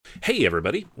Hey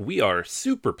everybody, we are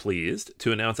super pleased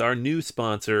to announce our new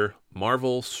sponsor,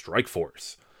 Marvel Strike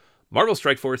Force. Marvel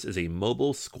Strike Force is a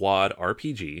mobile squad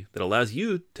RPG that allows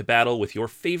you to battle with your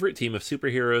favorite team of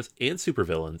superheroes and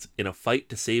supervillains in a fight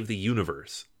to save the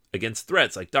universe against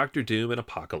threats like Doctor Doom and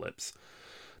Apocalypse.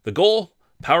 The goal?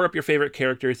 Power up your favorite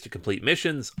characters to complete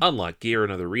missions, unlock gear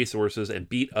and other resources, and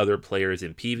beat other players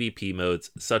in PvP modes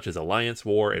such as Alliance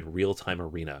War and Real-Time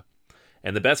Arena.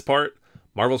 And the best part?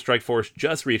 Marvel Strike Force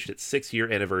just reached its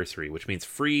 6-year anniversary, which means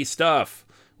free stuff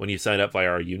when you sign up via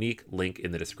our unique link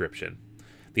in the description.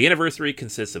 The anniversary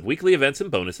consists of weekly events and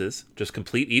bonuses. Just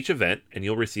complete each event and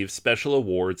you'll receive special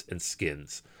awards and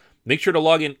skins. Make sure to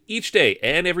log in each day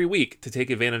and every week to take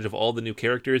advantage of all the new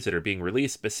characters that are being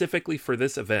released specifically for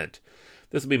this event.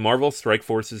 This will be Marvel Strike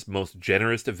Force's most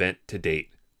generous event to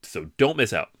date, so don't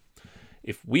miss out.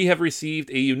 If we have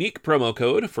received a unique promo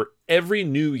code for every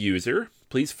new user,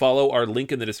 please follow our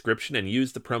link in the description and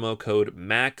use the promo code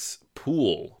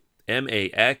MAXPOOL,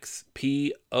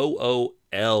 MAXPOOL.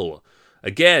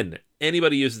 Again,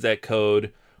 anybody uses that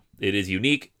code, it is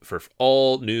unique for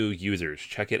all new users.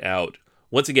 Check it out.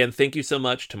 Once again, thank you so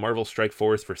much to Marvel Strike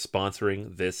Force for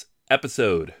sponsoring this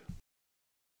episode.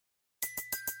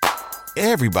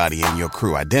 Everybody in your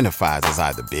crew identifies as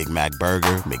either Big Mac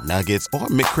Burger, McNuggets, or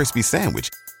McCrispy Sandwich.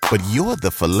 But you're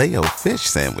the Filet-O-Fish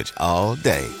Sandwich all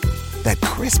day. That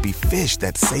crispy fish,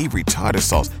 that savory tartar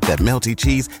sauce, that melty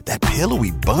cheese, that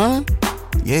pillowy bun.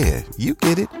 Yeah, you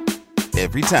get it.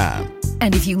 Every time.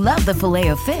 And if you love the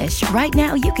Filet-O-Fish, right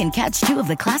now you can catch two of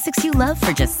the classics you love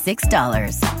for just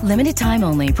 $6. Limited time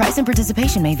only. Price and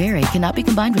participation may vary. Cannot be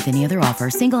combined with any other offer.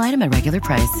 Single item at regular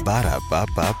price.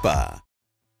 Ba-da-ba-ba-ba.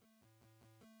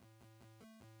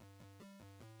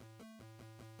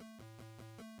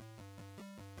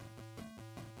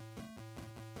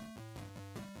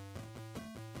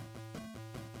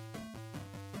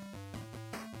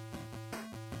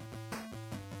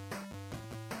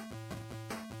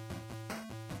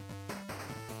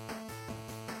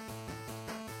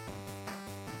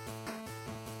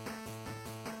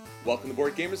 Welcome to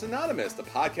Board Gamers Anonymous, the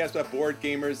podcast about board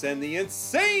gamers and the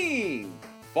insane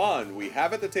fun we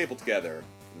have at the table together.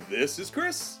 This is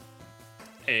Chris.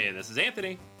 And this is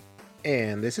Anthony.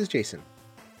 And this is Jason.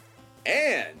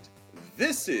 And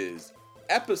this is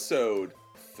episode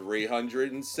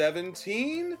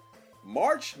 317,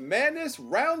 March Madness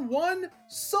Round 1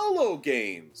 Solo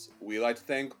Games. We like to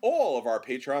thank all of our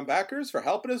Patreon backers for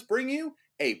helping us bring you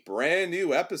a brand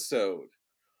new episode.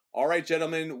 All right,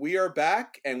 gentlemen, we are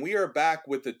back, and we are back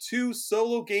with the two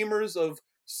solo gamers of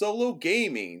solo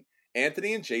gaming,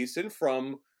 Anthony and Jason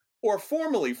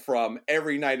formerly from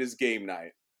Every Night is Game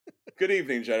Night. Good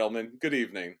evening, gentlemen. Good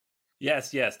evening.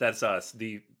 Yes, that's us.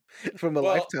 From a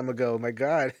lifetime ago, my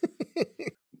God.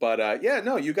 But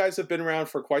you guys have been around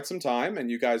for quite some time, and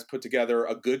you guys put together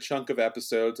a good chunk of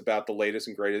episodes about the latest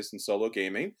and greatest in solo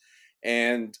gaming.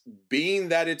 And being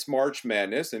that it's March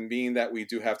Madness, and being that we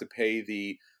do have to pay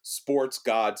the sports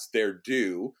gods their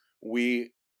due,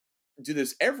 we do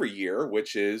this every year,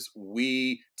 which is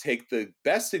we take the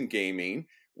best in gaming,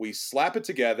 we slap it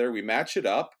together, we match it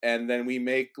up, and then we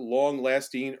make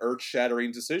long-lasting,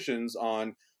 earth-shattering decisions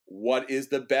on what is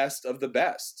the best of the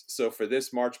best. So for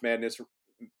this March Madness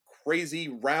crazy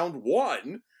round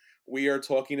 1, we are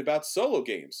talking about solo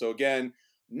games. So again,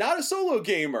 not a solo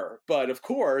gamer, but of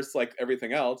course, like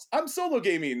everything else, I'm solo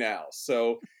gaming now.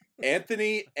 So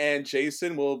Anthony and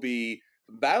Jason will be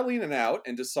battling it out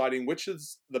and deciding which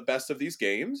is the best of these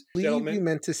games. Gentlemen, you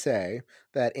meant to say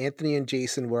that Anthony and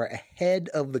Jason were ahead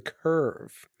of the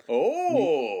curve.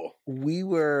 Oh, we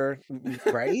were,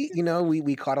 right?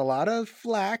 We caught a lot of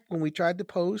flack when we tried to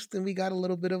post, and we got a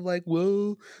little bit of like,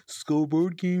 well,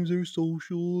 board games are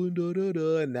social and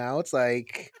da-da-da. And now it's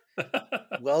like,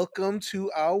 welcome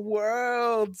to our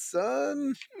world,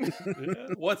 son.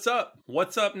 What's up?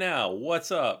 What's up now?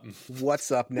 What's up?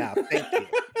 What's up now? Thank you.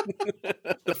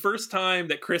 The first time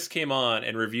that Chris came on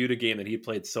and reviewed a game that he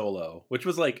played solo, which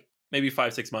was like maybe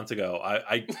 5-6 months ago,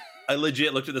 I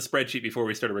legit looked at the spreadsheet before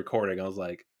we started recording. I was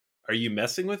like, are you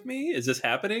messing with me? Is this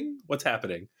happening? What's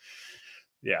happening?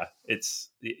 Yeah,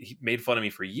 he made fun of me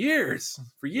for years.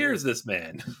 For years, this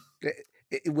man.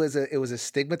 It was a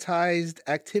stigmatized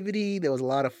activity. There was a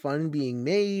lot of fun being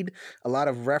made, a lot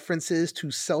of references to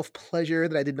self-pleasure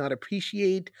that I did not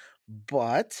appreciate.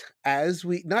 But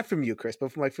not from you, Chris,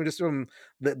 but from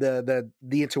the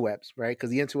interwebs, right?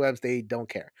 Because the interwebs, they don't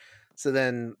care. So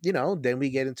then, then we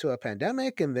get into a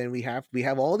pandemic, and then we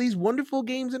have all these wonderful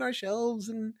games in our shelves,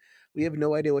 and we have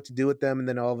no idea what to do with them. And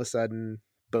then all of a sudden,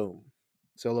 boom,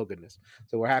 solo goodness.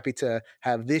 So we're happy to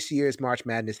have this year's March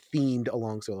Madness themed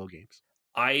along solo games.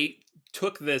 I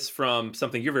took this from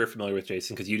something you're very familiar with,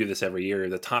 Jason, because you do this every year,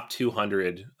 the top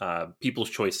 200 People's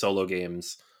Choice solo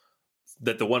games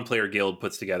that the One Player Guild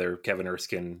puts together. Kevin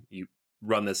Erskine, you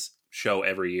run this show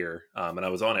every year, and I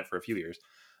was on it for a few years.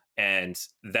 And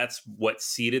that's what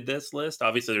seeded this list.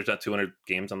 Obviously, there's not 200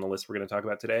 games on the list we're going to talk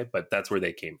about today, but that's where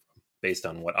they came from, based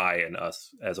on what I and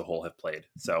us as a whole have played.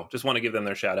 So just want to give them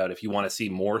their shout out. If you want to see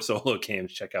more solo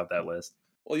games, check out that list.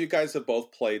 Well, you guys have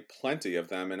both played plenty of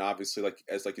them, and obviously, like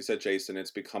you said, Jason,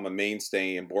 it's become a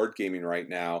mainstay in board gaming right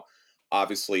now.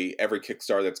 Obviously, every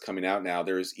Kickstarter that's coming out now,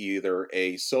 there's either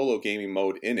a solo gaming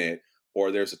mode in it,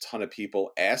 or there's a ton of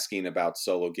people asking about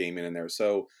solo gaming in there.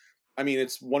 So, I mean,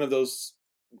 it's one of those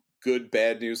good,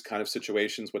 bad news kind of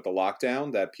situations with the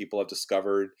lockdown that people have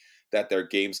discovered that their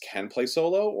games can play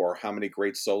solo, or how many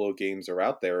great solo games are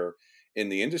out there in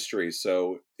the industry.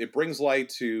 So it brings light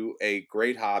to a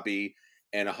great hobby,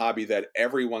 and a hobby that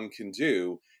everyone can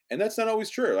do. And that's not always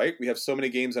true, right? We have so many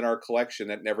games in our collection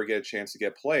that never get a chance to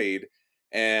get played.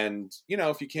 And,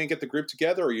 if you can't get the group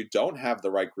together, or you don't have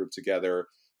the right group together,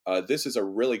 this is a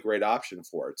really great option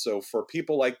for it. So for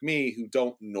people like me who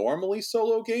don't normally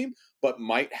solo game, but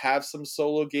might have some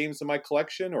solo games in my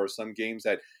collection, or some games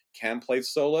that can play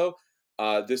solo,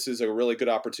 this is a really good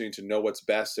opportunity to know what's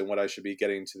best and what I should be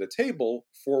getting to the table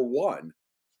for one.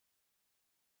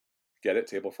 Get it?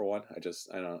 Table for one? I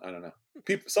don't know.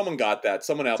 Someone got that.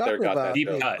 Someone out there got that. Deep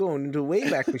cut. Going into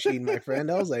Wayback Machine, my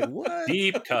friend. I was like, what?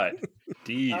 Deep cut.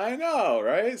 Deep. I know,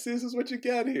 right? See, this is what you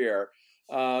get here.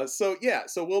 So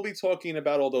we'll be talking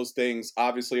about all those things.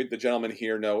 Obviously, the gentlemen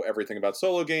here know everything about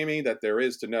solo gaming that there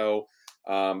is to know,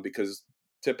 because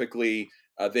typically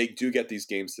they do get these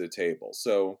games to the table.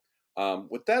 So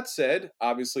with that said,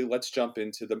 obviously, let's jump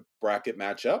into the bracket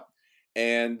matchup.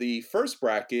 And the first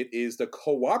bracket is the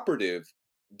cooperative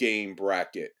game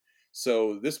bracket.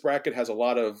 So this bracket has a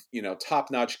lot of,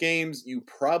 top-notch games. You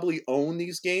probably own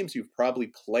these games. You've probably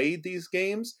played these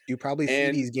games. You probably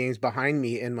see these games behind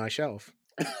me in my shelf.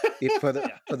 For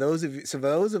those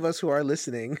of us who are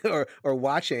listening or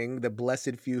watching, the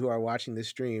blessed few who are watching this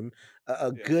stream,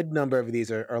 a good number of these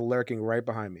are lurking right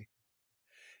behind me.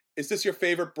 Is this your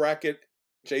favorite bracket,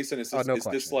 Jason? Is this like no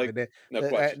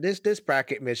question? This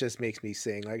bracket just makes me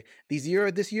sing. Like this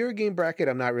Eurogame bracket,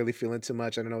 I'm not really feeling too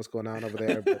much. I don't know what's going on over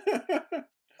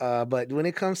there, but when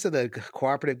it comes to the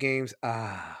cooperative games,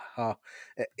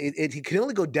 it can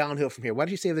only go downhill from here. Why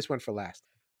did you save this one for last?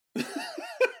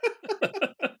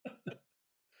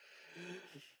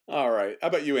 All right. How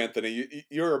about you, Anthony?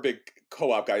 You're a big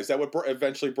co-op guy. Is that what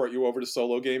eventually brought you over to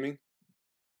solo gaming?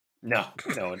 No,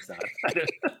 it's not.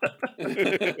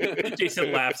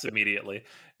 Jason laughs immediately.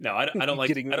 No, I don't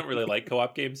like. I don't really like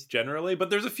co-op games generally,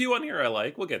 but there's a few on here I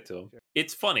like. We'll get to them. Sure.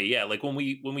 It's funny, yeah. Like when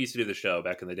we used to do the show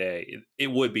back in the day, it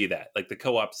would be that, like the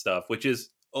co-op stuff, which is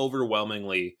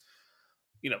overwhelmingly,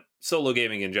 solo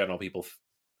gaming in general.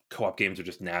 Co-op games are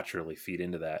just naturally feed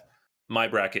into that. My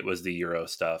bracket was the Euro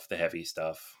stuff, the heavy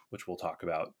stuff, which we'll talk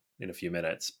about in a few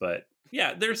minutes. But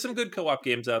yeah, there's some good co-op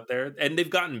games out there, and they've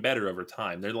gotten better over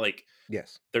time. They're like,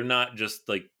 they're not just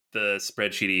like the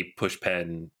spreadsheety push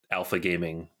pen alpha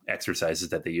gaming exercises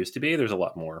that they used to be. There's a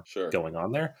lot more going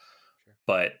on there,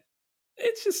 but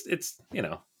it's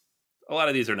a lot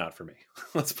of these are not for me.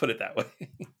 Let's put it that way.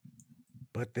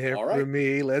 But they're for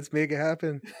me. Let's make it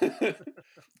happen.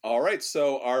 All right.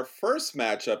 So our first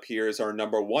matchup here is our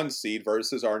number 1 seed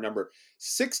versus our number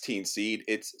 16 seed.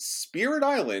 It's Spirit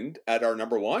Island at our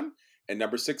number 1 and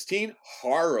number 16,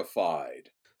 Horrified.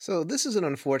 So this is an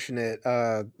unfortunate,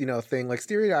 thing. Like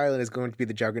Spirit Island is going to be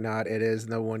the juggernaut. It is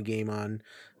the one game on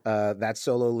that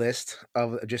solo list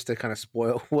of just to kind of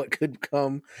spoil what could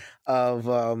come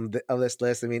of this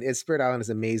list. I mean, Spirit Island is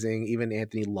amazing. Even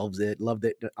Anthony loved it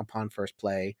upon first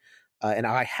play. And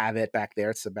I have it back there.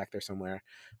 It's back there somewhere.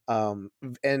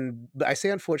 And I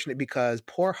say unfortunate because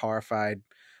poor Horrified.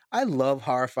 I love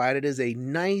Horrified. It is a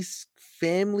nice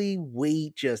family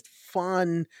weight, just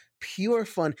fun, pure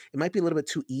fun. It might be a little bit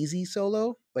too easy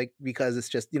solo, like because it's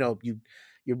just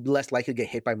you're less likely to get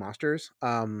hit by monsters.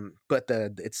 But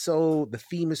the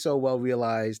theme is so well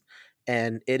realized,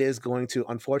 and it is going to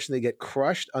unfortunately get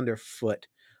crushed underfoot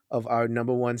of our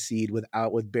number 1 seed with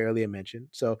barely a mention.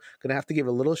 So gonna have to give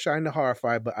a little shine to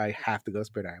Horrified, but I have to go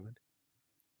Spirit Island.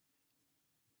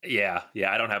 Yeah,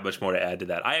 I don't have much more to add to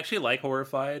that. I actually like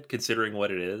Horrified, considering what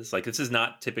it is. Like, this is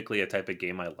not typically a type of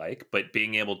game I like, but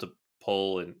being able to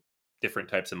pull in different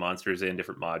types of monsters in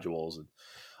different modules and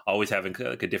always having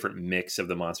like a different mix of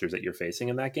the monsters that you're facing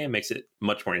in that game makes it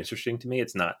much more interesting to me.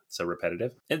 It's not so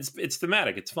repetitive. It's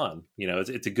thematic. It's fun.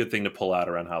 It's a good thing to pull out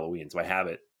around Halloween. So I have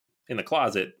it in the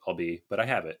closet, but I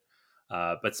have it.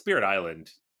 But Spirit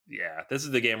Island, Yeah, this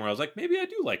is the game where I was like, maybe I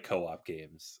do like co-op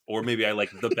games, or maybe I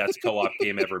like the best co-op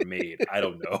game ever made. I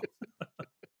don't know.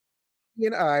 He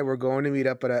and I were going to meet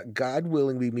up at a God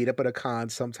willing, we meet up at a con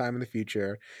sometime in the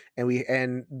future, and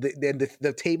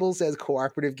the table says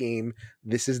cooperative game.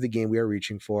 This is the game we are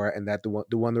reaching for, and that the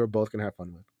one that we're both gonna have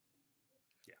fun with.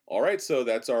 All right, so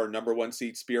that's our number 1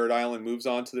 seed, Spirit Island, moves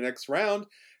on to the next round.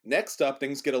 Next up,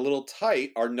 things get a little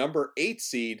tight. Our number 8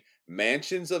 seed,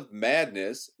 Mansions of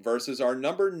Madness, versus our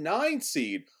number 9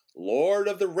 seed, Lord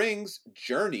of the Rings,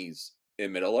 Journeys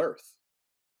in Middle Earth.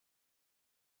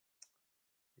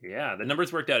 Yeah, the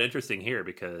numbers worked out interesting here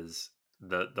because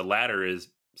the latter is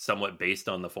somewhat based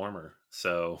on the former.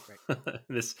 So Right.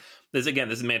 this again,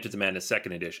 this is Mansions of Madness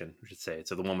second edition, we should say.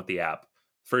 So the one with the app.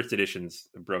 First edition's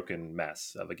a broken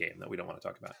mess of a game that we don't want to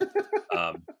talk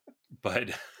about. But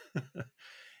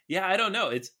yeah, I don't know.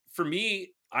 It's for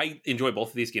me, I enjoy both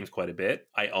of these games quite a bit.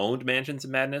 I owned Mansions of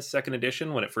Madness second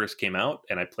edition when it first came out,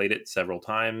 and I played it several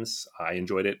times. I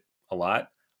enjoyed it a lot.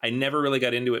 I never really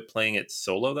got into it playing it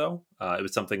solo, though. It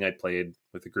was something I played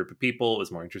with a group of people. It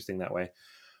was more interesting that way.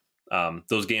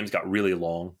 Those games got really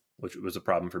long, which was a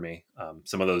problem for me.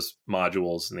 Some of those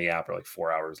modules in the app are like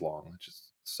 4 hours long, which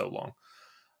is so long.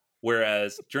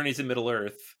 Whereas Journeys in Middle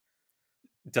Earth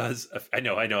does, I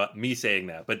know, me saying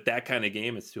that, but that kind of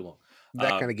game is too long.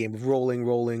 That kind of game of rolling, Too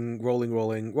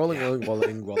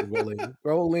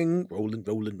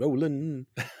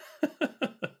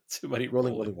many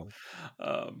rolling.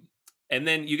 And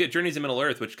then you get Journeys in Middle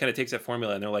Earth, which kind of takes that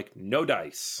formula, and they're like, no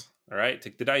dice. All right,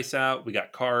 take the dice out. We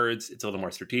got cards. It's a little more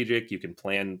strategic. You can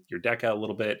plan your deck out a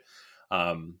little bit.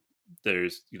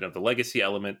 There's, the legacy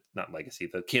element, not legacy,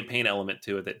 the campaign element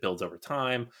to it that builds over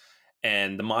time.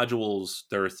 And the modules,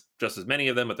 there's just as many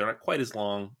of them, but they're not quite as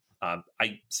long.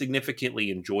 I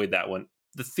significantly enjoyed that one.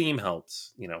 The theme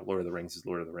helps, Lord of the Rings is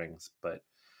Lord of the Rings. But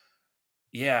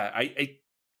yeah,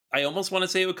 I almost want to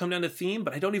say it would come down to theme,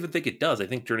 but I don't even think it does. I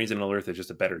think Journeys in Middle Earth is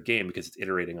just a better game because it's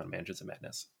iterating on Mansions of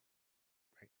Madness.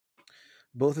 Right.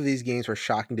 Both of these games were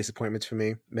shocking disappointments for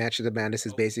me. Mansions of Madness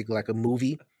is basically like a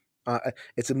movie.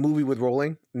 It's a movie with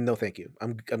rolling. No, thank you.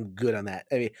 I'm good on that.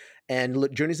 I mean, and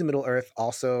look, Journeys in Middle Earth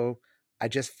also, I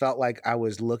just felt like I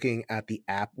was looking at the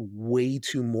app way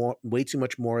too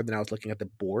much more than I was looking at the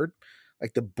board.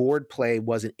 Like the board play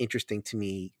wasn't interesting to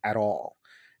me at all,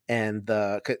 and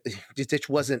it just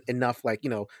wasn't enough. Like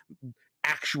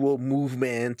actual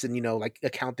movement and like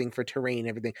accounting for terrain and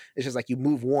everything. It's just like you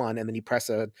move one and then you press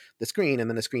the screen and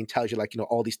then the screen tells you like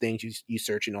all these things you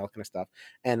search and all that kind of stuff.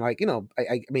 And like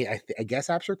I mean I guess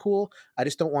apps are cool. I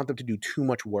just don't want them to do too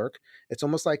much work. It's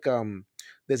almost like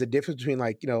there's a difference between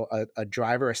like a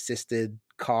driver assisted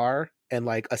car and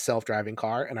like a self-driving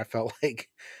car, and I felt like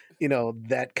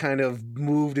that kind of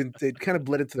moved and it kind of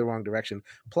bled into the wrong direction.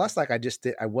 Plus, like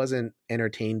I wasn't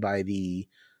entertained by the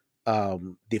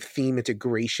theme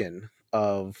integration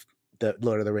of the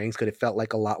Lord of the Rings because it felt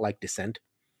like a lot like Descent.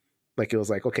 Like it was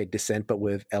like, okay, Descent, but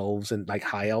with elves and like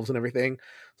high elves and everything.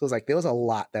 So it was like there was a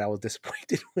lot that I was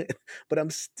disappointed with, but I'm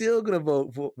still gonna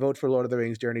vote for Lord of the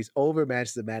Rings Journeys over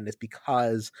Mansions of Madness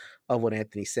because of what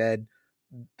Anthony said.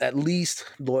 At least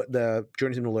the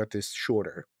Journeys in Middle Earth is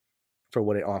shorter for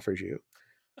what it offers you,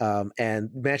 and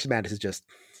Mansions of Madness is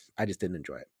I just didn't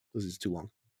enjoy it. This is too long.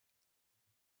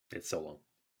 It's so long.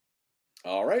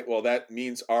 All right, well, that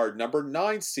means our number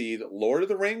 9 seed, Lord of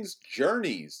the Rings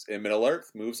Journeys in Middle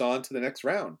Earth, moves on to the next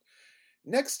round.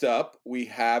 Next up, we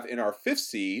have in our 5th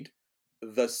seed,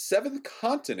 The Seventh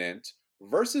Continent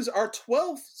versus our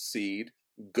 12th seed,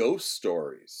 Ghost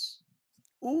Stories.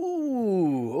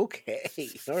 Ooh, okay.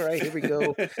 All right, here we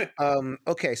go.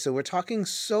 Okay, so we're talking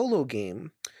solo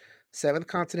game. Seventh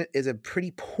Continent is a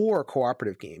pretty poor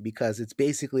cooperative game because it's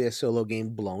basically a solo game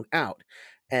blown out.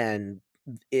 And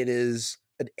it is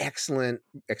an excellent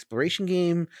exploration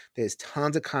game. There's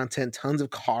tons of content, tons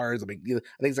of cards. I think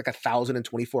it's like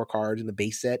 1,024 cards in the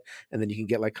base set, and then you can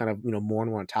get like kind of more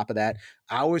and more on top of that.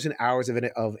 Hours and hours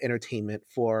of entertainment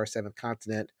for Seventh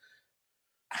Continent.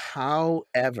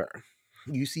 However,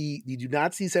 you do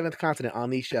not see Seventh Continent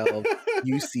on these shelves.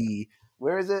 You see,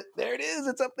 where is it? There it is.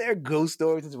 It's up there. Ghost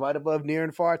Stories. It's right above Near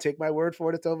and Far. Take my word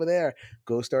for it. It's over there.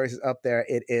 Ghost Stories is up there.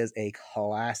 It is a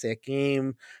classic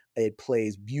game. It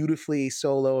plays beautifully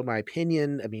solo, in my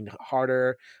opinion. I mean,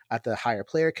 harder at the higher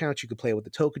player count. You can play with the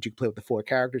tokens. You can play with the 4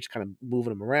 characters, kind of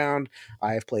moving them around.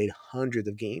 I have played hundreds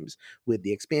of games with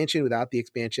the expansion. Without the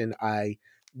expansion, I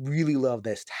really love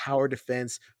this tower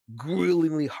defense,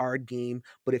 grillingly hard game.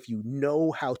 But if you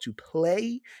know how to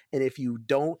play, and if you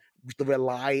don't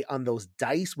rely on those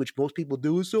dice, which most people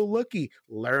do, is so lucky.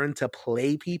 Learn to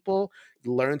play, people.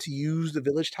 Learn to use the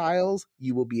village tiles.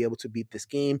 You will be able to beat this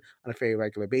game on a very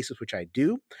regular basis, which I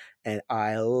do, and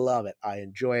I love it. I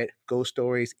enjoy it. Ghost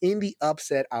Stories in the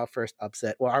upset, our first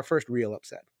real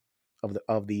upset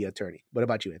of the attorney. What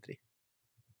about you, Anthony?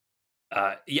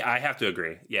 Yeah, I have to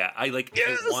agree. Yeah, I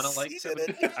want to like You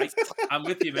Seventh. did it. I'm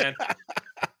with you, man.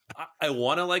 I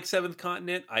want to like Seventh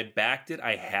Continent. I backed it.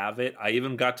 I have it. I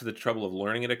even got to the trouble of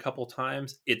learning it a couple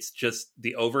times. It's just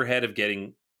the overhead of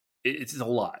getting. It's a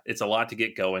lot. It's a lot to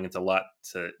get going. It's a lot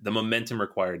to the momentum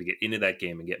required to get into that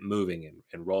game and get moving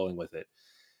and rolling with it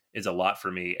is a lot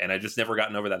for me. And I've just never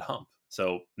gotten over that hump.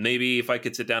 So maybe if I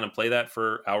could sit down and play that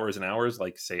for hours and hours,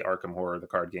 like say Arkham Horror, the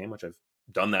card game, which I've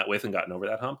done that with and gotten over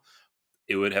that hump,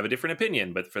 it would have a different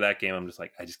opinion. But for that game, I'm just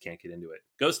like, I just can't get into it.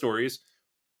 Ghost Stories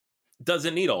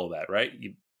doesn't need all of that, right?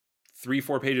 You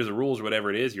 3-4 pages of rules or whatever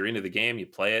it is, you're into the game, you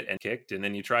play it and kicked, and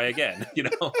then you try again.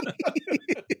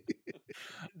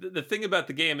 The thing about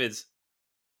the game is,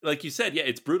 like you said, yeah,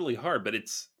 it's brutally hard, but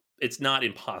it's not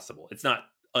impossible. It's not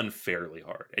unfairly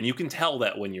hard, and you can tell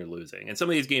that when you're losing. And some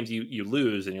of these games you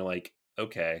lose and you're like,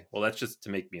 okay, well, that's just to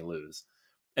make me lose.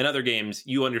 And other games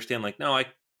you understand, like, no, I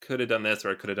could have done this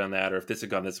or I could have done that, or if this had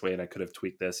gone this way and I could have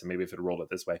tweaked this and maybe if it rolled it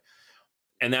this way.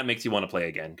 And that makes you want to play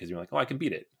again because you're like, oh, I can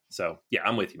beat it. So yeah,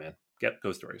 I'm with you, man. Get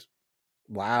Ghost Stories.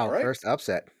 Wow, All right. first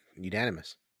upset,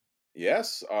 unanimous.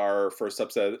 Yes, our first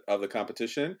upset of the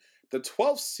competition. The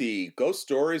 12th seed Ghost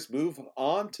Stories move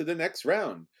on to the next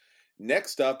round.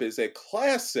 Next up is a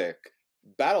classic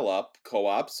battle up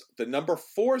co-ops, the number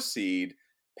 4 seed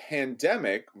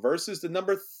Pandemic versus the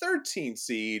number 13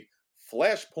 seed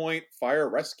Flashpoint Fire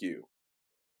Rescue.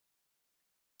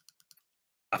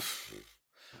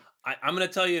 I'm going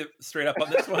to tell you straight up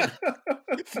on this one.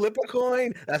 Flip a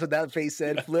coin. That's what that face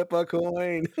said. Flip a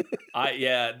coin.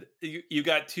 You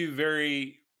got two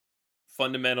very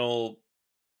fundamental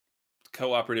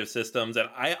cooperative systems, and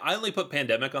I only put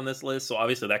Pandemic on this list, so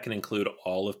obviously that can include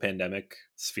all of Pandemic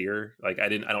Sphere. Like I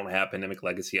don't have Pandemic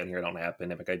Legacy on here. I don't have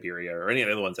Pandemic Iberia or any of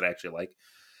the other ones that I actually like.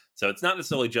 So it's not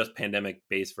necessarily just Pandemic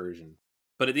base version.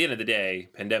 But at the end of the day,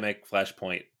 Pandemic,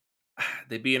 Flashpoint,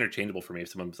 they'd be interchangeable for me if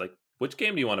someone was like, which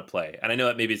game do you want to play? And I know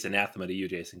that maybe it's anathema to you,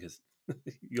 Jason, because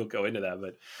you'll go into that,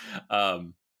 but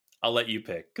I'll let you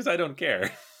pick because I don't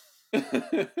care.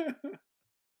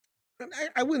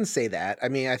 I wouldn't say that. I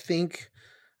mean, I think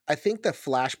the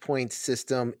Flashpoint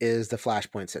system is the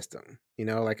Flashpoint system.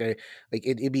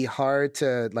 It'd be hard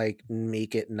to like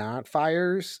make it not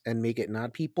fires and make it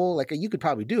not people. Like you could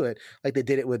probably do it, like they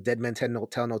did it with Dead Men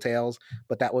Tell No Tales,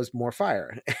 but that was more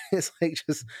fire. It's like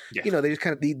just they just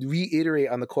kind of they reiterate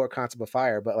on the core concept of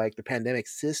fire, but like the Pandemic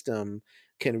system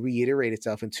can reiterate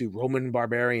itself into Roman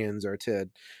barbarians or to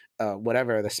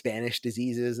whatever the Spanish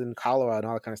diseases and cholera and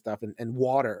all that kind of stuff and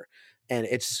water. And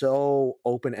it's so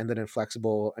open-ended and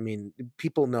flexible. I mean,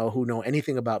 people who know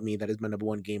anything about me, that is my number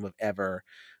one game of ever,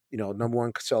 number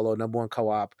one solo, number one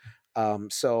co-op.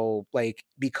 So like,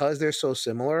 because they're so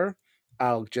similar,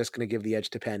 I'm just going to give the edge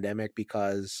to Pandemic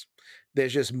because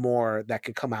there's just more that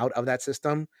can come out of that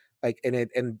system. Like,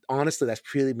 and honestly, that's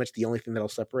pretty much the only thing that'll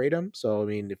separate them. So, I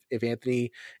mean, if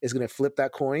Anthony is going to flip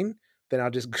that coin, then I'll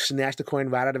just snatch the coin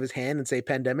right out of his hand and say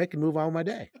Pandemic and move on with my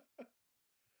day.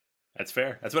 That's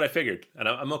fair. That's what I figured. And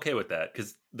I'm okay with that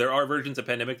because there are versions of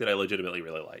Pandemic that I legitimately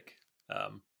really like.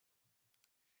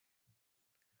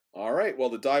 All right. Well,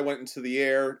 the die went into the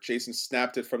air. Jason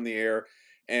snapped it from the air.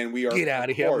 And we are... Get out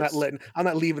of here. I'm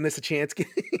not leaving this a chance.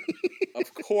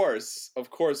 Of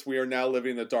course, we are now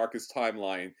living the darkest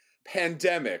timeline.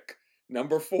 Pandemic,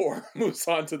 number 4, moves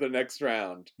on to the next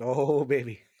round. Oh,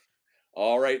 baby.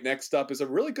 All right, next up is a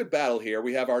really good battle here.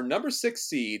 We have our number 6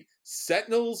 seed,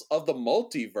 Sentinels of the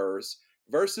Multiverse,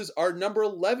 versus our number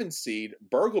 11 seed,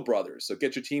 Burgle Brothers. So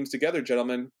get your teams together,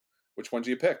 gentlemen. Which one do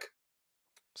you pick?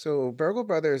 So Burgle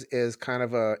Brothers is kind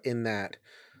of in that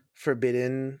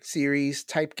Forbidden series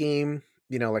type game,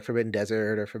 like Forbidden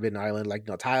Desert or Forbidden Island, like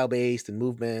tile-based and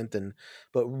movement,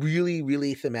 but really,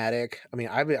 really thematic. I mean,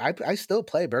 I still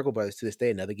play Burgle Brothers to this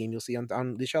day. Another game you'll see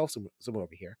on the shelf somewhere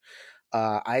over here.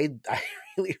 I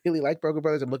really, really like Burgle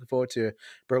Brothers. I'm looking forward to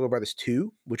Burgle Brothers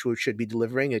 2, which we should be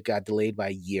delivering. It got delayed by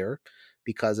a year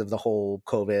because of the whole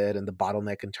COVID and the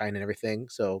bottleneck in China and everything.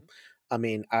 So, I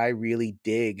mean, I really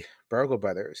dig Burgle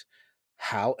Brothers.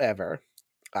 However,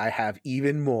 I have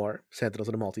even more Sentinels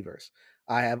of the Multiverse.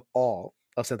 I have all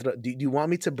of Sentinel. Do you want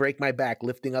me to break my back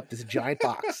lifting up this giant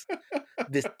box?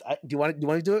 Do you want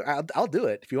to do it? I'll do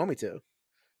it if you want me to.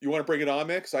 You want to bring it on,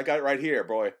 Mix? I got it right here,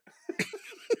 boy.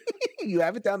 You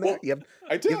have it down there. Well,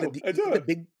 I do. I do.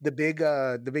 The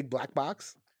big black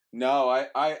box. No,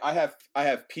 I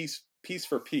have piece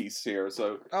for piece here.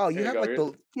 So Oh, you here you have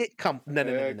go. like come no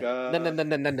no no no no no no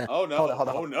no no no. Oh no! Hold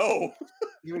on. Oh no!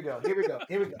 Here we go. Here we go.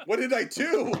 Here we go. What did I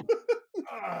do?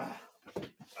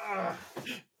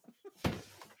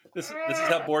 This is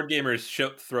how board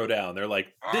gamers throw down. They're like,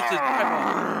 "This is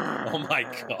oh my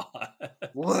god!"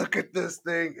 Look at this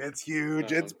thing. It's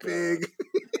huge. Oh, It's God. big.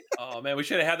 Oh man, we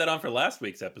should have had that on for last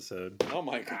week's episode. Oh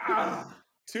my god!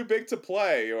 Too big to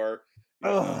play, or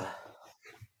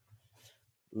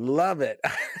love it.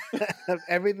 I have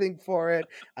everything for it.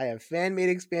 I have fan made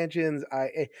expansions.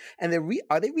 And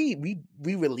are they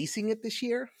re-releasing it this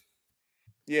year?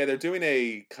 yeah, they're doing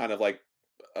a kind of like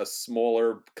a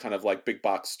smaller, kind of like big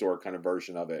box store kind of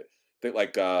version of it. They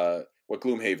like what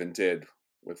Gloomhaven did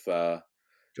with Jaws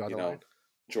of the Lion.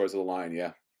 Joys of the Lion.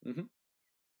 Yeah. Mm-hmm.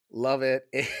 Love it.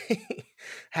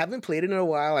 Haven't played it in a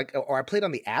while, or I played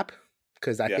on the app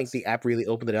because I think the app really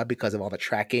opened it up because of all the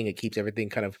tracking. It keeps everything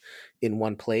kind of in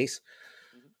one place.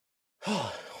 Mm-hmm. Hold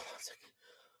on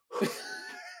a second.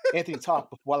 Anthony, talk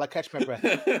while I catch my breath.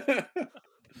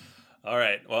 All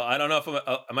right. Well, I don't know if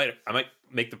I might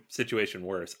make the situation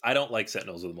worse. I don't like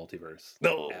Sentinels of the Multiverse.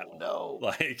 No.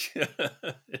 Like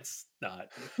it's not.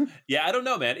 Yeah, I don't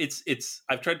know, man. It's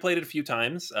I've tried playing it a few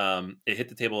times. It hit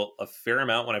the table a fair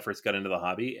amount when I first got into the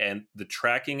hobby, and the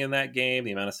tracking in that game,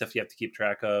 the amount of stuff you have to keep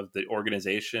track of, the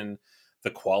organization, the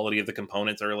quality of the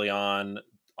components early on.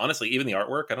 Honestly, even the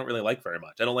artwork, I don't really like very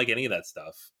much. I don't like any of that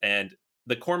stuff. And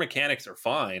the core mechanics are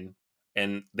fine,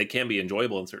 and they can be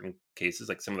enjoyable in certain cases,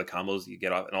 like some of the combos you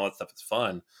get off and all that stuff is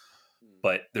fun.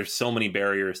 But there's so many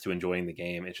barriers to enjoying the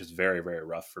game. It's just very, very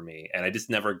rough for me. And I just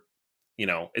never,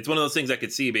 it's one of those things I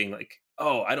could see being like,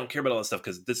 oh, I don't care about all this stuff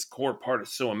because this core part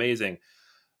is so amazing.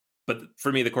 But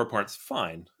for me, the core part's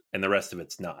fine and the rest of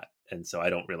it's not. And so I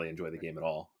don't really enjoy the game at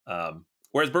all.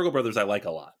 Whereas Burgle Brothers, I like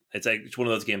a lot. It's one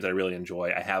of those games I really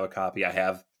enjoy. I have a copy. I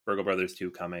have Burgle Brothers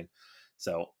 2 coming.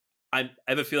 So I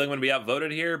have a feeling I'm going to be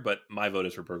outvoted here, but my vote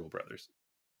is for Burgle Brothers.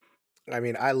 I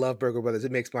mean, I love Burgle Brothers.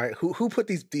 It makes who put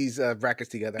these brackets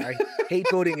together. I hate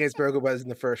voting against Burgle Brothers in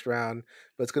the first round,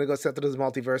 but it's going to go Sentinels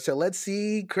Multiverse. So let's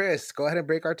see, Chris, go ahead and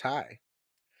break our tie.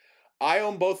 I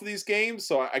own both of these games,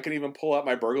 so I can even pull out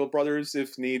my Burgle Brothers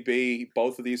if need be.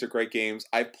 Both of these are great games.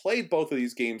 I played both of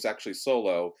these games actually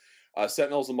solo.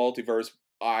 Sentinels of the Multiverse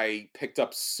I picked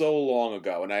up so long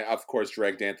ago, and I, of course,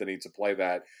 dragged Anthony to play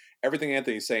that. Everything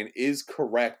Anthony's saying is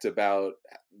correct about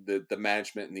the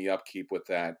management and the upkeep with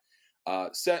that.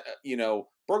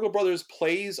 Burgle Brothers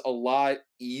plays a lot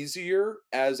easier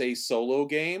as a solo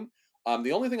game.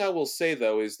 The only thing I will say,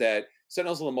 though, is that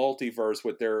Sentinels of the Multiverse,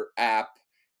 with their app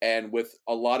and with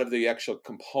a lot of the extra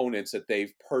components that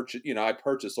they've purchased, I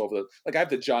purchased I have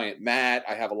the giant mat,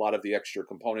 I have a lot of the extra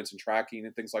components and tracking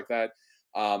and things like that.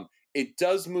 It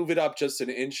does move it up just an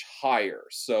inch higher.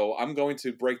 So I'm going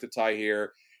to break the tie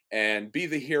here and be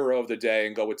the hero of the day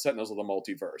and go with Sentinels of the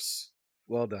Multiverse.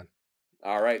 Well done.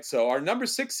 All right, so our number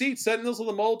 6 seed, Sentinels of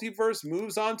the Multiverse,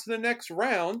 moves on to the next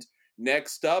round.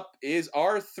 Next up is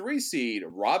our 3 seed,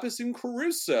 Robinson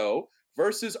Crusoe,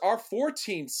 versus our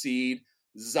 14th seed,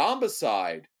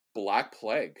 Zombicide, Black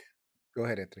Plague. Go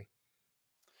ahead, Anthony.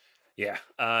 Yeah,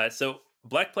 so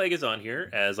Black Plague is on here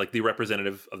as like the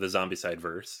representative of the Zombicide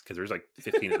verse, because there's like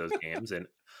 15 of those games, and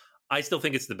I still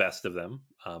think it's the best of them.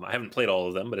 I haven't played all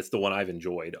of them, but it's the one I've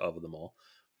enjoyed of them all.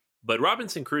 But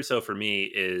Robinson Crusoe for me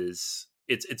is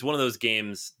it's one of those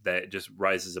games that just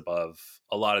rises above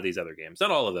a lot of these other games.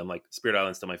 Not all of them, like Spirit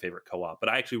Island's still my favorite co-op, but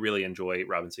I actually really enjoy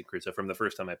Robinson Crusoe from the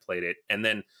first time I played it. And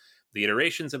then the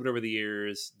iterations of it over the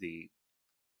years,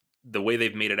 the way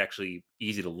they've made it actually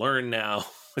easy to learn now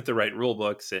with the right rule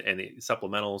books and the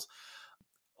supplementals,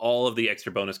 all of the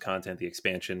extra bonus content, the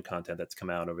expansion content that's come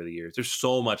out over the years. There's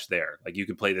so much there. Like you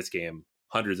could play this game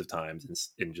hundreds of times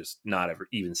and just not ever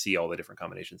even see all the different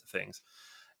combinations of things.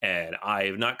 And I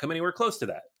have not come anywhere close to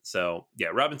that. So yeah,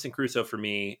 Robinson Crusoe for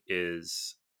me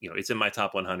is, it's in my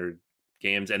top 100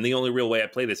 games. And the only real way I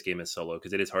play this game is solo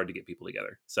because it is hard to get people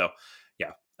together. So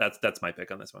yeah, that's my pick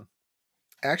on this one.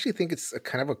 I actually think it's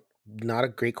not a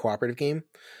great cooperative game.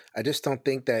 I just don't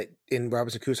think that in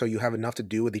Robinson Crusoe you have enough to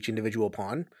do with each individual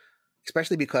pawn,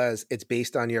 especially because it's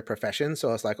based on your profession.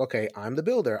 So it's like, okay, I'm the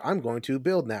builder. I'm going to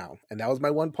build now. And that was my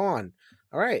one pawn.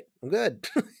 All right, I'm good.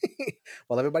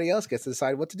 While everybody else gets to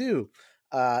decide what to do.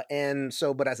 But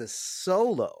as a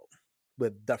solo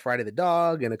with the Friday the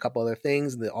Dog and a couple other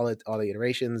things, and all the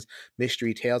iterations,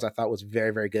 Mystery Tales, I thought was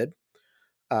very, very good.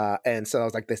 And so I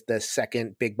was like the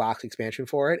second big box expansion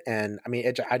for it. And I mean,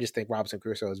 I just think Robinson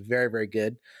Crusoe is very, very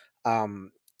good.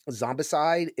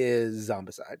 Zombicide is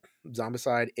Zombicide.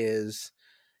 Zombicide is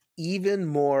even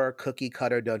more cookie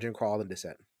cutter dungeon crawl than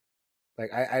Descent.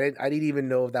 Like I didn't even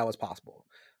know if that was possible,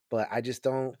 but I just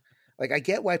don't like. I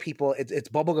get why people it's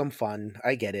bubblegum fun.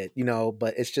 I get it,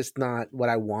 but it's just not what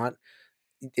I want.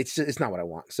 It's not what I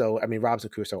want. So I mean,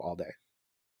 Robinson Crusoe all day.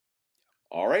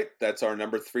 All right, that's our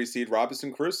number 3 seed,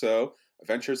 Robinson Crusoe.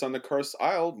 Adventures on the Cursed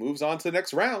Isle moves on to the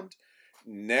next round.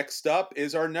 Next up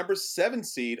is our number 7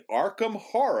 seed, Arkham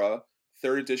Horror,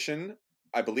 3rd edition.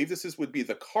 I believe would be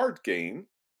the card game.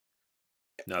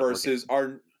 Versus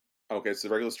our... Okay, it's the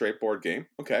regular straight board game.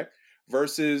 Okay.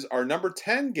 Versus our number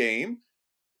 10 game,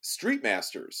 Street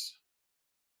Masters.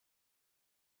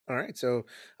 All right, so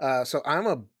I'm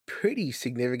a pretty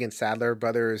significant Sadler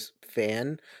Brothers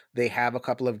fan. They have a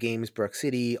couple of games, Brook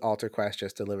City, Alter Quest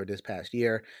just delivered this past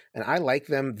year, and I like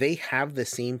them. They have the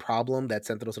same problem that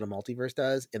Sentinels of the Multiverse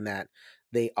does in that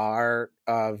they are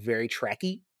very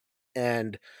tracky,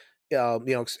 and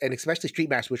and especially Street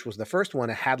Master, which was the first one,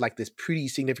 it had like this pretty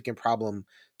significant problem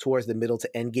towards the middle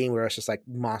to end game where it's just like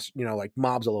like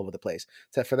mobs all over the place.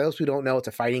 So for those who don't know, it's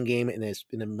a fighting game and it's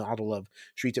in the model of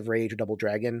Streets of Rage or Double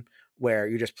Dragon, where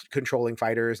you're just controlling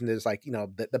fighters and there's like,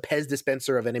 the Pez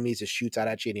dispenser of enemies just shoots out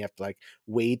at you and you have to like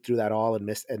wade through that all and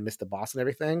miss the boss and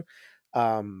everything.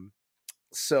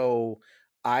 So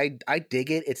I dig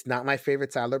it. It's not my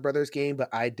favorite Sadler Brothers game, but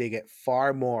I dig it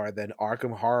far more than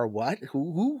Arkham Horror. What?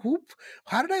 Who?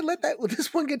 How did I let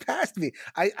this one get past me?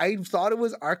 I thought it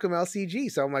was Arkham LCG,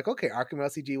 so I'm like, okay, Arkham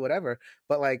LCG, whatever.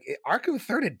 But like Arkham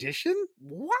 3rd Edition,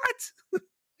 what?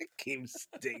 That game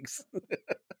stinks.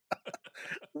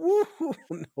 Woo,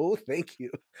 no, thank you.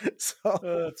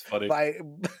 So that's funny.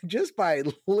 By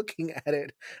looking at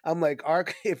it, I'm like,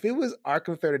 if it was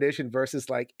Arkham 3rd Edition versus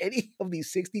like any of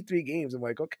these 63 games, I'm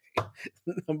like, okay,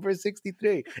 number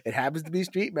 63. It happens to be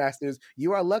Street Masters.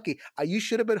 You are lucky. You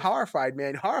should have been Horrified,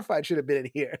 man. Horrified should have been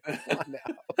in here. Come on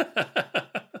now.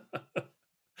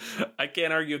 I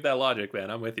can't argue with that logic, man.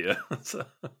 I'm with you.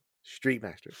 Street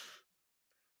Masters.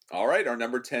 All right, our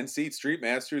number 10 seed, Street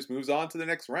Masters, moves on to the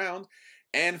next round.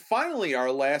 And finally, our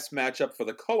last matchup for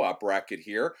the co-op bracket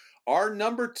here, our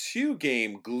number 2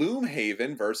 game,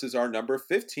 Gloomhaven, versus our number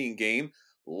 15 game,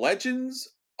 Legends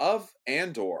of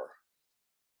Andor.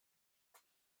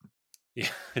 Yeah,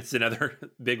 it's another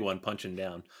big one punching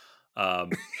down. I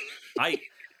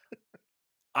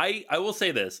will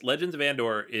say this, Legends of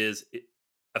Andor is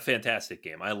a fantastic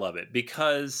game. I love it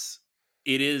because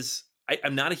it is...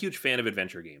 I'm not a huge fan of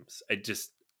adventure games. I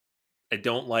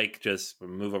don't like just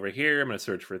move over here. I'm going to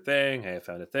search for a thing. Hey, I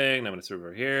found a thing. I'm going to search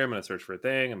over here. I'm going to search for a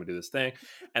thing. I'm going to do this thing.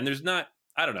 And there's not,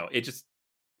 I don't know.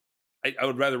 I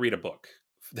would rather read a book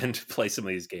than to play some of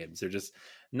these games. There's just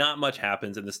not much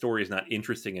happens and the story is not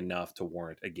interesting enough to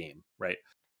warrant a game, right?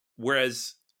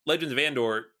 Whereas Legends of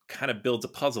Andor kind of builds a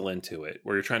puzzle into it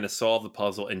where you're trying to solve the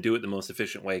puzzle and do it the most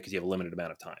efficient way because you have a limited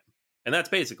amount of time. And that's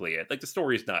basically it. Like the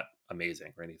story is not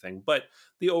amazing or anything, but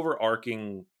the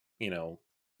overarching,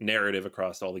 narrative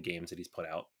across all the games that he's put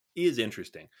out is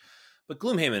interesting. But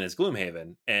Gloomhaven is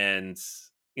Gloomhaven. And,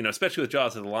 especially with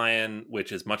Jaws of the Lion,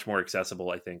 which is much more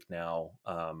accessible, I think now.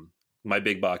 My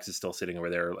big box is still sitting over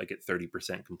there like at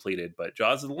 30% completed, but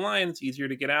Jaws of the Lion, it's easier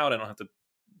to get out. I don't have to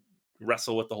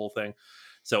wrestle with the whole thing.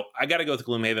 So I got to go with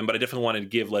Gloomhaven, but I definitely wanted to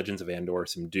give Legends of Andor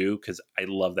some due because I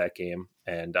love that game.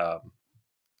 And,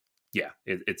 yeah,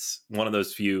 it's one of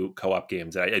those few co-op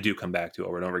games that I do come back to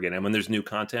over and over again. And when there's new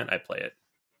content, I play it.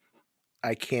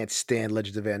 I can't stand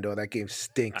Legends of Andor. That game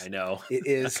stinks. I know. It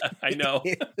is. I know.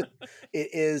 It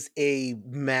is a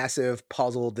massive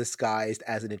puzzle disguised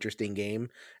as an interesting game.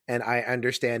 And I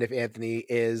understand if Anthony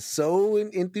is so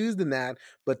enthused in that,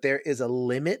 but there is a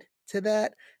limit to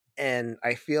that. And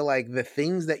I feel like the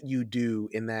things that you do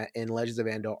in Legends of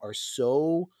Andor are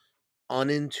so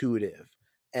unintuitive.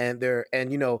 And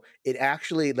it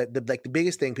actually like the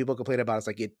biggest thing people complain about is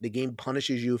like the game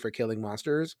punishes you for killing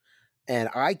monsters. And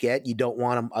I get you don't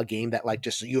want a game that like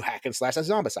just you hack and slash. That's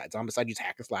Zombicide. Zombicide, you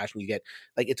hack and slash, and you get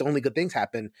like it's only good things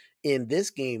happen. In this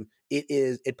game,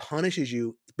 it punishes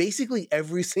you basically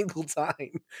every single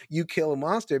time you kill a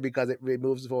monster because it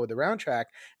moves forward the round track.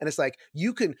 And it's like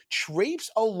you can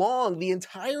traipse along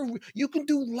you can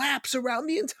do laps around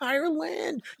the entire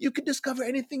land. You can discover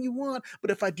anything you want.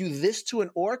 But if I do this to an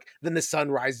orc, then the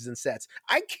sun rises and sets.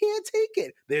 I can't take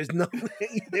it. There's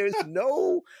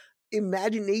no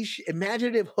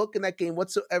imaginative hook in that game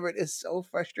whatsoever. It is so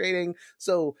frustrating.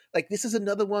 So like this is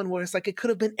another one where it's like it could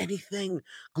have been anything.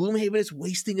 Gloomhaven is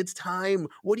wasting its time.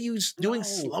 What are you doing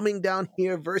slumming down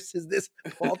here versus this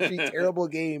paltry terrible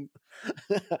game?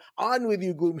 On with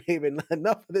you, Gloomhaven.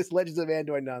 Enough of this Legends of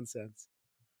Andor nonsense.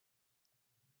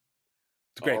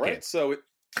 It's a great all right game. So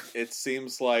it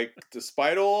seems like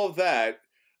despite all of that,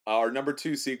 our number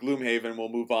 2 seed Gloomhaven will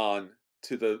move on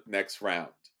to the next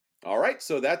round. All right,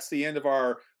 so that's the end of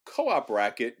our co-op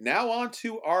bracket. Now on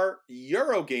to our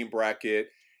Euro game bracket.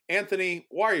 Anthony,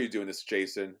 why are you doing this,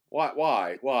 Jason?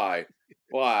 Why?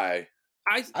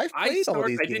 I've I played all start.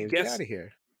 these I did games. Get out of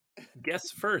here.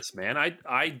 guess first, man.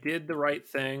 I did the right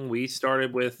thing. We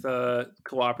started with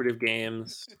cooperative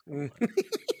games.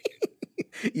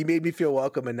 You made me feel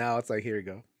welcome, and now it's like, here you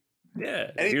go.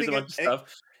 Yeah, here's a bunch of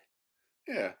stuff.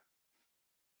 Yeah.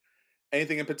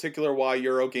 Anything in particular why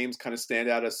Euro games kind of stand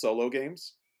out as solo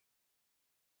games?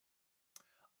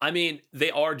 I mean,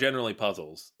 they are generally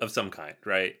puzzles of some kind,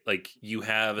 right? Like you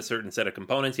have a certain set of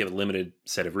components, you have a limited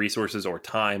set of resources or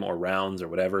time or rounds or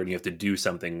whatever, and you have to do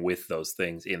something with those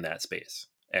things in that space.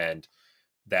 And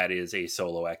that is a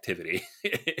solo activity.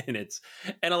 And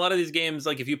a lot of these games,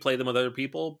 like if you play them with other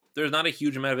people, there's not a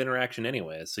huge amount of interaction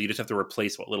anyway. So you just have to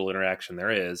replace what little interaction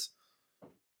there is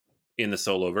in the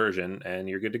solo version and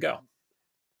you're good to go.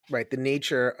 Right. The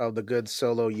nature of the good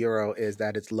solo Euro is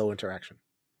that it's low interaction.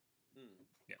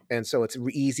 And so it's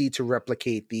easy to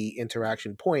replicate the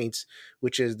interaction points,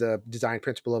 which is the design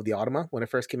principle of the Automa when it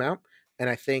first came out. And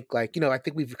I think I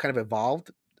think we've kind of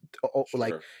evolved.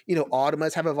 Sure.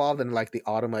 Automas have evolved, and like the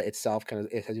Automa itself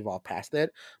it has evolved past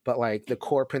it. But like the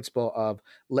core principle of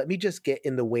let me just get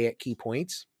in the way at key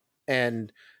points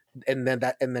and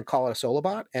then call it a solo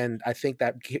bot. And I think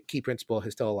that key principle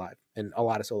is still alive in a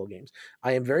lot of solo games.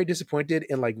 I am very disappointed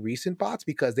in like recent bots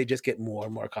because they just get more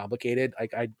and more complicated.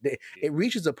 It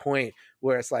reaches a point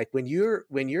where it's like when your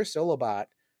solo bot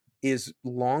is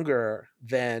longer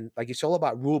than like your solo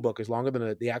bot rule book is longer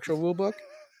than the actual rule book.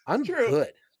 I'm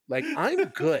good. Like I'm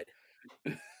good.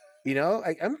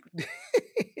 I'm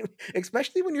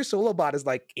especially when your solo bot is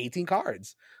like 18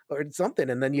 cards or something,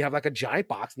 and then you have like a giant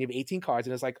box and you have 18 cards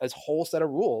and it's like this whole set of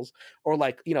rules, or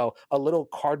like a little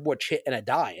cardboard chit and a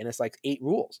die and it's like 8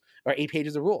 rules or 8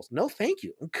 pages of rules. No, thank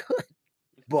you. I'm good.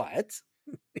 But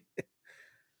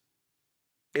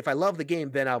if I love the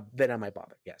game, then I might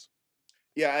bother. Yes.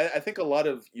 Yeah, I think a lot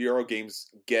of Euro games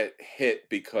get hit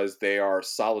because they are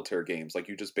solitaire games. Like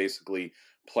you just basically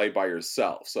play by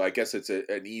yourself. So I guess it's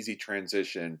an easy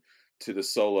transition to the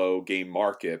solo game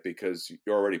market because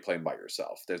you're already playing by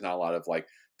yourself. There's not a lot of like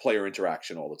player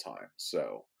interaction all the time.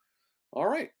 So, all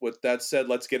right. With that said,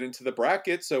 let's get into the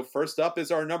bracket. So first up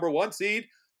is our number 1 seed,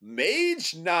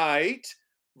 Mage Knight,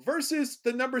 versus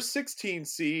the number 16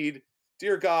 seed,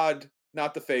 dear God,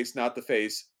 not the face,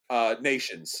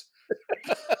 Nations.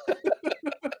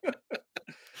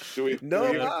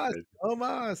 No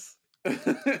mas.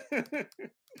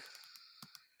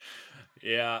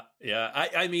 Yeah.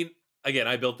 I mean, again,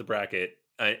 I built the bracket,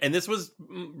 and this was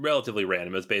relatively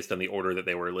random. It was based on the order that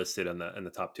they were listed in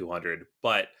the top 200.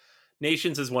 But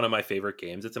Nations is one of my favorite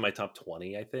games. It's in my top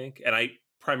 20, I think, and I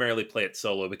primarily play it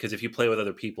solo because if you play with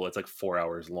other people, it's like 4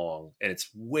 hours long, and it's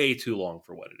way too long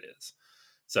for what it is.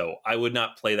 So I would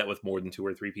not play that with more than 2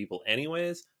 or 3 people,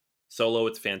 anyways. Solo,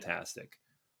 it's fantastic.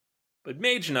 But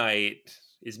Mage Knight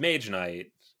is Mage Knight,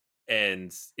 and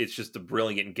it's just a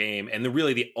brilliant game. And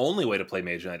really the only way to play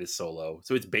Mage Knight is solo.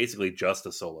 So it's basically just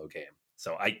a solo game.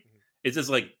 So it's just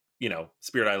like,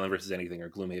 Spirit Island versus anything or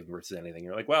Gloomhaven versus anything.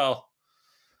 You're like, well,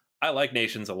 I like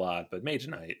Nations a lot, but Mage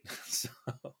Knight. So.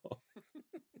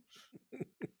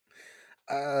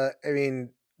 I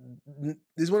mean, this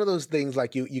is one of those things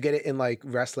like you get it in like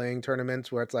wrestling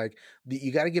tournaments where it's like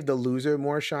you got to give the loser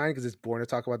more shine because it's boring to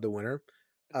talk about the winner.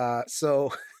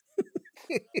 So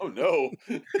oh no.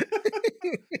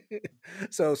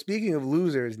 So speaking of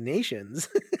losers, Nations.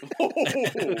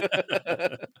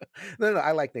 No,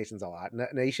 I like Nations a lot.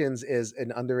 Nations is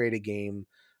an underrated game,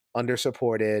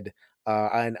 undersupported,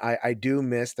 and I do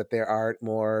miss that there aren't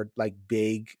more like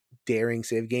big daring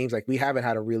civ games. Like we haven't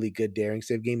had a really good daring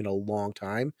civ game in a long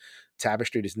time.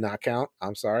 Tapestry does not count.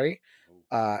 I'm sorry.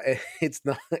 It's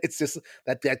not. It's just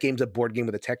that game's a board game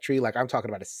with a tech tree. Like I'm talking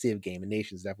about a civ game, and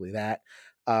Nation's definitely that.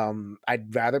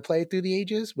 I'd rather play it Through the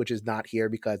Ages, which is not here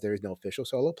because there is no official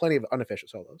solo. Plenty of unofficial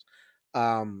solos.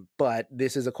 But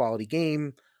this is a quality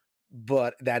game.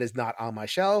 But that is not on my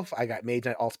shelf. I got Mage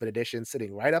Knight Ultimate Edition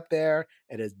sitting right up there,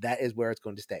 and that is where it's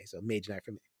going to stay. So Mage Knight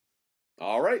for me.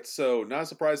 All right, so not a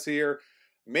surprise here.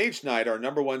 Mage Knight, our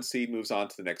number 1 seed, moves on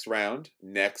to the next round.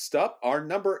 Next up, our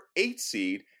number 8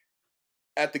 seed,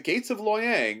 At the Gates of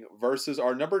Loyang, versus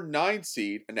our number 9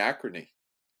 seed, Anachrony.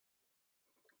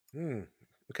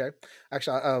 Okay.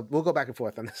 Actually, we'll go back and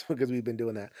forth on this one because we've been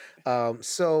doing that.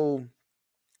 So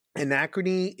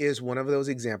Anachrony is one of those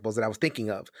examples that I was thinking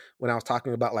of when I was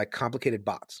talking about like complicated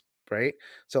bots, right?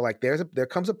 So like there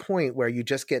comes a point where you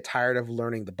just get tired of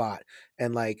learning the bot,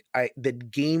 and like the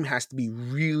game has to be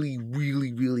really,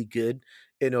 really, really good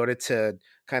in order to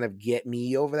kind of get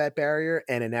me over that barrier.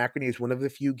 And Anachrony is one of the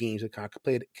few games with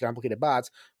complicated bots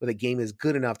where the game is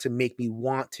good enough to make me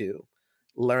want to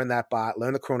learn that bot,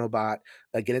 learn the Chronobot,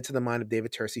 get into the mind of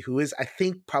David Tercey, who is, I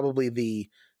think, probably the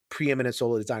preeminent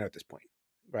solo designer at this point,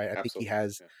 right? I think he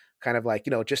has kind of like,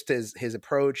 just his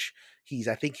approach.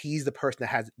 I think he's the person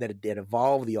that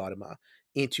evolved the Automa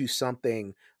into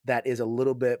something that is a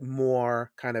little bit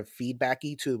more kind of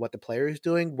feedbacky to what the player is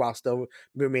doing while still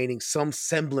remaining some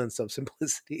semblance of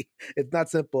simplicity. It's not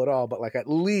simple at all, but like at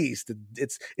least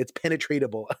it's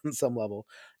penetratable on some level.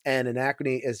 And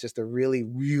Anachrony is just a really,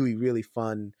 really, really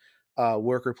fun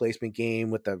worker placement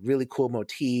game with a really cool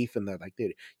motif, and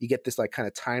you get this like kind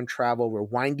of time travel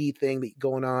rewindy thing that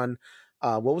going on.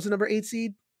 What was the number 8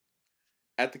 seed?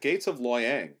 At the Gates of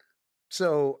Loyang.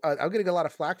 So I'm going to get a lot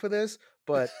of flack for this,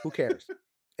 but who cares?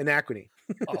 Anachrony.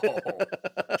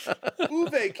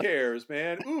 Uwe cares,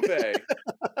 man.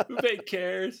 Uwe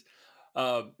cares.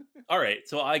 All right,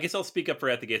 so I guess I'll speak up for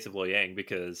At the Gates of Loyang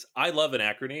because I love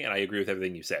Anachrony and I agree with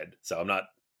everything you said. So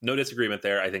no disagreement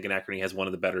there. I think Anachrony has one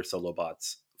of the better solo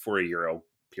bots for a Euro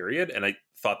period, and I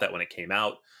thought that when it came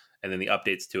out, and then the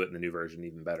updates to it in the new version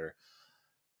even better.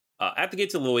 At the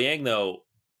Gates of Loyang, though,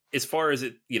 as far as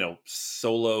it,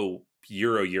 solo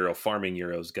Euro farming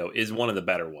Euros go, is one of the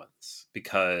better ones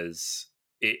because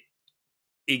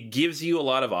it gives you a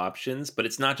lot of options, but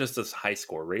it's not just this high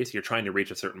score race. You're trying to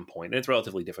reach a certain point, and it's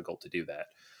relatively difficult to do that.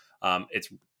 It's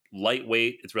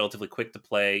lightweight. It's relatively quick to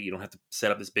play. You don't have to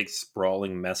set up this big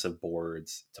sprawling mess of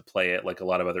boards to play it like a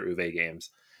lot of other Uwe games.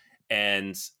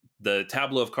 And the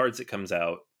tableau of cards that comes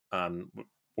out,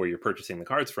 where you're purchasing the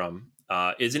cards from,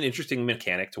 is an interesting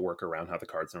mechanic to work around how the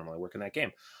cards normally work in that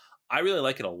game. I really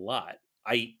like it a lot.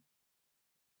 I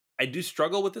do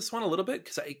struggle with this one a little bit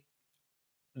because I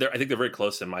think they're very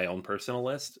close in my own personal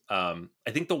list. I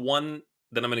think the one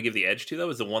that I'm going to give the edge to, though,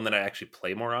 is the one that I actually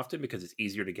play more often because it's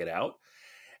easier to get out.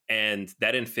 And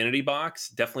that Infinity box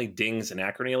definitely dings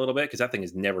Anachrony a little bit because that thing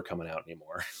is never coming out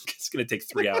anymore. It's going to take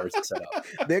 3 hours to set up.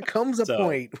 There comes a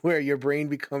point where your brain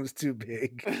becomes too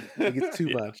big. It gets too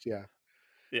much, yeah.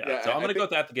 So I'm going to go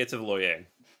with At the Gates of Loyang.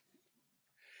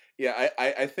 Yeah,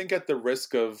 I think at the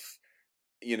risk of,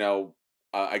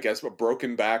 I guess a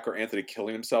broken back or Anthony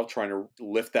killing himself trying to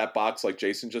lift that box like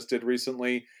Jason just did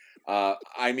recently. I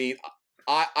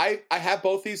have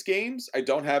both these games. I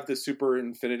don't have the Super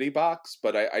Infinity box,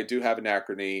 but I do have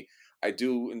Anachrony. I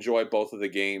do enjoy both of the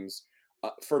games.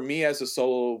 For me as a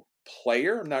solo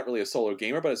player, I'm not really a solo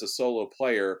gamer, but as a solo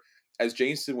player, as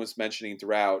Jason was mentioning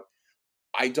throughout,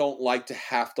 I don't like to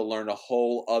have to learn a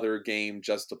whole other game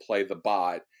just to play the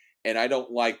bot. And I don't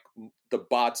like the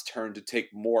bot's turn to take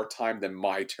more time than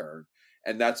my turn.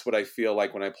 And that's what I feel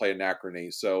like when I play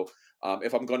Anachrony. So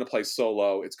if I'm going to play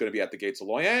solo, it's going to be At the Gates of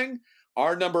Loyang.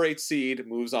 Our number 8 seed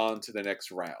moves on to the next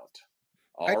round.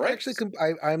 All right. Actually,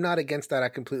 I'm not against that. I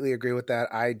completely agree with that.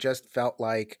 I just felt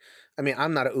like,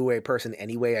 I'm not an Uwe person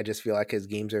anyway. I just feel like his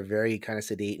games are very kind of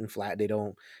sedate and flat. They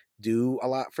don't do a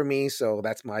lot for me, so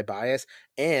that's my bias.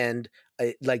 And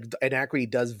Anachrony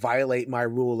does violate my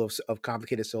rule of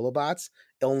complicated solo bots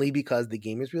only because the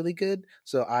game is really good.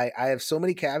 So I have so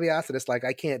many caveats that it's like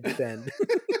I can't defend.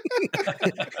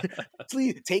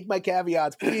 Please take my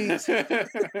caveats, please. So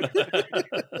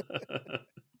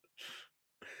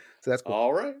that's cool.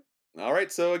 All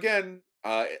right. So again,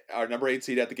 our number 8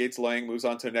 seed At the Gates of Loyang moves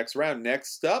on to the next round.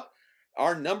 Next up,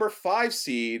 our number 5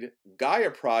 seed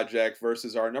Gaia Project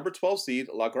versus our number 12 seed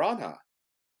La Granja.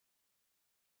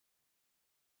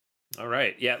 All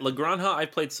right. Yeah, La Granja I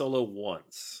played solo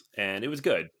once and it was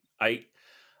good.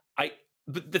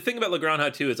 But the thing about La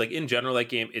Granja too is like in general that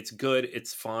game, it's good,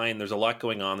 it's fine. There's a lot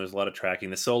going on, there's a lot of tracking.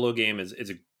 The solo game is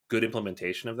a good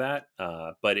implementation of that.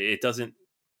 But it doesn't,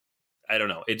 I don't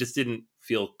know, it just didn't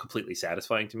feel completely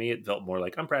satisfying to me. It felt more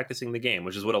like I'm practicing the game,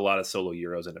 which is what a lot of solo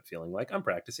Euros end up feeling like. I'm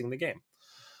practicing the game.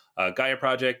 Gaia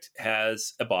Project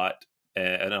has a bot,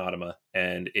 an Automa,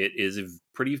 and it is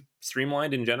pretty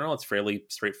streamlined in general. It's fairly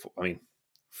straightforward.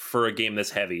 For a game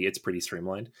this heavy, it's pretty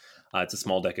streamlined. It's a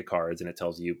small deck of cards, and it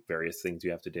tells you various things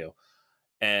you have to do.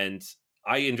 And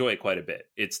I enjoy it quite a bit.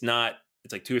 It's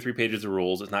like 2 or 3 pages of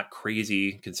rules. It's not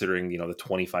crazy considering, the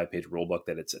 25-page rule book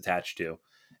that it's attached to.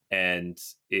 And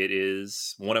it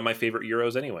is one of my favorite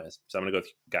Euros anyways. So I'm going to go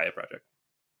with Gaia Project.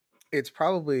 It's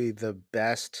probably the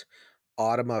best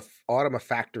Automa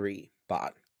factory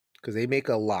bot because they make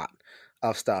a lot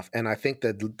of stuff. And I think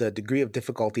that the degree of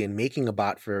difficulty in making a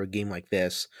bot for a game like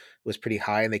this was pretty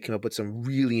high. And they came up with some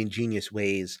really ingenious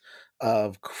ways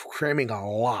of cramming a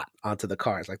lot onto the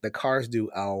cards. Like the cards do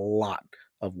a lot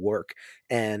of work,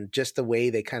 and just the way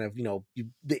they kind of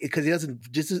because it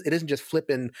doesn't just flip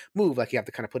and move, like you have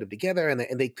to kind of put them together,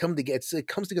 and they come together. It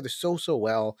comes together so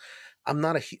well. I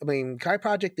mean, Guy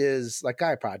Project is like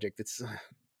Guy Project.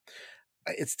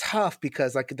 It's tough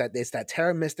because like that it's that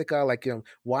Terra Mystica, like,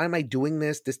 why am I doing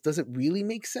this? This doesn't really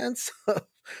make sense.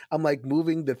 I'm like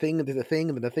moving the thing into the thing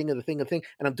and the thing and the thing and the thing,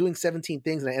 and I'm doing 17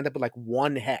 things, and I end up with like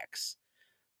one hex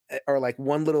or like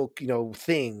one little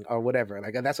thing or whatever.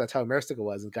 Like, and that's what Terra Mystica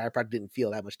was, and Gaia Project didn't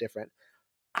feel that much different.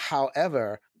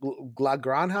 However, La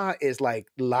Granja is like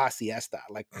La Siesta.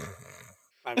 Like,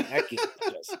 I mean, that game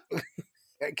is just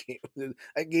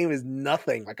that game is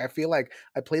nothing. Like, I feel like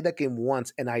I played that game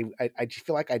once, and I just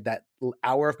feel like that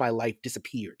hour of my life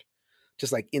disappeared,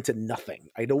 just like into nothing.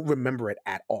 I don't remember it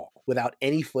at all, without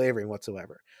any flavoring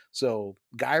whatsoever. So,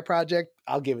 Gaia Project,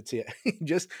 I'll give it to you.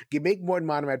 Just make more than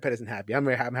Monomad Pedersen happy. I'm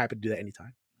happy to do that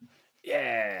anytime.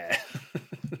 Yeah.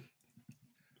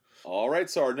 All right,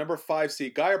 so our number 5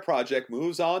 seed Gaia Project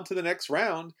moves on to the next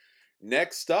round.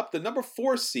 Next up, the number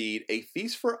 4 seed, A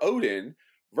Feast for Odin,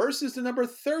 versus the number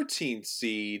 13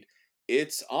 seed,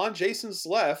 it's on Jason's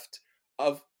left,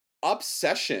 of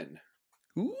Obsession.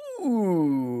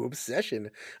 Ooh,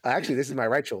 Obsession. Actually, this is my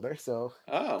right shoulder, so.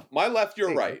 Oh, my left,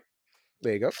 your right.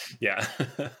 There you go. Yeah.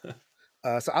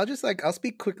 So I'll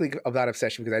speak quickly about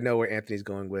Obsession because I know where Anthony's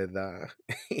going with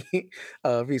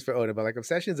Feast for Odin, but like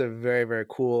Obsession is a very, very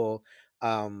cool,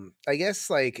 I guess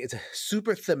like it's a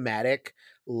super thematic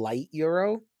light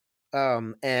Euro.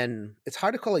 And it's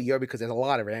hard to call it Euro because there's a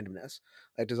lot of randomness.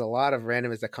 Like there's a lot of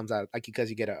randomness that comes out, like because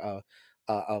you get a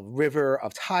river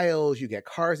of tiles, you get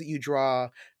cards that you draw,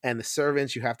 and the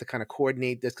servants, you have to kind of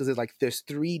coordinate this because there's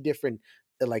 3 different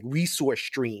like resource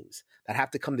streams that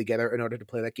have to come together in order to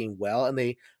play that game well,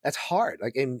 and that's hard.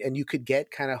 Like, and you could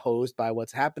get kind of hosed by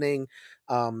what's happening.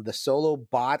 The solo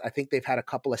bot, I think they've had a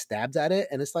couple of stabs at it,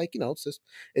 and it's like,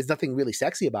 it's nothing really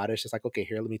sexy about it. It's just like, okay,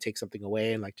 here, let me take something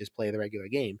away and like just play the regular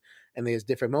game. And there's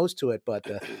different modes to it, but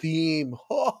the theme,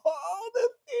 the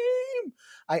theme.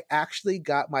 I actually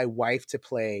got my wife to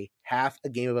play half a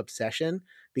game of Obsession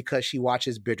because she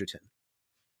watches Bridgerton.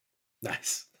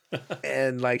 Nice.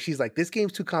 And like she's like, this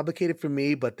game's too complicated for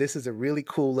me, but this is a really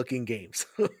cool looking game.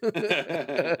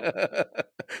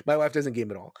 My wife doesn't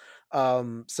game at all.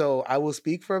 So I will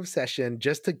speak for Obsession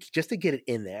just to get it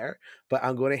in there, but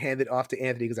I'm going to hand it off to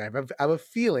Anthony because I have a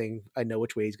feeling I know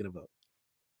which way he's going to vote.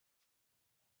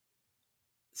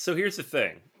 So here's the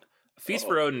thing. Feast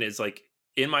for Odin is like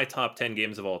in my top 10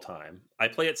 games of all time. I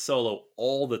play it solo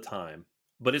all the time,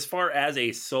 but as far as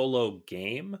a solo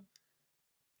game,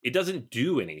 it doesn't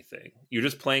do anything. You're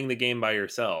just playing the game by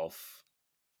yourself,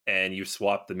 and you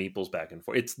swap the meeples back and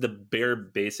forth. It's the bare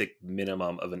basic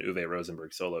minimum of an Uwe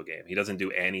Rosenberg solo game. He doesn't do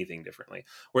anything differently.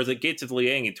 Whereas at Gates of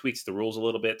Liang, he tweaks the rules a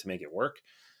little bit to make it work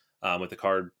with the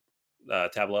card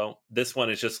tableau. This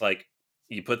one is just like,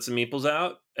 you put some meeples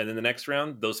out, and then the next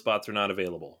round, those spots are not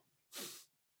available.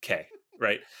 Okay,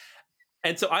 right?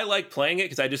 And so I like playing it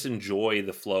because I just enjoy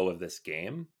the flow of this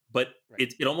game. But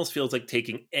it almost feels like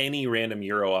taking any random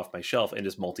Euro off my shelf and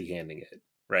just multi-handing it,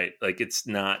 right? Like it's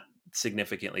not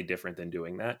significantly different than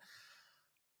doing that.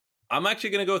 I'm actually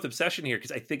going to go with Obsession here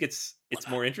because I think it's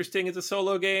more interesting as a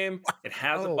solo game. It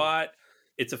has a bot.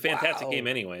 It's a fantastic game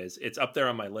anyways. It's up there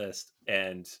on my list.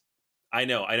 And I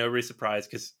know everybody's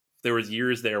surprised because there was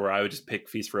years there where I would just pick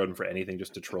Feast for Odin for anything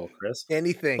just to troll Chris.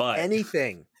 Anything.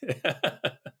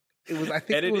 It was, I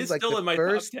think, and it was is like still the in my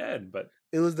first, top 10, but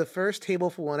it was the first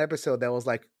table for one episode that was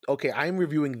like, okay, I'm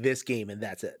reviewing this game and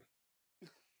that's it.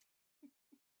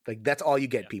 Like that's all you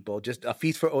get, people. Just a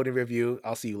Feast for Odin review.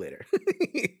 I'll see you later.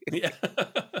 Yeah.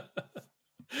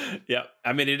 Yeah.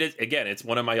 I mean, it is, again, it's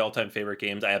one of my all-time favorite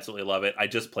games. I absolutely love it. I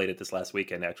just played it this last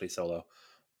weekend, actually solo.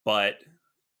 But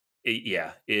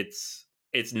it's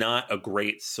not a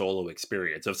great solo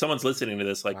experience. So if someone's listening to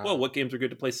this, like, whoa, what games are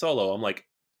good to play solo? I'm like,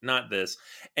 not this.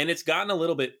 And it's gotten a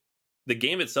little bit, the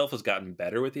game itself has gotten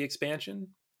better with the expansion,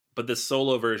 but the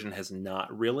solo version has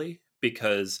not really,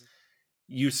 because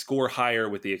you score higher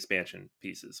with the expansion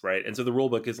pieces, right? And so the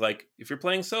rulebook is like, if you're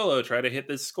playing solo, try to hit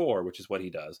this score, which is what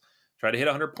he does. Try to hit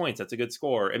 100 points. That's a good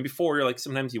score. And before, you're like,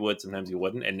 sometimes you would, sometimes you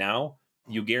wouldn't. And now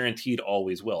you guaranteed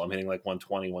always will. I'm hitting like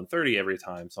 120, 130 every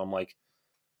time. So I'm like,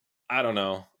 I don't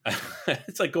know.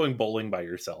 It's like going bowling by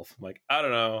yourself. I'm like, I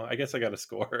don't know. I guess I got to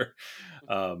score.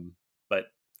 But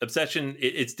Obsession,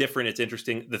 it's different. It's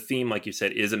interesting. The theme, like you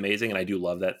said, is amazing. And I do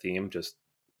love that theme, just,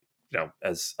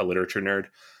 as a literature nerd.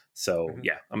 So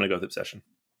yeah, I'm going to go with Obsession.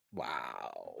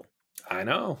 Wow. I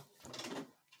know.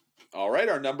 All right.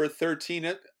 Our number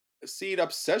 13 seed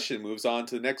Obsession moves on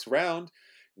to the next round.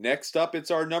 Next up,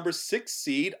 it's our number 6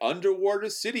 seed, Underwater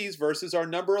Cities, versus our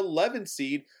number 11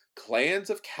 seed, Clans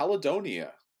of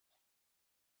Caledonia.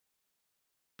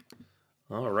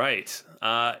 All right.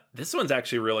 This one's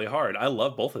actually really hard. I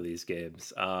love both of these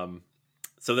games. So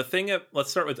let's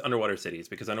start with Underwater Cities,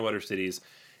 because Underwater Cities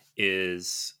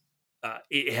is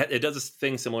it does this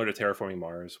thing similar to Terraforming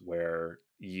Mars, where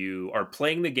you are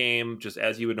playing the game just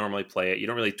as you would normally play it. You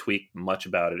don't really tweak much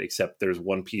about it, except there's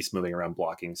one piece moving around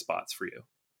blocking spots for you.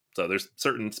 So there's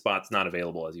certain spots not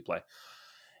available as you play.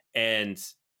 And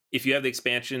if you have the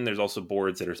expansion, there's also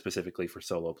boards that are specifically for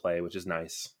solo play, which is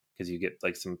nice because you get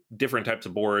like some different types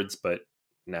of boards, but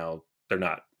now they're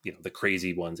not, the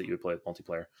crazy ones that you would play with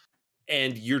multiplayer.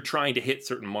 And you're trying to hit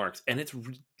certain marks, and it's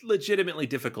legitimately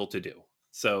difficult to do.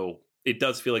 So it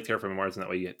does feel like Terraforming Mars in that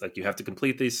way. You have to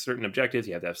complete these certain objectives.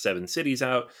 You have to have 7 cities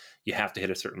out. You have to hit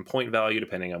a certain point value,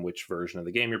 depending on which version of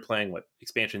the game you're playing, what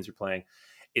expansions you're playing.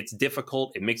 It's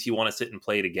difficult. It makes you want to sit and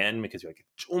play it again because you're like,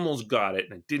 I almost got it,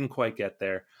 and I didn't quite get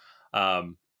there.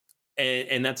 And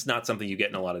that's not something you get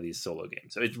in a lot of these solo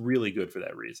games. So it's really good for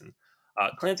that reason.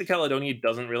 Clans of Caledonia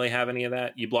doesn't really have any of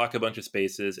that. You block a bunch of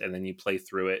spaces, and then you play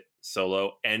through it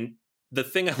solo. And the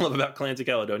thing I love about Clans of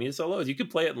Caledonia solo is you can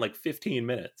play it in like 15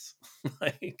 minutes.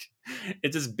 Like,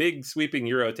 it's this big sweeping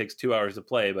Euro. It takes 2 hours to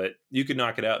play, but you can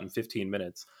knock it out in 15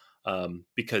 minutes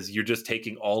because you're just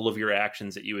taking all of your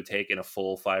actions that you would take in a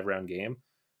full 5-round game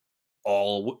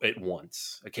all at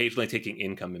once, occasionally taking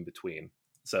income in between.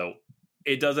 So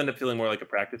it does end up feeling more like a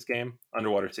practice game.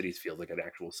 Underwater Cities feels like an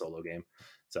actual solo game.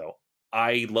 So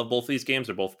I love both these games.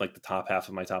 They're both like the top half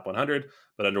of my top 100,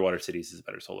 but Underwater Cities is a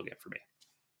better solo game for me.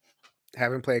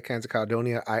 Haven't played Clans of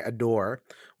Caledonia. I adore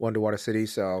Underwater City,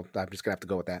 so I'm just gonna have to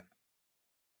go with that.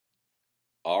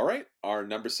 All right, our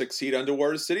number 6 seed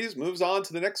Underwater Cities moves on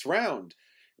to the next round.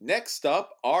 Next up,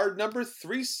 our number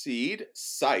 3 seed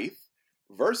Scythe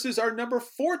versus our number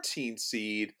 14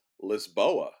 seed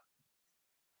Lisboa.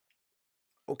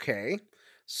 Okay,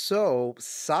 so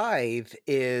Scythe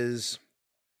is,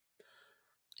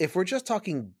 if we're just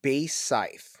talking base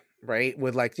Scythe, right,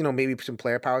 with like, maybe some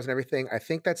player powers and everything, I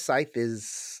think that Scythe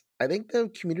is, I think the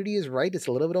community is right. It's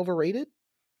a little bit overrated.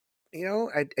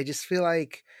 I just feel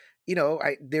like,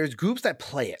 there's groups that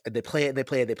play it, and they play it, and they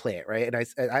play it, they play it, right? And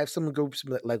I have some groups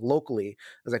like locally.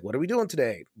 I was like, what are we doing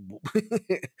today?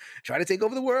 Try to take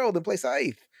over the world and play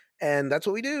Scythe. And that's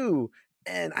what we do.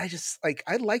 And I just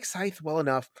I like Scythe well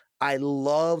enough. I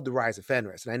loved Rise of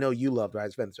Fenris, and I know you loved Rise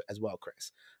of Fenris as well,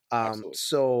 Chris.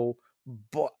 So,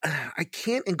 but I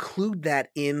can't include that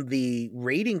in the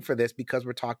rating for this because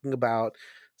we're talking about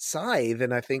Scythe,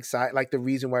 and I think Scythe, like the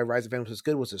reason why Rise of Fenris was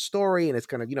good was the story, and it's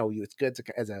kind of it's good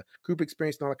as a group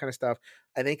experience and all that kind of stuff.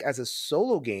 I think as a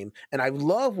solo game, and I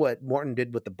love what Morton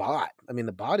did with the bot. I mean,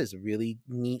 the bot is a really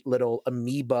neat little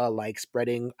amoeba like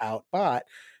spreading out bot.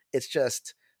 It's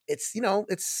just it's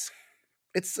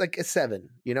like a 7,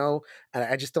 and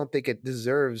I just don't think it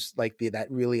deserves like that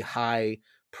really high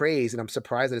praise, and I'm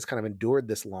surprised that it's kind of endured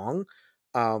this long.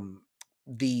 What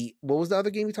was the other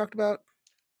game you talked about?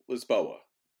 Lisboa.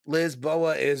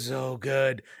 Lisboa is so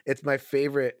good. It's my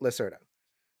favorite Lacerda.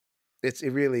 It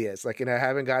really is. Like, and I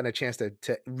haven't gotten a chance to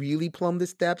really plumb the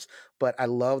steps, but I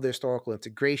love the historical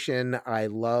integration. I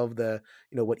love the,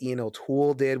 what Ian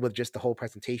O'Toole did with just the whole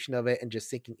presentation of it and just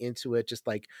sinking into it, just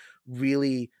like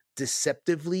really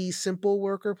deceptively simple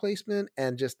worker placement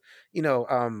and just,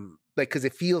 because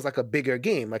it feels like a bigger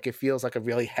game. Like it feels like a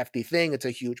really hefty thing. It's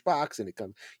a huge box and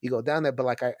you go down there. But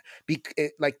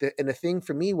the thing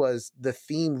for me was the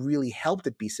theme really helped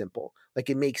it be simple. Like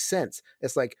it makes sense.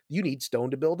 It's like, you need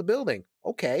stone to build a building.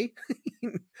 Okay.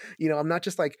 I'm not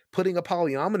just like putting a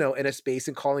polyomino in a space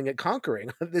and calling it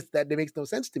conquering. That makes no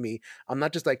sense to me. I'm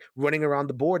not just like running around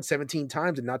the board 17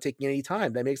 times and not taking any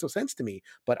time. That makes no sense to me.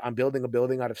 But I'm building a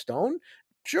building out of stone.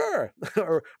 Sure.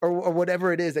 or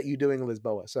whatever it is that you're doing in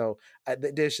Lisboa. So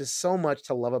there's just so much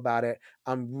to love about it.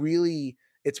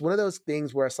 It's one of those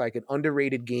things where it's like an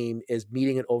underrated game is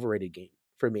meeting an overrated game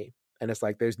for me. And it's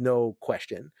like, there's no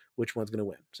question which one's going to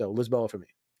win. So Lisboa for me.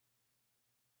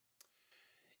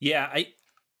 Yeah,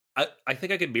 I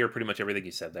think I could mirror pretty much everything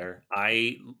you said there.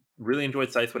 I really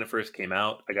enjoyed Scythe when it first came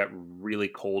out. I got really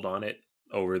cold on it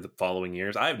over the following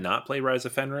years. I have not played Rise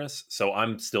of Fenris, so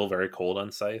I'm still very cold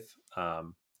on Scythe.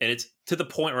 And it's to the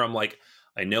point where I'm like,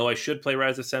 I know I should play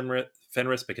Rise of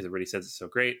Fenris because everybody says it's so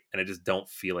great, and I just don't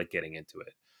feel like getting into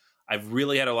it. I've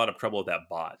really had a lot of trouble with that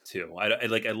bot too.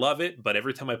 I love it, but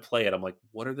every time I play it, I'm like,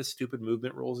 what are the stupid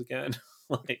movement rules again?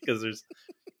 Because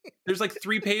there's like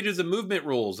 3 pages of movement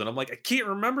rules, and I'm like, I can't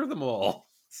remember them all.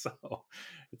 So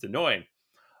it's annoying.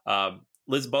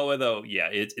 Lisboa, though, yeah,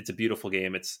 it's a beautiful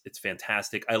game. It's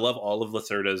fantastic. I love all of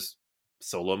Lacerda's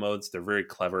solo modes. They're very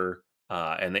clever,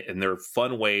 and they're a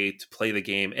fun way to play the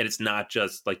game. And it's not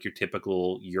just like your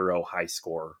typical Euro high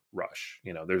score rush.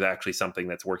 You know, there's actually something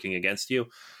that's working against you.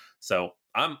 So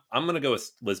I'm going to go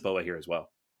with Lisboa here as well.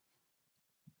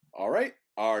 All right,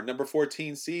 our number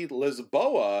 14 seed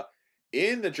Lisboa,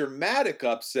 in the dramatic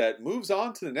upset, moves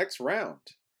on to the next round.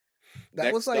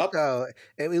 That was like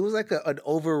it was like an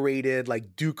overrated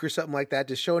like Duke or something like that,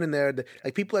 just showing in there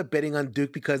like people are betting on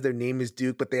Duke because their name is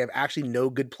Duke, but they have actually no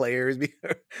good players. And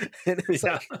it's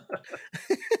like,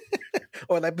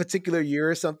 or that particular year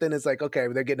or something, it's like, okay,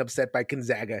 they're getting upset by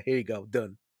Gonzaga. Here you go,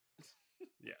 done.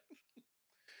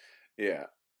 Yeah.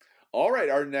 All right,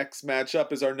 our next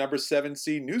matchup is our number 7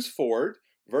 seed Newsford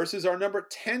versus our number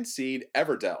 10 seed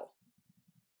Everdell.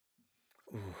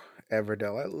 Ooh,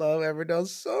 Everdell. I love Everdell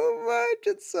so much.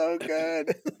 It's so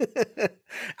good.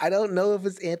 I don't know if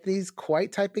it's Anthony's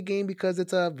quite type of game because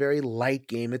it's a very light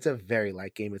game. It's a very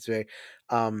light game. It's very,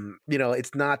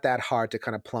 it's not that hard to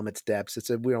kind of plumb its depths. It's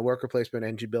a worker placement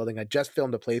engine building. I just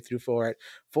filmed a playthrough for it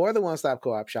for the One Stop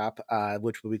Co-op Shop,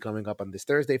 which will be coming up on this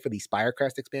Thursday for the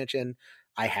Spirecrest expansion.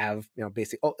 I have,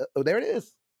 basically. Oh, there it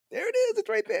is. There it is. It's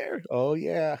right there. Oh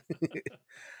yeah.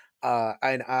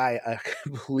 And I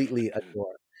completely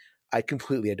adore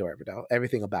Everdell,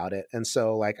 everything about it. And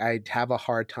so like I have a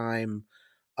hard time.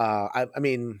 I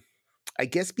mean, I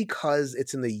guess because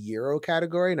it's in the Euro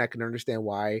category, and I can understand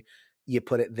why you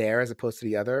put it there as opposed to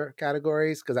the other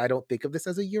categories, because I don't think of this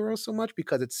as a Euro so much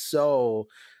because it's so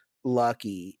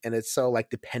lucky and it's so like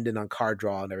dependent on card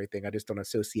draw and everything. I just don't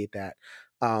associate that.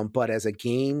 But as a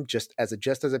game, just as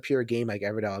a pure game like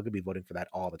Everdell, I could be voting for that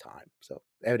all the time. So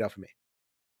Everdell for me.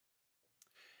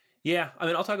 Yeah, I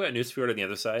mean, I'll talk about Newsfjord on the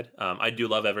other side. I do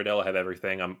love Everdell. I have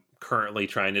everything. I'm currently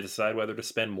trying to decide whether to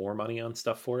spend more money on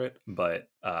stuff for it, but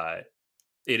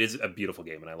it is a beautiful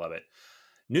game, and I love it.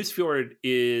 Newsfjord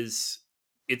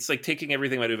it's like taking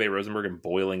everything about Uwe Rosenberg and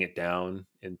boiling it down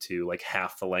into like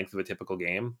half the length of a typical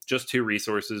game. Just 2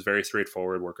 resources, very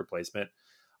straightforward worker placement.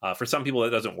 For some people, that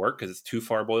doesn't work because it's too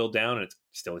far boiled down and it's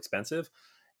still expensive.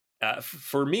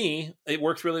 For me, it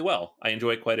works really well. I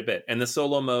enjoy it quite a bit. And the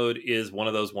solo mode is one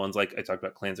of those ones, like I talked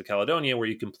about Clans of Caledonia, where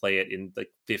you can play it in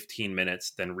like 15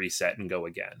 minutes, then reset and go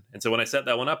again. And so when I set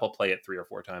that one up, I'll play it 3 or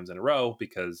 4 times in a row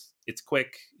because it's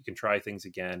quick. You can try things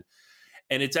again.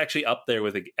 And it's actually up there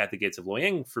with At the Gates of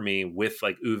Loyang for me with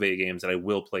like Uwe games that I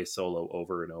will play solo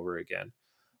over and over again.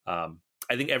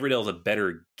 I think Everdell is a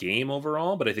better game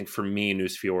overall, but I think for me,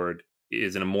 Newsfjord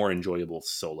is a more enjoyable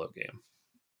solo game.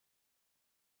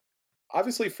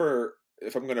 Obviously,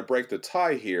 if I'm going to break the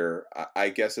tie here, I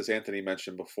guess as Anthony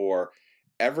mentioned before,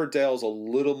 Everdell's a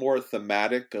little more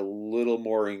thematic, a little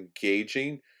more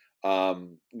engaging.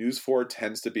 Newsfjord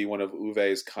tends to be one of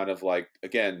Uwe's kind of like,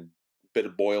 again, bit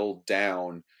of boiled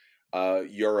down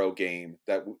Euro game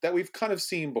that we've kind of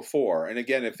seen before. And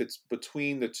again, if it's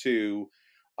between the two,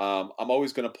 I'm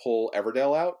always going to pull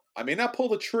Everdell out. I may not pull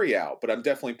the tree out, but I'm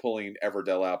definitely pulling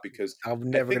Everdell out because I'm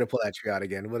never going to pull that tree out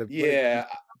again. What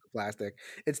plastic.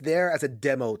 It's there as a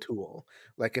demo tool.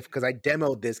 Like because I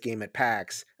demoed this game at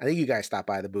PAX. I think you guys stopped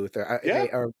by the booth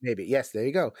or maybe. Yes, there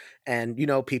you go. And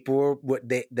people were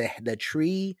the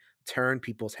tree turned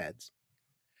people's heads.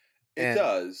 It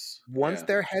does. Once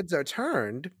their heads are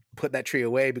turned, put that tree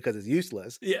away because it's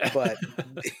useless. Yeah. But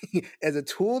as a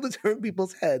tool to turn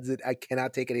people's heads, I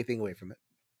cannot take anything away from it.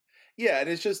 Yeah, and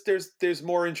it's just there's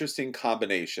more interesting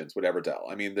combinations with Everdell.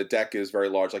 I mean, the deck is very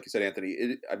large, like you said, Anthony.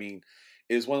 It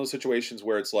is one of those situations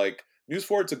where it's like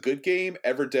Newsfjord's a good game.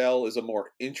 Everdell is a more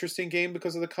interesting game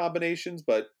because of the combinations.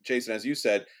 But Jason, as you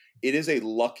said, it is a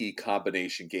lucky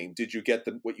combination game. Did you get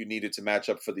what you needed to match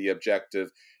up for the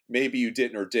objective? Maybe you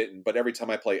didn't or didn't. But every time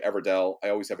I play Everdell, I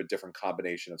always have a different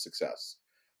combination of success.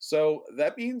 So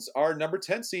that means our number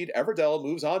 10 seed, Everdell,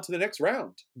 moves on to the next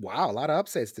round. Wow, a lot of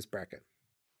upsets this bracket.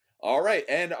 All right,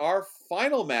 and our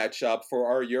final matchup for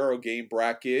our Euro game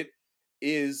bracket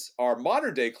is our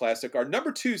modern day classic, our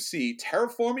number 2 seed,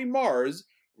 Terraforming Mars,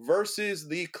 versus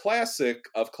the classic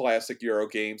of classic Euro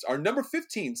games, our number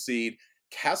 15 seed,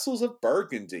 Castles of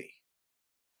Burgundy.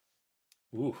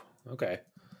 Ooh, okay.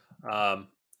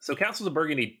 So Castles of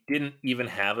Burgundy didn't even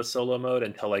have a solo mode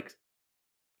until like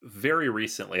very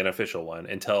recently, an official one,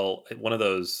 until one of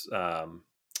those,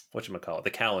 whatchamacallit,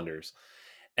 the calendars.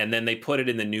 And then they put it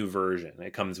in the new version.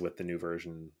 It comes with the new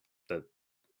version, the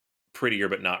prettier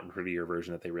but not prettier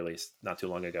version that they released not too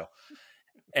long ago.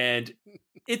 And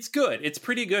it's good. It's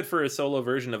pretty good for a solo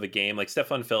version of a game. Like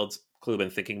Stefan Feld's clearly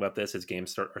been thinking about this as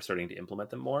games are starting to implement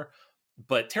them more.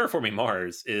 But Terraforming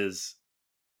Mars is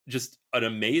just an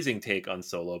amazing take on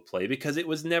solo play because it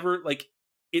was never like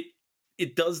it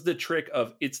it does the trick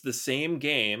of it's the same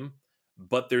game,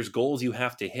 but there's goals you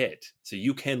have to hit. So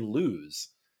you can lose.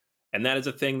 And that is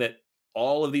a thing that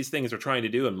all of these things are trying to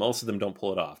do, and most of them don't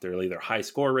pull it off. They're either high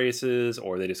score races,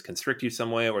 or they just constrict you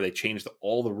some way, or they change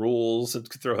all the rules and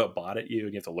throw a bot at you,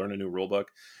 and you have to learn a new rule book.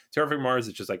 Terraforming Mars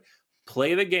is just like,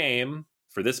 play the game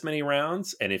for this many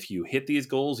rounds, and if you hit these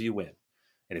goals, you win.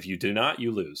 And if you do not,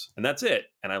 you lose. And that's it.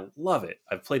 And I love it.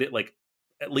 I've played it like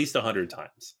at least 100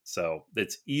 times. So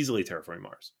it's easily Terraforming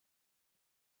Mars.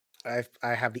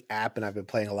 I have the app, and I've been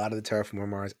playing a lot of the Terraforming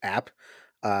Mars app.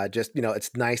 Just,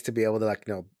 it's nice to be able to like,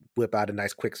 whip out a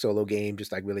nice quick solo game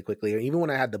just like really quickly. Or even when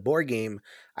I had the board game,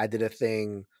 I did a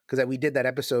thing because we did that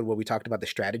episode where we talked about the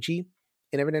strategy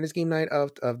in Every Night is Game Night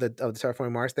of the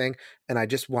Terraforming Mars thing, and I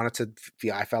just wanted to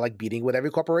feel I felt like beating with every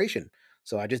corporation.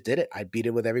 So I just did it. I beat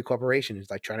it with every corporation.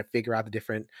 It's like trying to figure out the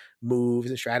different moves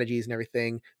and strategies and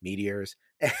everything, meteors.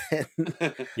 And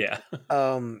yeah.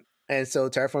 And so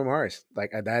Terraforming Mars,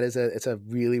 like it's a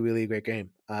really, really great game.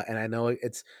 And I know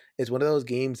it's one of those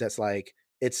games that's like,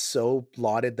 it's so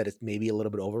lauded that it's maybe a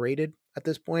little bit overrated at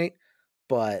this point.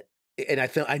 But, and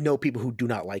I know people who do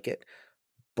not like it,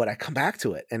 but I come back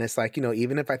to it. And it's like,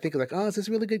 even if I think like, oh, is this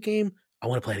a really good game? I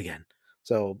want to play it again.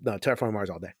 So no, Terraforming Mars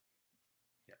all day.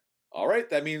 All right,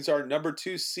 that means our number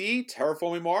 2 seed,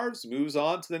 Terraforming Mars, moves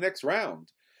on to the next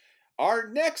round. Our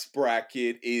next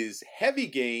bracket is heavy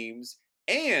games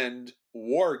and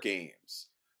war games.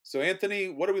 So, Anthony,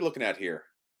 what are we looking at here?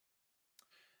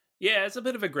 Yeah, it's a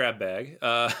bit of a grab bag.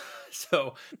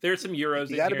 So there's some Euros.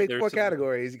 You got to make 4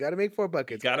 categories. You got to make 4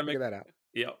 buckets. Got to figure that out.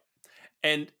 Yeah.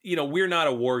 And, we're not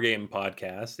a war game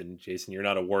podcast. And Jason, you're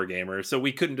not a war gamer. So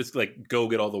we couldn't just like go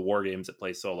get all the war games that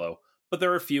play solo. But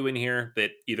there are a few in here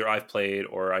that either I've played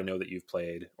or I know that you've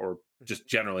played or just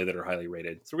generally that are highly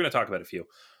rated. So we're going to talk about a few.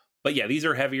 But yeah, these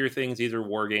are heavier things. These are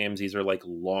war games. These are like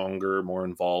longer, more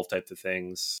involved types of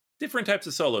things. Different types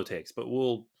of solo takes, but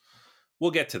we'll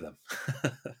get to them.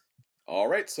 All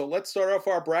right, so let's start off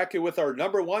our bracket with our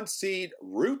number 1 seed,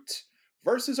 Root,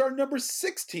 versus our number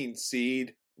 16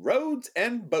 seed, Roads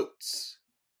and Boats.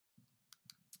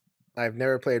 I've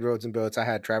never played Roads and Boats. I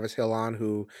had Travis Hill on,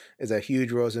 who is a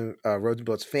huge Roads and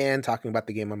Boats fan, talking about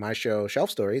the game on my show, Shelf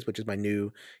Stories, which is my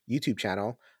new YouTube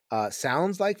channel.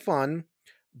 Sounds like fun,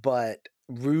 but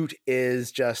Root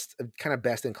is just kind of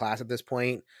best in class at this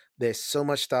point. There's so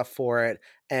much stuff for it,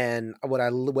 and what I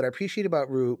appreciate about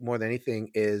Root more than anything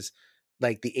is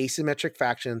like the asymmetric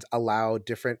factions allow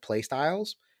different play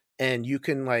styles, and you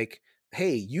can like,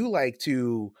 hey, you like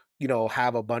to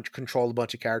have control a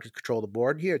bunch of characters, control the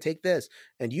board. Here, take this.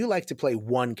 And you like to play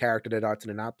one character that ought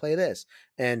to not play this.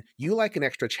 And you like an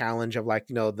extra challenge of like,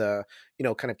 the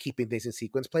kind of keeping things in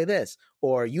sequence, play this.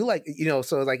 Or you like,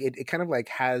 so like it kind of like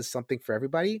has something for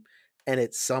everybody, and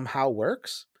it somehow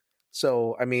works.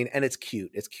 So, I mean, and it's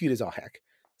cute. It's cute as all heck.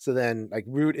 So then like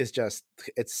Root is just,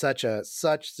 it's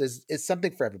it's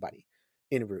something for everybody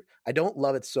in Root. I don't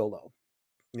love it solo,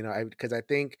 because I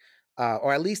think,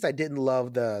 or at least I didn't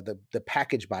love the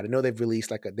package bot. I know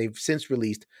they've since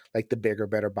released like the bigger,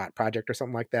 better bot project or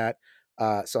something like that.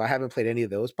 So I haven't played any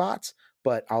of those bots,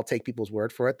 but I'll take people's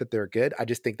word for it that they're good. I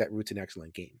just think that Root's an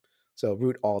excellent game. So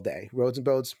Root all day. Roads and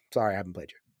Boats, sorry, I haven't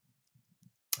played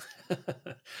you.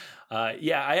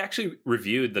 Yeah, I actually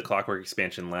reviewed the Clockwork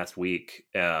expansion last week,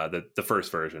 the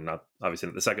first version, not obviously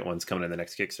the second one's coming in the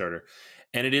next Kickstarter,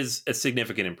 and it is a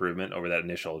significant improvement over that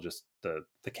initial, just the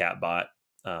cat bot.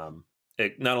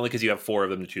 Not only because you have 4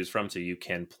 of them to choose from, so you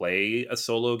can play a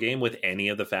solo game with any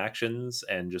of the factions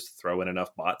and just throw in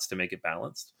enough bots to make it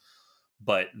balanced,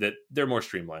 but that they're more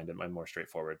streamlined and more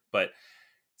straightforward. But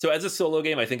so as a solo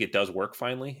game, I think it does work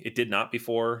finally. It did not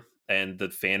before, and the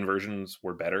fan versions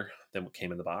were better than what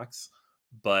came in the box.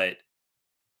 But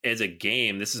as a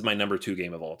game, this is my number 2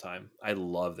 game of all time. I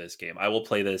love this game. I will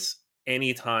play this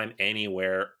anytime,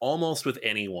 anywhere, almost with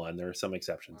anyone. There are some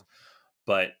exceptions,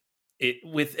 but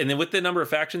with the number of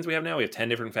factions we have now, we have 10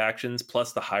 different factions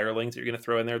plus the hirelings that you're going to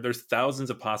throw in there. There's thousands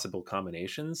of possible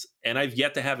combinations, and I've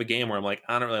yet to have a game where I'm like,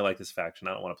 I don't really like this faction.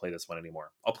 I don't want to play this one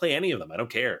anymore. I'll play any of them. I don't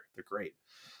care. They're great.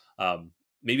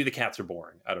 Maybe the cats are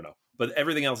boring. I don't know, but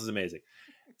everything else is amazing.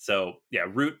 So yeah,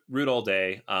 root all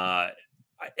day.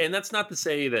 And that's not to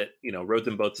say that Roads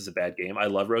and Boats is a bad game. I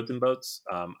love Roads and Boats.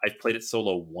 I've played it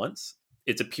solo once.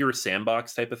 It's a pure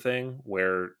sandbox type of thing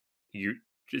where you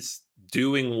just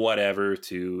doing whatever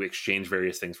to exchange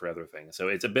various things for other things. So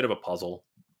it's a bit of a puzzle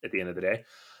at the end of the day.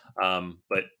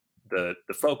 But the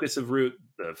focus of Root,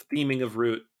 the theming of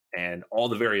Root, and all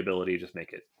the variability just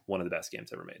make it one of the best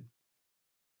games ever made.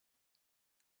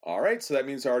 All right, so that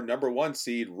means our number 1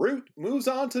 seed, Root, moves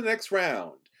on to the next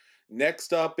round.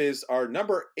 Next up is our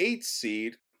number 8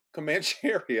 seed,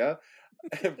 Comancheria,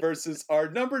 versus our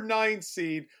number 9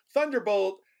 seed,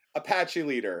 Thunderbolt, Apache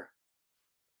Leader.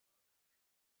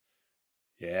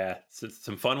 Yeah, so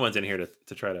some fun ones in here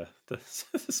to try to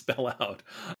spell out.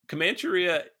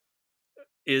 Comancheria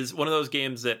is one of those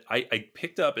games that I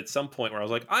picked up at some point where I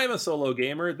was like, I'm a solo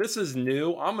gamer. This is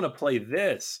new. I'm going to play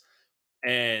this.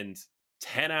 And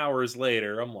 10 hours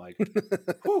later, I'm like,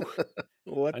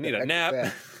 whew, I need a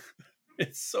nap.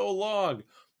 It's so long.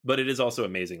 But it is also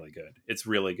amazingly good. It's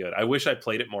really good. I wish I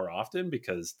played it more often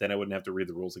because then I wouldn't have to read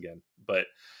the rules again. But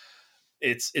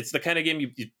it's the kind of game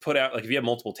you put out, like if you have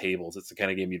multiple tables, it's the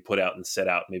kind of game you'd put out and set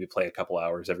out, maybe play a couple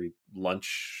hours every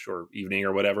lunch or evening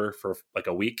or whatever for like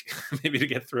a week, maybe to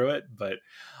get through it. But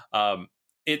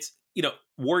it's,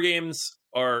 war games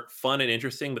are fun and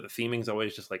interesting, but the theming's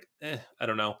always just like, I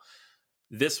don't know.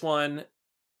 This one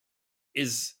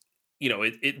is,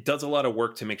 it does a lot of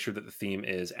work to make sure that the theme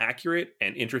is accurate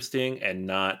and interesting and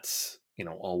not,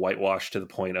 all whitewashed to the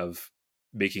point of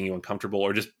making you uncomfortable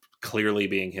or just clearly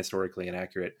being historically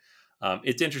inaccurate.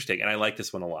 It's interesting, and I like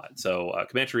this one a lot. So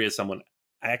Comancheria is someone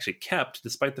I actually kept,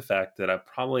 despite the fact that I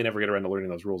probably never get around to learning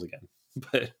those rules again.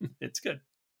 But it's good.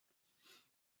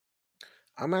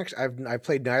 I've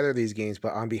played neither of these games,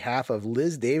 but on behalf of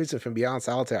Liz Davidson from Beyond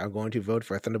Solitaire, I'm going to vote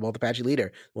for Thunderbolt Apache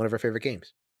Leader, one of her favorite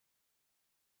games.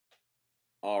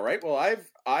 All right. Well,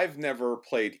 I've never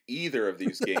played either of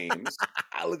these games.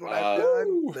 Look what I've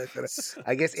done.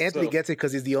 I guess Anthony gets it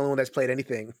because he's the only one that's played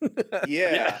anything.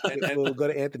 Yeah. And we'll go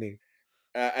to Anthony.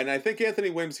 And I think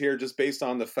Anthony wins here just based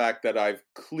on the fact that I've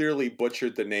clearly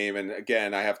butchered the name. And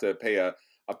again, I have to pay a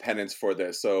penance for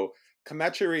this. So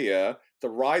Comancheria, the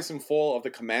rise and fall of the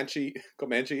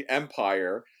Comanche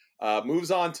Empire,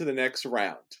 moves on to the next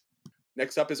round.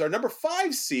 Next up is our number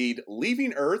 5 seed,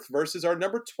 Leaving Earth, versus our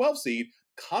number 12 seed,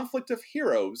 Conflict of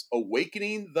Heroes,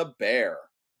 Awakening the Bear.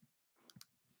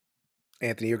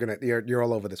 Anthony, you're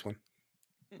all over this one.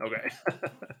 Okay.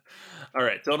 All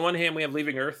right. So on one hand, we have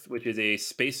Leaving Earth, which is a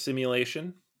space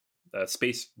simulation, a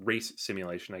space race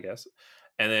simulation, I guess.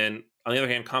 And then on the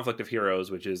other hand, Conflict of Heroes,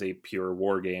 which is a pure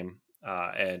war game.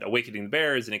 And Awakening the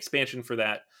Bear is an expansion for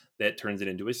that turns it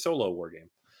into a solo war game.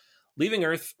 Leaving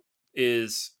Earth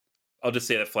is, I'll just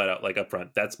say that flat out, like up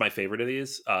front, that's my favorite of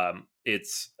these.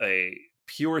 It's a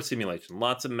pure simulation,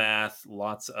 lots of math,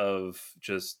 lots of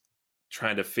just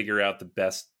trying to figure out the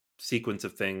best sequence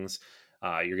of things.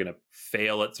 You're going to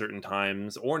fail at certain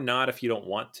times or not if you don't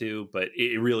want to, but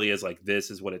it really is like,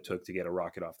 this is what it took to get a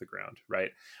rocket off the ground, right?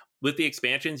 With the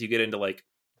expansions, you get into like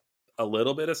a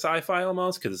little bit of sci-fi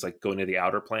almost, because it's like going to the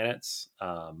outer planets,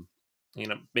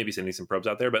 maybe sending some probes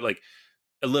out there, but like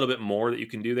a little bit more that you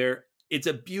can do there. It's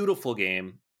a beautiful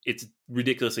game. It's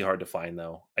ridiculously hard to find,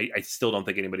 though. I still don't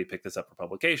think anybody picked this up for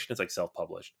publication. It's like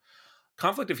self-published.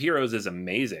 Conflict of Heroes is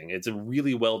amazing. It's a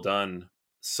really well done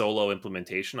solo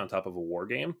implementation on top of a war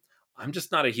game. I'm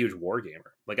just not a huge war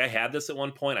gamer. Like, I had this at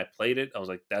one point. I played it. I was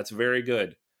like, that's very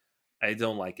good. I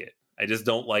don't like it. I just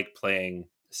don't like playing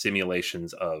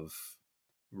simulations of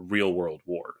real world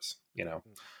wars,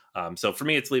 So for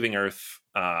me, it's Leaving Earth.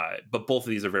 But both of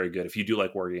these are very good. If you do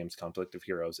like war games, Conflict of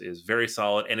Heroes is very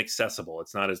solid and accessible.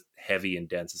 It's not as heavy and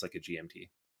dense as like a GMT.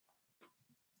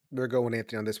 We're going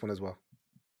Anthony on this one as well.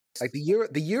 Like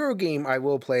the Euro game, I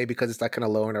will play because it's like kind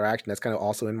of low interaction. That's kind of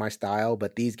also in my style.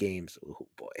 But these games, oh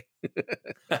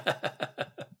boy.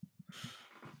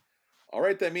 All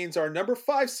right, that means our number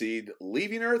 5 seed,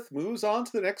 Leaving Earth, moves on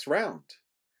to the next round.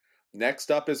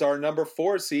 Next up is our number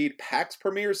 4 seed, PAX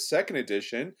Premier 2nd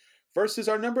Edition, versus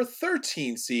our number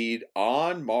 13 seed,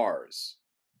 On Mars.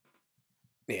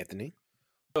 Anthony.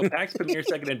 So PAX Premier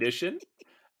 2nd Edition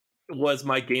was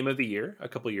my game of the year a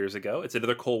couple years ago. It's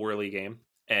another Cole Worley game,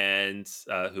 and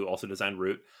who also designed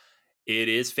Root. It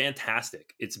is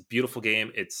fantastic. It's a beautiful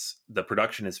game. The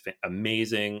production is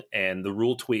amazing, and the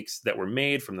rule tweaks that were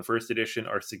made from the first edition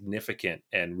are significant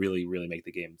and really, really make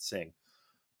the game sing.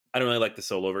 I don't really like the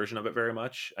solo version of it very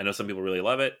much. I know some people really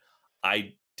love it.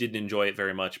 I didn't enjoy it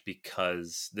very much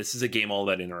because this is a game all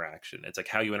about interaction. It's like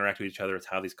how you interact with each other. It's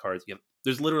how these cards,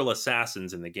 there's literal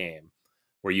assassins in the game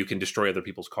where you can destroy other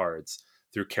people's cards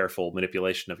through careful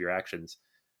manipulation of your actions.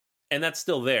 And that's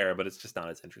still there, but it's just not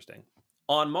as interesting.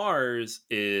 On Mars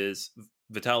is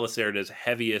Vital Lacerda's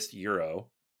heaviest Euro.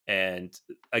 And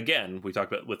again, we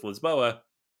talked about with Lisboa,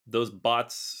 those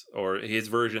bots or his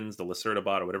versions, the Lacerda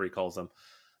bot or whatever he calls them,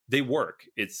 they work.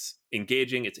 It's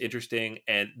engaging. It's interesting.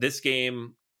 And this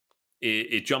game,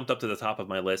 it jumped up to the top of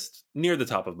my list, near the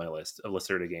top of my list of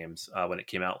Lacerda games when it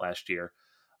came out last year.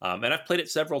 And I've played it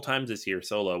several times this year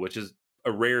solo, which is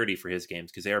a rarity for his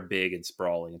games because they are big and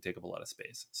sprawling and take up a lot of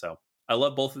space. So I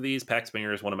love both of these. Pax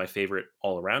Springer is one of my favorite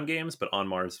all-around games, but On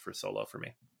Mars for solo for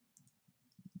me.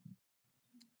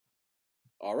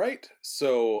 All right,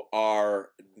 so our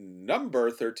number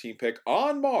 13 pick,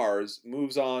 On Mars,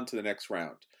 moves on to the next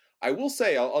round. I will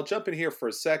say, I'll jump in here for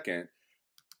a second.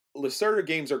 Lacerda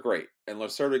games are great, and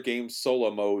Lacerda games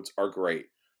solo modes are great.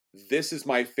 This is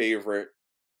my favorite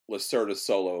Lacerda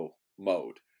solo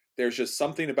mode. There's just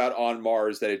something about On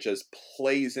Mars that it just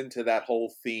plays into that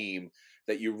whole theme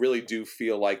that you really do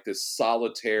feel like this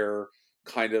solitaire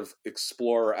kind of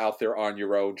explorer out there on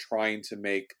your own trying to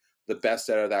make the best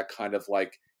out of that kind of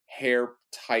like hair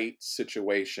tight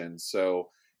situation. So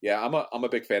yeah, I'm a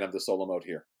big fan of the solo mode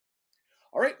here.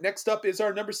 All right, next up is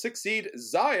our number 6 seed,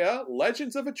 Xia,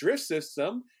 Legends of a Drift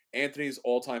System, Anthony's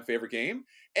all-time favorite game,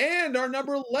 and our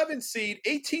number 11 seed,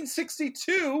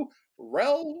 1862,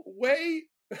 Railway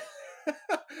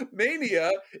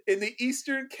Mania in the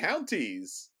Eastern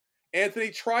Counties. Anthony,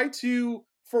 try to,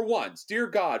 for once, dear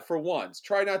God, for once,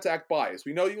 try not to act biased.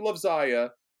 We know you love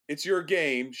Xia. It's your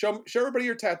game. Show everybody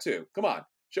your tattoo. Come on.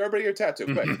 Show everybody your tattoo.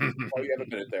 Quick. Oh, you have a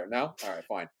minute there. No? All right,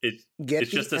 fine. Get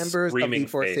it's the just embers of the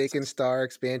Forsaken face. Star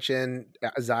expansion.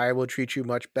 Xia will treat you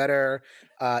much better.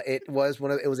 It was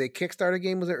a Kickstarter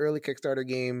game. It was an early Kickstarter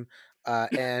game.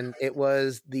 And it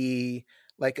was the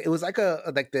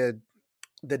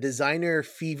designer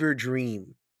fever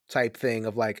dream type thing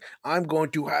of like, I'm going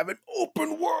to have an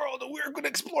open world and we're going to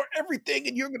explore everything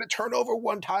and you're going to turn over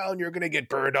one tile and you're going to get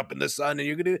burned up in the sun and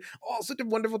you're going to all sorts of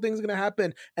wonderful things are going to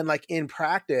happen. And like in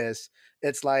practice,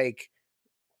 it's like,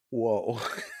 whoa,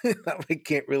 we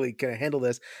can't really kind of handle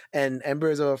this. And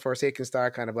Embers of a Forsaken Star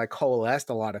kind of like coalesced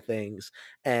a lot of things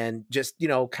and just,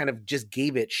 kind of just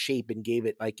gave it shape and gave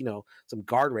it like, some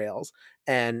guardrails.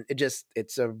 And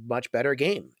it's a much better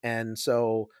game. And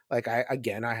so like,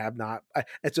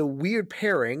 it's a weird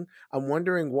pairing. I'm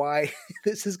wondering why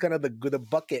this is kind of the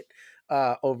bucket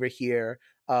over here.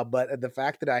 But the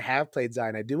fact that I have played Xia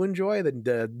and I do enjoy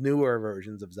the newer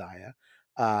versions of Xia,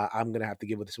 I'm going to have to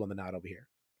give this one the nod over here.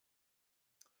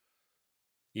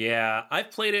 Yeah,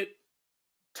 I've played it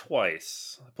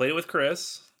twice. I played it with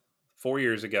Chris 4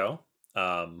 years ago.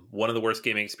 One of the worst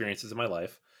gaming experiences of my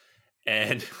life.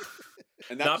 And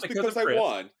not just because I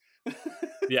won.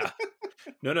 Yeah.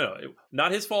 No.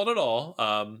 Not his fault at all.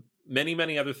 Many,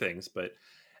 many other things.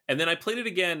 And then I played it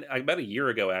again about a year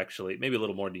ago, actually. Maybe a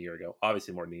little more than a year ago.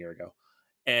 Obviously more than a year ago.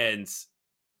 And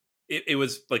it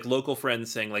was like local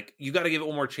friends saying, like, you got to give it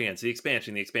one more chance. The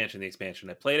expansion. I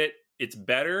played it. It's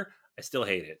better. I still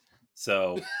hate it.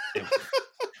 So it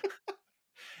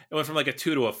went from like a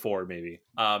 2 to a 4, maybe.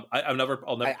 I'll never.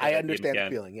 I understand the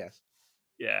feeling. Yes.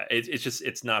 Yeah,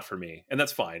 it's not for me, and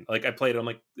that's fine. Like I played it. I'm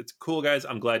like, it's cool, guys.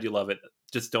 I'm glad you love it.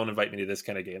 Just don't invite me to this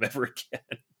kind of game ever again.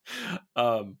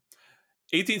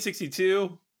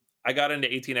 1862. I got into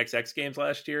 18xx games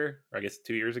last year, or I guess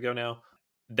 2 years ago now.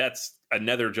 That's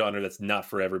another genre that's not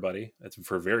for everybody. That's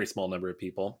for a very small number of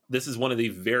people. This is one of the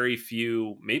very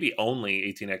few, maybe only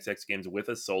 18xx games with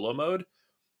a solo mode.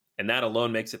 And that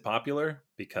alone makes it popular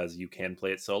because you can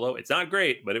play it solo. It's not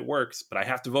great, but it works. But I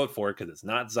have to vote for it because it's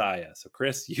not Xia. So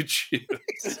Chris, you choose.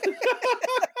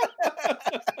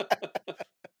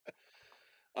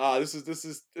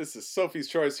 This is Sophie's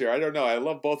choice here. I don't know. I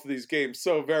love both of these games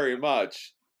so very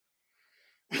much.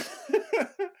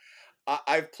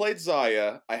 I've played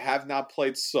Xia. I have not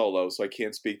played solo, so I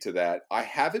can't speak to that. I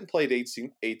haven't played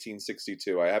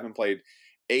 1862. I haven't played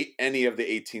any of the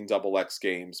 18XX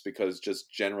games because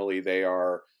just generally they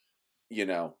are,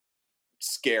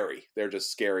 scary. They're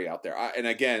just scary out there. And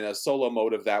again, a solo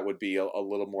mode of that would be a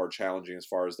little more challenging as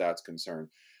far as that's concerned.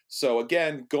 So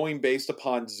again, going based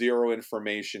upon zero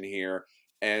information here,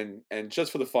 and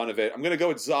just for the fun of it, I'm going to go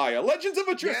with Xia, Legends of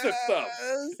a Drift System.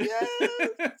 Yes.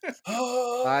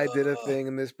 I did a thing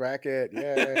in this bracket.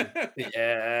 Yeah.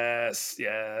 Yes,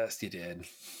 you did.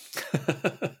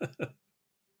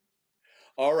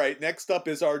 All right, next up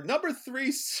is our number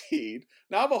 3 seed,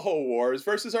 Navajo Wars,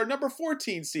 versus our number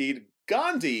 14 seed,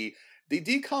 Gandhi, the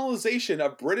decolonization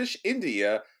of British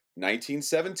India,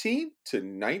 1917 to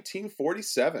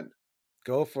 1947.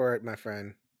 Go for it, my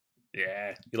friend.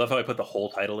 Yeah. You love how I put the whole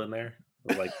title in there?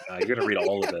 I was like, you're going to read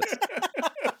all of this.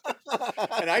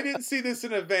 And I didn't see this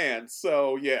in advance,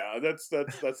 so yeah, that's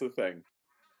the thing.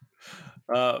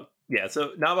 Yeah,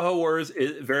 so Navajo Wars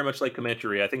is very much like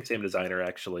Comanchery. I think same designer,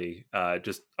 actually.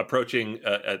 Just approaching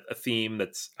a theme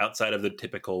that's outside of the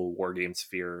typical war game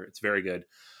sphere. It's very good.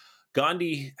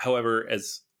 Gandhi, however,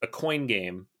 as a coin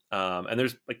game, and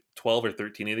there's like 12 or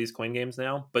 13 of these coin games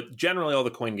now, but generally all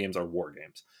the coin games are war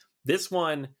games. This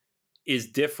one is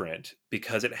different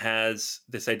because it has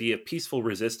this idea of peaceful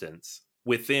resistance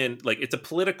within, like, it's a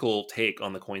political take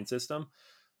on the coin system,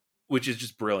 which is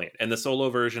just brilliant. And the solo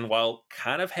version, while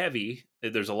kind of heavy,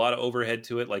 there's a lot of overhead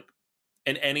to it. Like,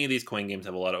 and any of these coin games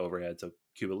have a lot of overhead. So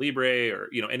Cuba Libre or,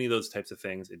 any of those types of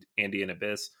things, Andean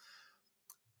Abyss.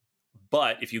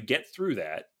 But if you get through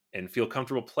that and feel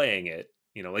comfortable playing it,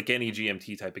 like any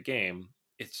GMT type of game,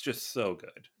 it's just so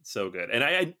good. So good. And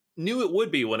I knew it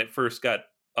would be when it first got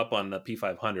up on the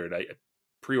P500. I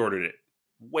pre-ordered it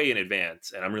way in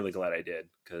advance, and I'm really glad I did,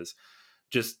 because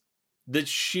just the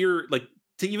sheer, like,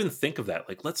 to even think of that,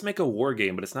 like, let's make a war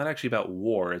game, but it's not actually about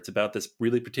war. It's about this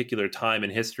really particular time in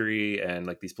history and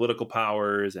like these political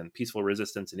powers and peaceful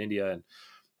resistance in India. And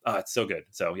it's so good.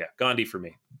 So yeah, Gandhi for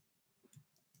me.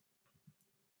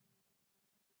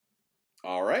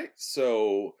 All right.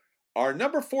 So our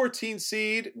number 14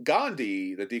 seed,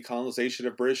 Gandhi, the decolonization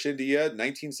of British India,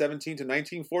 1917 to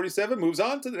 1947, moves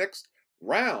on to the next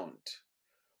round.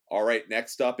 All right.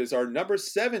 Next up is our number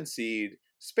 7 seed,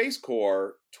 Space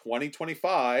Corps,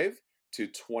 2025 to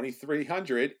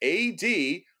 2300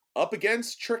 AD, up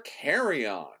against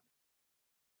Tricarion.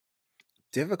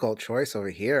 Difficult choice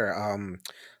over here.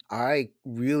 I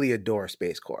really adore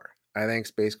Space Corps. I think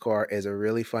Space Corps is a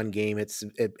really fun game. It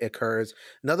occurs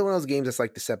another one of those games that's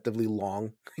like deceptively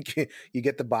long. You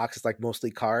get the box, it's like mostly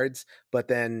cards, but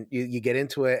then you get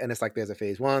into it and it's like there's a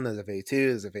phase 1, there's a phase 2,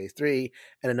 there's a phase 3,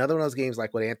 and another one of those games,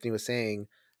 like what Anthony was saying,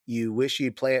 you wish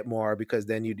you'd play it more because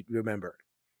then you'd remember.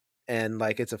 And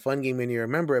like it's a fun game when you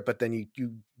remember it, but then you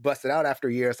bust it out after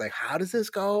a year. It's like, how does this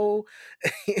go?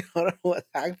 I don't know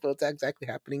what's exactly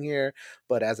happening here.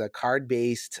 But as a card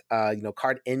based,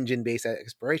 card engine based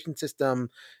exploration system,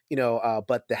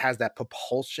 but that has that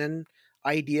propulsion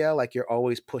idea, like you're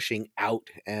always pushing out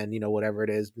and whatever it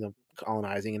is,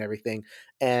 colonizing and everything,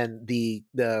 and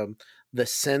the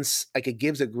sense, like it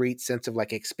gives a great sense of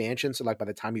like expansion. So like by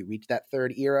the time you reach that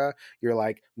third era, you're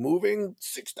like moving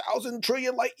 6,000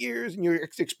 trillion light years and you're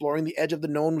exploring the edge of the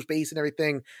known space and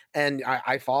everything. And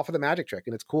I fall for the magic trick,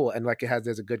 and it's cool. And like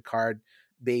there's a good card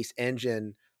based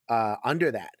engine under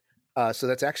that. So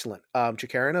that's excellent.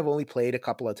 Tricarion I've only played a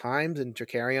couple of times, and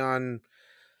Tricarion,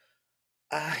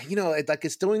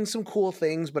 it's doing some cool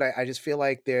things, but I just feel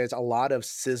like there's a lot of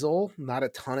sizzle, not a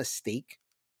ton of steak,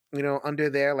 under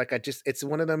there. Like it's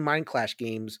one of the Mind Clash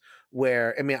games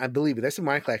where, I mean, I believe it, there's some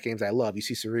Mind Clash games I love. You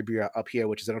see Cerebria up here,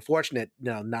 which is an unfortunate,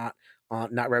 not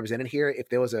represented here. If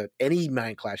there was any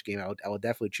Mind Clash game, I would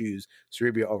definitely choose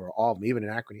Cerebria over all of them, even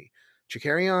Anachrony.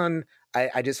 Tricarion,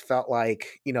 I just felt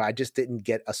like, I just didn't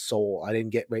get a soul. I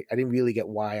didn't really get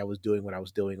why I was doing what I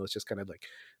was doing. It was just kind of like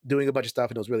doing a bunch of stuff,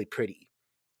 and it was really pretty,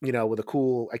 with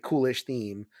a coolish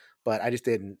theme, but I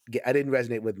didn't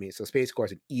resonate with me. So Space Corps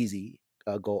is an easy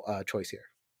goal choice here.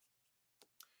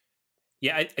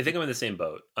 Yeah, I think I'm in the same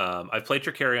boat. I've played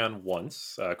Tricarion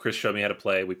once. Chris showed me how to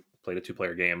play. We played a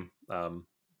 2-player game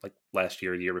like last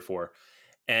year, the year before,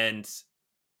 and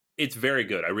it's very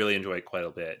good. I really enjoy it quite a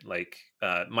bit. Like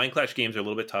Mind Clash games are a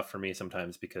little bit tough for me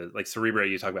sometimes because, like Cerebria,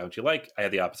 you talk about what you like. I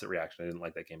had the opposite reaction. I didn't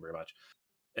like that game very much,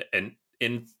 and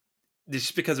it's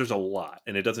just because there's a lot,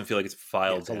 and it doesn't feel like it's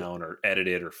filed down or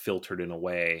edited or filtered in a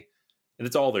way. And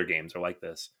it's all their games are like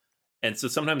this. And so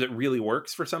sometimes it really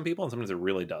works for some people, and sometimes it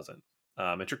really doesn't.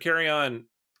 And Tricarion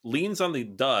leans on the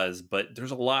does, but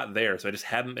there's a lot there. So I just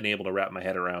haven't been able to wrap my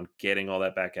head around getting all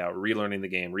that back out, relearning the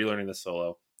game, relearning the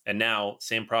solo. And now,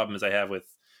 same problem as I have with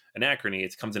Anachrony,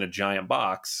 it comes in a giant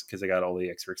box because I got all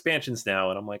the extra expansions now,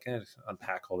 and I'm like,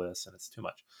 unpack all this, and it's too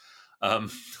much.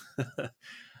 On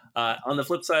the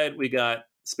flip side, we got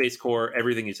Space Corps.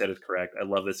 Everything you said is correct. I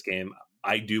love this game.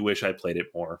 I do wish I played it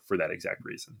more for that exact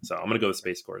reason. So I'm going to go with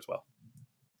Space Corps as well.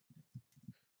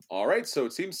 All right, so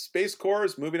it seems Space Corps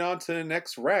is moving on to the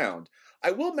next round.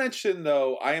 I will mention,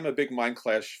 though, I am a big Mind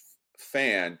Clash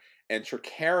fan, and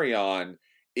Tricarion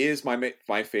is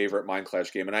my favorite Mind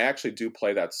Clash game, and I actually do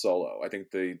play that solo. I think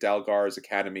the Dalgar's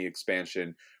Academy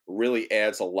expansion really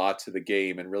adds a lot to the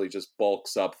game and really just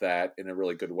bulks up that in a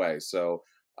really good way. So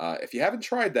if you haven't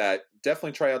tried that,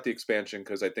 definitely try out the expansion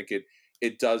because I think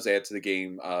it does add to the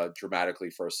game dramatically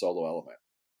for a solo element.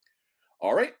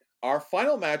 All right, our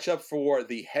final matchup for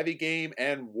the heavy game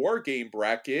and war game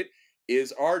bracket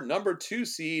is our number 2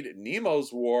 seed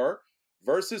Nemo's War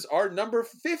versus our number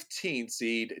 15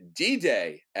 seed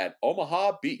D-Day at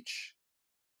Omaha Beach.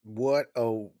 What?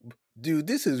 Oh, dude,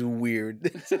 this is weird.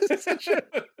 This is such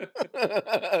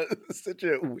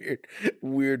a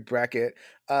weird bracket.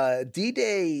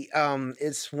 D-Day,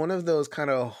 it's one of those kind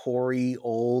of hoary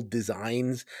old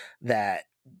designs that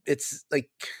it's like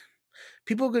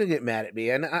people are gonna get mad at me,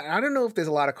 and I don't know if there's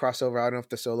a lot of crossover. I don't know if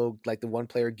the solo, like the one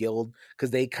player guild,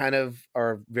 because they kind of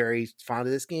are very fond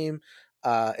of this game.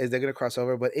 Is they're gonna cross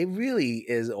over, but it really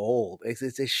is old.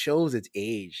 It shows its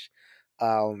age.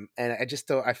 And I just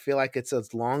don't. I feel like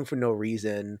it's long for no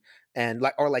reason, and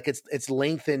like it's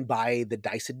lengthened by the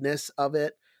dicedness of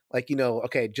it. Like,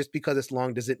 okay, just because it's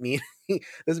long doesn't mean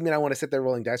I want to sit there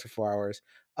rolling dice for 4 hours.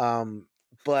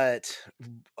 But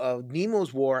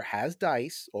Nemo's War has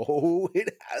dice. Oh,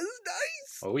 it has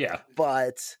dice. Oh yeah,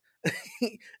 but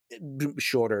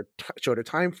shorter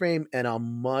time frame and a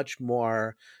much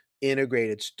more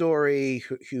integrated story,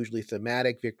 hugely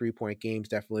thematic. Victory Point Games,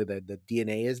 definitely the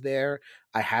DNA is there.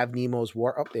 I have Nemo's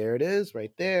War. Up there it is,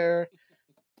 right there,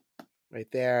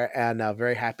 and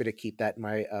very happy to keep that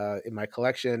in my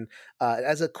collection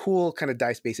as a cool kind of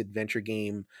dice based adventure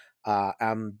game.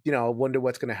 Wonder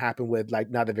what's going to happen with, like,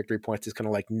 now that Victory Points is kind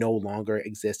of like no longer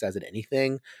exist as an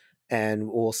anything, and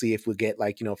we'll see if we get,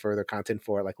 like, further content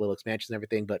for, like, little expansions and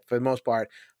everything. But for the most part,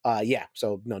 yeah.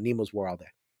 So no, Nemo's War all day.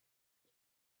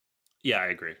 Yeah, I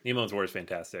agree. Nemo's War is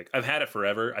fantastic. I've had it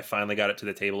forever. I finally got it to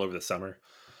the table over the summer.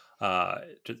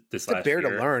 This last bear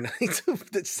year. to learn. It's a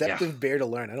deceptive bear to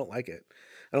learn. I don't like it.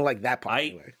 I don't like that part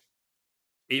anyway.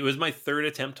 It was my third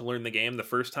attempt to learn the game. The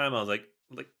first time I was like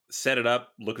set it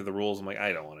up, look at the rules. I'm like,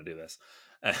 I don't want to do this.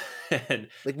 And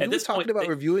like, we were talking about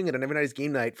reviewing it on Every Night's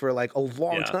Game Night for like a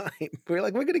long time. We're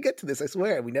like, we're going to get to this. I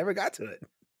swear. We never got to it.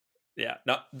 Yeah.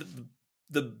 Now,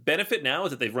 the benefit now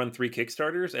is that they've run 3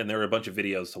 Kickstarters and there are a bunch of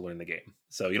videos to learn the game.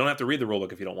 So you don't have to read the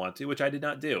rulebook if you don't want to, which I did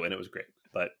not do. And it was great.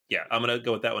 But yeah, I'm going to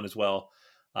go with that one as well.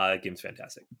 That game's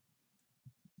fantastic.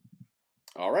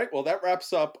 All right. Well, that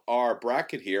wraps up our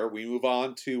bracket here. We move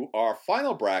on to our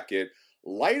final bracket,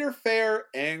 lighter fare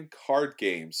and card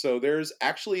games. So there's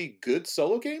actually good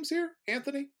solo games here,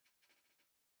 Anthony?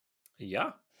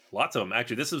 Yeah, lots of them.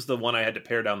 Actually, this is the one I had to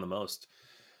pare down the most.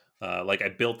 I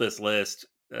built this list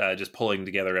just pulling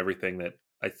together everything that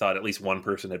I thought at least one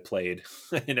person had played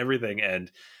and everything.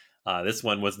 And this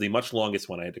one was the much longest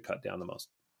one I had to cut down the most.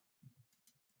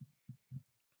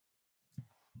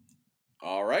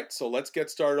 All right, so let's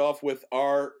get started off with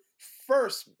our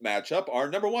first matchup. Our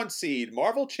number 1 seed,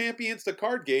 Marvel Champions, the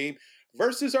card game,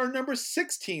 versus our number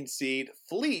 16 seed,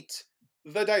 Fleet,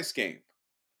 the dice game.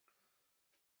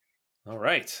 All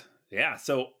right. Yeah,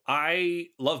 so I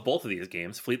love both of these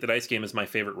games. Fleet the Dice game is my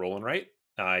favorite roll and write.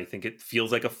 I think it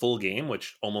feels like a full game,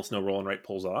 which almost no roll and write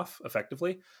pulls off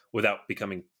effectively without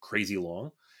becoming crazy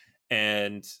long.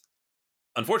 And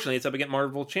unfortunately, it's up against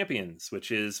Marvel Champions,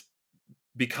 which is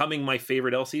becoming my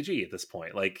favorite LCG at this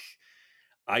point. Like,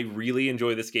 I really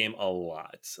enjoy this game a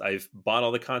lot. I've bought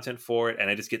all the content for it, and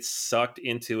I just get sucked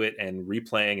into it and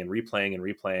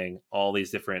replaying all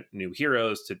these different new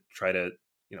heroes to try to,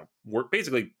 work.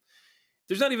 Basically,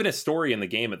 there's not even a story in the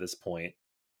game at this point,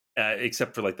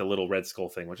 except for like the little Red Skull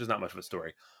thing, which is not much of a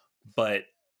story. But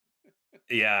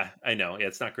yeah, I know. Yeah,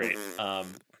 it's not great.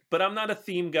 But I'm not a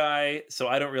theme guy, so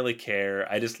I don't really care.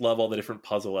 I just love all the different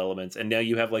puzzle elements. And now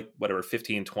you have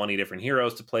 15, 20 different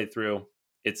heroes to play through.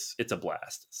 It's a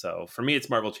blast. So for me, it's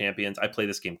Marvel Champions. I play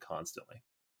this game constantly.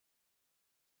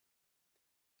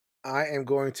 I am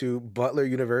going to Butler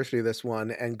University this one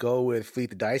and go with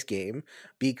Fleet the Dice game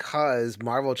because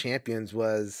Marvel Champions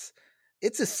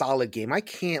it's a solid game. I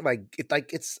can't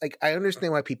I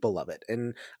understand why people love it,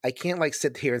 and I can't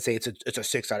sit here and say it's a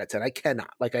 6 out of 10. I cannot.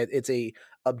 It's a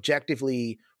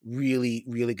objectively really,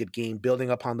 really good game, building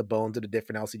upon the bones of the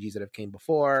different LCGs that have came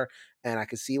before, and I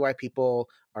can see why people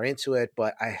are into it,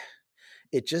 but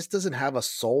it just doesn't have a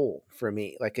soul for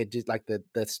me. It just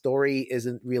the story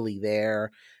isn't really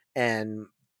there, and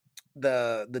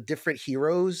the different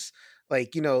heroes,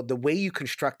 the way you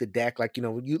construct the deck,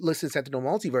 you listen to Sentinel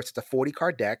Multiverse, it's a 40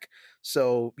 card deck.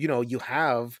 So, you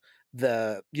have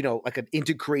an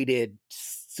integrated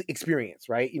experience,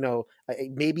 right?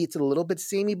 Maybe it's a little bit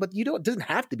samey, but it doesn't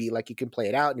have to be. You can play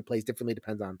it out and it plays differently,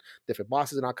 depends on different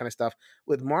bosses and all kind of stuff.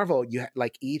 With Marvel, you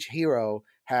each hero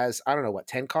has, I don't know,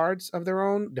 10 cards of their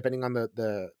own, depending on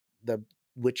the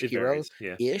which hero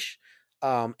ish.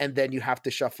 And then you have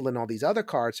to shuffle in all these other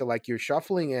cards. So you're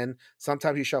shuffling in,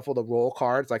 sometimes you shuffle the roll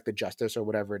cards, like the Justice or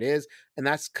whatever it is, and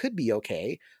that could be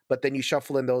okay. But then you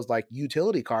shuffle in those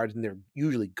utility cards, and they're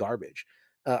usually garbage.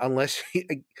 Unless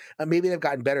maybe they've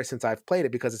gotten better since I've played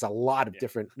it, because it's a lot of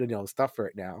different stuff for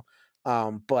it now.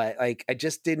 But I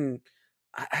just didn't.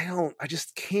 I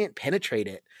just can't penetrate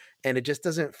it, and it just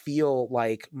doesn't feel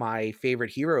like my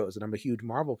favorite heroes, and I'm a huge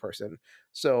Marvel person.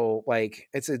 So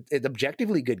it's an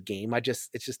objectively good game. It's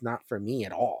just not for me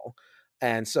at all.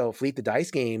 And so Fleet the Dice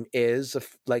game is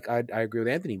I agree with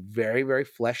Anthony, very, very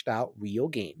fleshed out real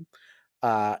game.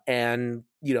 And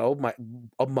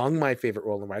among my favorite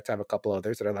roll and writes, I have a couple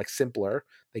others that are like simpler.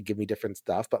 They give me different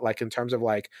stuff, but like in terms of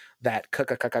like that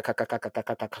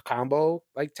combo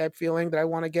like type feeling that I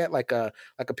want to get, like a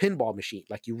pinball machine,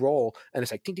 like you roll and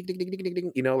it's like ding ding ding ding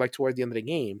ding ding, like towards the end of the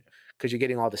game because you're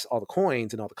getting all the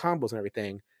coins and all the combos and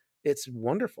everything. It's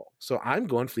wonderful. So I'm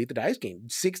going Fleet the Dice game,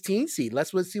 16 seed.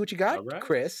 Let's see what you got, Right.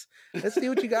 Chris. Let's see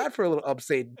what you got for a little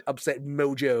upset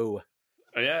mojo.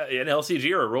 Yeah, an LCG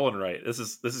or a roll and write. This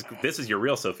is your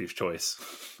real Sophie's choice.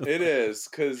 It is,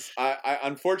 because I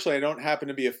unfortunately I don't happen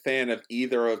to be a fan of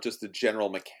either of just the general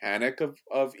mechanic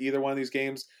of either one of these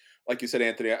games. Like you said,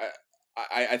 Anthony,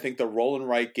 I think the roll and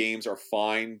write games are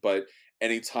fine, but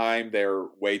anytime they're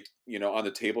on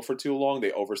the table for too long,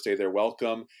 they overstay their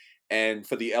welcome. And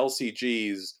for the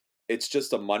LCGs, it's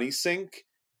just a money sink.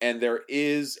 And there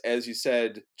is, as you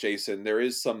said, Jason, there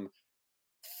is some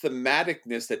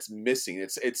thematicness that's missing.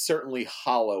 It's certainly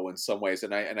hollow in some ways,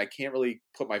 and I can't really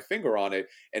put my finger on it.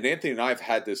 And Anthony and I have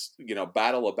had this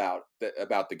battle about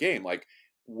the game. Like,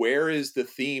 where is the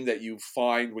theme that you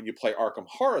find when you play Arkham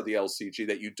Horror, the LCG,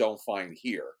 that you don't find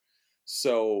here?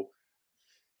 So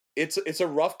it's a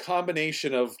rough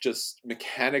combination of just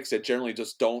mechanics that generally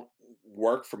just don't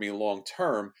work for me long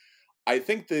term. I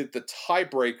think the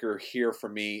tiebreaker here for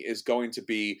me is going to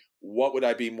be, what would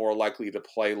I be more likely to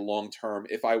play long term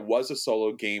if I was a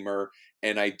solo gamer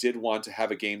and I did want to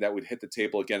have a game that would hit the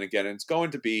table again and again? And it's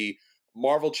going to be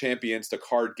Marvel Champions, the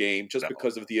card game, just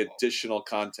because of the additional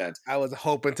content. I was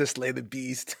hoping to slay the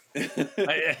beast.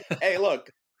 Hey,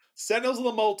 look, Sentinels of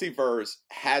the Multiverse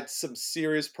had some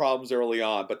serious problems early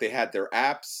on, but they had their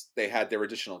apps, they had their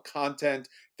additional content,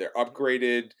 they're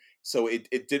upgraded. So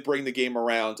it did bring the game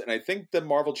around, and I think the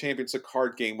Marvel Champions, a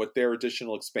card game, with their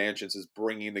additional expansions, is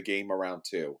bringing the game around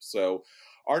too. So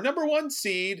our number 1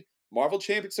 seed, Marvel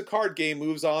Champions, a card game,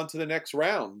 moves on to the next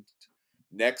round.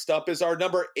 Next up is our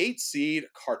number 8 seed,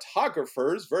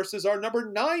 Cartographers, versus our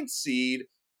number 9 seed,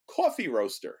 Coffee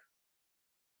Roaster.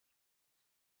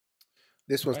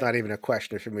 This was not even a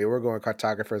question for me. We're going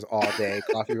Cartographers all day.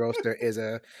 Coffee Roaster is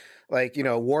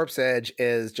Warp's Edge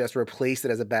is just replaced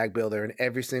it as a bag builder in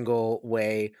every single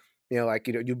way.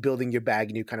 You're building your bag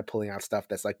and you're kind of pulling out stuff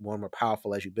that's like more and more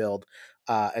powerful as you build.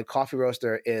 And Coffee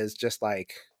Roaster is just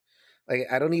like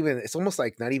I don't even, it's almost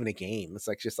like not even a game. It's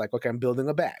like, just like, okay, I'm building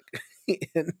a bag.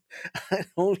 And I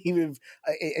don't even,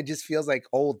 it just feels like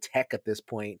old tech at this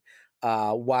point.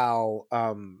 While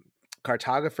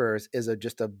Cartographers is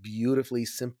just a beautifully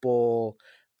simple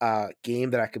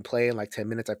game that I can play in like 10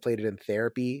 minutes. I played it in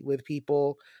therapy with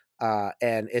people.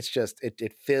 And it's just,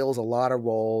 it fills a lot of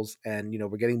roles, and,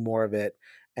 we're getting more of it,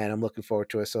 and I'm looking forward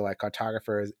to it. So like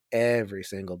Cartographers every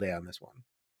single day on this one.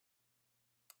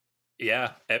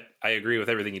 Yeah, I agree with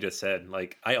everything you just said.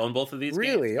 Like, I own both of these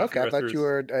Really? games. Okay, I thought you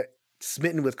were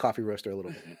smitten with Coffee Roaster a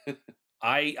little bit.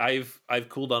 I've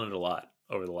cooled on it a lot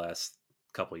over the last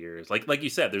couple years. Like you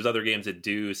said, there's other games that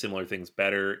do similar things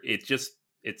better.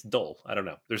 It's dull. I don't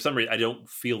know. There's some reason I don't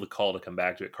feel the call to come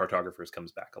back to it. Cartographers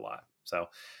comes back a lot. So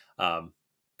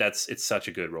it's such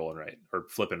a good roll and write, or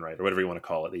flip and write, or whatever you want to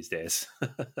call it these days.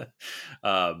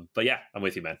 But yeah, I'm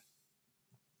with you, man.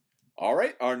 All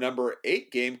right, our number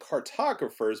 8 game,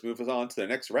 Cartographers, moves on to the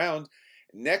next round.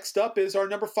 Next up is our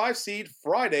number 5 seed,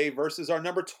 Friday, versus our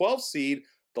number 12 seed,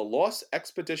 The Lost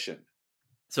Expedition.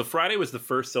 So Friday was the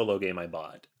first solo game I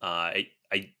bought. I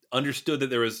understood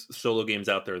that there was solo games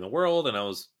out there in the world, and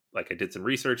I did some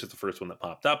research. It's the first one that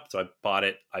popped up, so I bought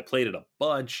it. I played it a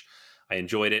bunch. I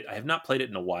enjoyed it. I have not played it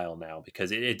in a while now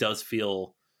because it does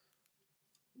feel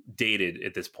dated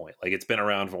at this point. Like, it's been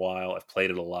around for a while. I've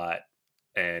played it a lot,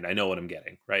 and I know what I'm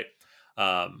getting, right?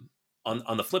 On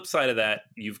the flip side of that,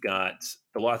 you've got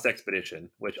The Lost Expedition,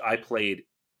 which I played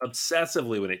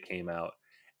obsessively when it came out,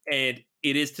 and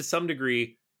it is to some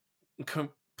degree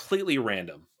completely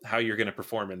random how you're going to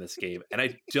perform in this game, and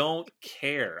I don't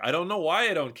care. I don't know why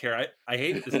I don't care. I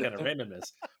hate this kind of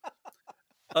randomness.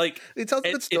 Like, it tells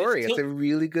a good story. It's a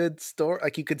really good story.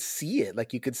 Like, you could see it.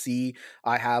 Like, you could see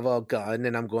I have a gun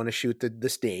and I'm going to shoot the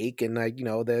snake, and I'm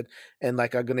going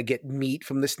to get meat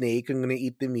from the snake. I'm going to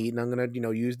eat the meat, and I'm going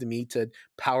to use the meat to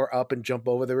power up and jump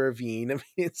over the ravine. I mean,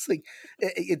 it's like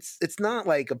it's not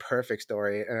like a perfect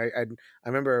story. And I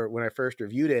remember when I first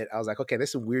reviewed it, I was like, okay,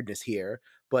 there's some weirdness here,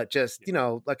 but just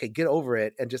get over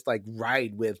it and just like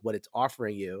ride with what it's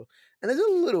offering you. And there's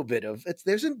a little bit of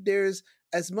there's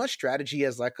as much strategy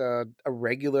as like a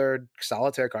regular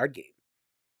solitaire card game,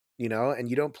 and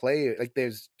you don't play like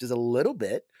there's just a little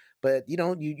bit, but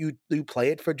you play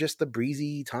it for just the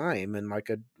breezy time, and like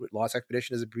a Lost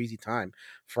Expedition is a breezy time.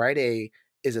 Friday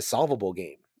is a solvable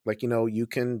game. Like, you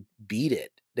can beat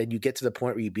it then you get to the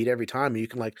point where you beat every time, and you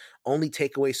can like only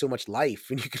take away so much life,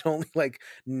 and you can only like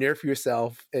nerf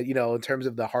yourself, in terms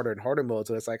of the harder and harder mode.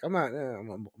 So it's like I'm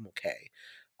okay.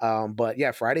 But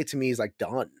yeah, Friday to me is like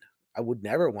done. I would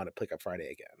never want to pick up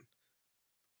Friday again.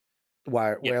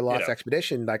 Yeah, Where Lost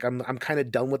Expedition, like I'm kind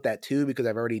of done with that too, because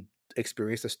I've already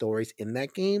experienced the stories in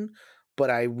that game. But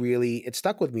it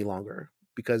stuck with me longer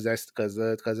because because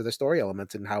of the story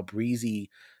elements and how breezy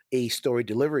a story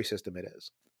delivery system it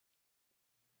is.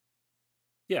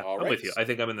 Yeah, All I'm right. with you. I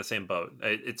think I'm in the same boat.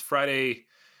 It's Friday.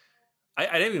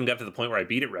 I didn't even get to the point where I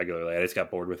beat it regularly. I just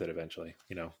got bored with it eventually.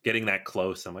 Getting that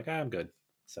close, I'm like, I'm good.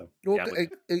 So Well, yeah, I'm with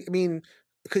you. I mean,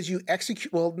 because you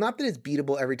execute well, not that it's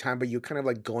beatable every time, but you're kind of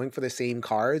like going for the same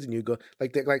cards, and you go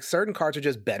like certain cards are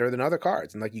just better than other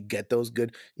cards, and like you get those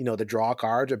good, the draw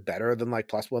cards are better than like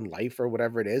 +1 life or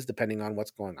whatever it is, depending on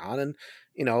what's going on, and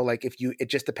like it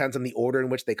just depends on the order in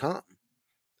which they come,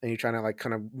 and you're trying to like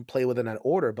kind of play within that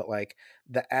order, but like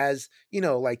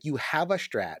like you have a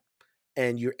strat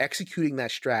and you're executing that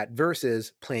strat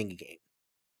versus playing a game.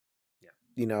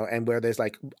 And where there's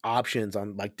like options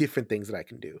on like different things that I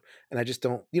can do. And I just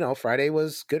don't, Friday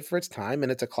was good for its time,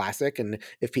 and it's a classic. And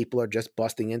if people are just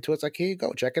busting into it, it's like, here you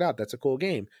go, check it out. That's a cool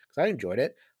game. Because I enjoyed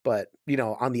it. But,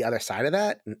 on the other side of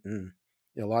that,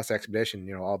 Lost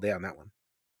Expedition, all day on that one.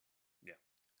 Yeah.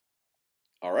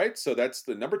 All right, so that's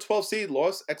the number 12 seed,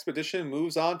 Lost Expedition,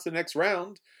 moves on to the next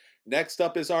round. Next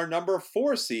up is our number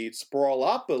 4 seed,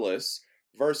 Sprawlopolis,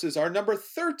 versus our number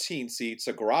 13 seed,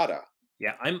 Sagrada.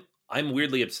 Yeah, I'm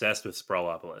weirdly obsessed with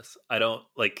Sprawlopolis. I don't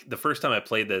like the first time I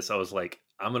played this, I was like,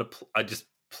 I just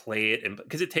play it,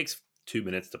 because it takes 2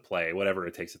 minutes to play, whatever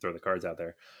it takes to throw the cards out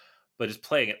there. But just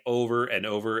playing it over and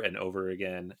over and over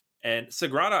again. And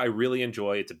Sagrada, I really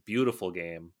enjoy. It's a beautiful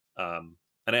game.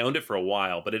 And I owned it for a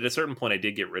while, but at a certain point, I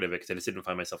did get rid of it because I just didn't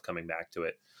find myself coming back to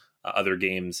it. Other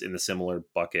games in the similar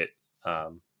bucket,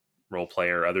 role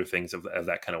player, other things of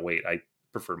that kind of weight, I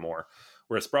prefer more.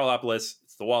 Whereas Sprawlopolis,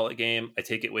 it's the wallet game. I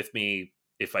take it with me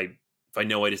if I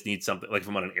know I just need something, like if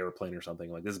I'm on an airplane or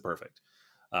something. Like, this is perfect.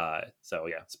 So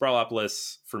yeah,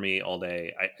 Sprawlopolis for me all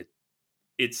day.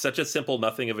 It's such a simple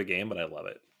nothing of a game, but I love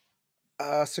it.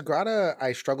 Sagrada,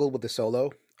 I struggled with the solo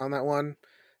on that one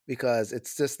because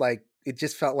it's just like it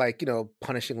just felt like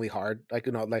punishingly hard, like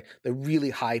like the really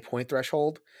high point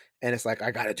threshold, and it's like I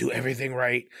got to do everything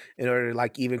right in order to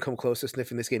like even come close to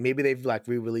sniffing this game. Maybe they've like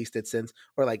re-released it since,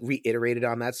 or like reiterated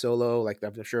on that solo. Like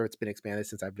I'm sure it's been expanded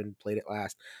since I've been played it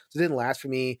last, so it didn't last for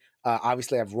me.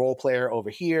 Obviously, I have role player over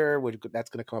here, which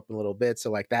that's going to come up in a little bit. So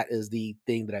like that is the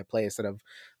thing that I play instead of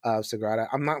Sagrada.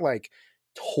 I'm not like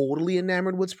totally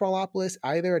enamored with Sprawlopolis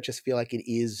either. I just feel like it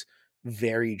is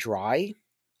very dry,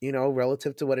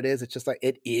 relative to what it is. It's just like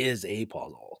it is a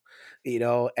puzzle,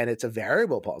 and it's a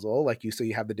variable puzzle. Like so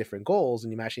you have the different goals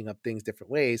and you're mashing up things different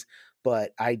ways.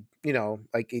 But am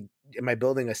I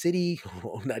building a city?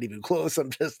 Not even close.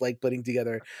 I'm just like putting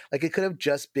together, like it could have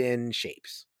just been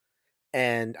shapes.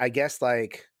 And I guess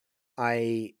like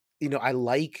I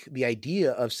like the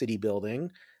idea of city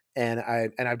building, and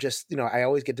I've just I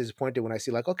always get disappointed when I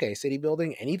see like, okay, city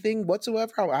building, anything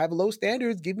whatsoever, I have low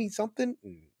standards, give me something.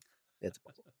 It's a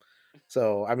puzzle.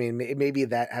 So I mean, maybe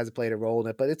that has played a role in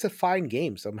it, but it's a fine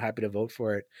game, so I'm happy to vote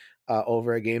for it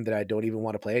over a game that I don't even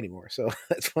want to play anymore. So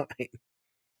that's fine.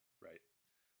 Right.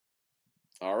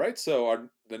 All right, so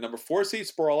the number 4 seed,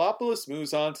 Sprawlopolis,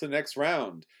 moves on to the next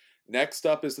round. Next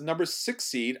up is the number 6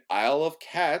 seed, Isle of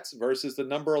Cats, versus the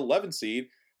number 11 seed,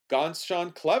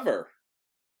 Gonschon Clever.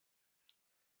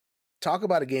 Talk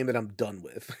about a game that I'm done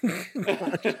with.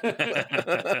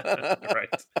 Right.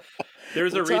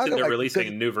 There's a reason they're releasing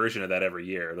a new version of that every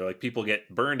year. They're like, people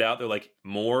get burned out. They're like,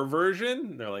 more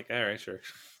version? They're like, all right, sure.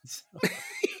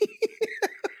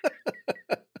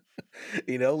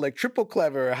 Like triple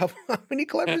clever. How many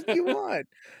clevers do you want?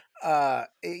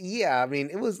 Yeah, I mean,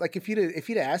 it was like if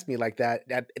you'd asked me like that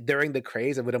during the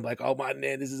craze of it, I'm like, oh my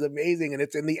man, this is amazing, and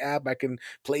it's in the app. I can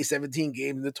play 17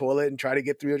 games in the toilet and try to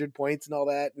get 300 points and all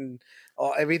that, and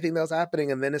everything that was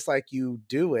happening. And then it's like you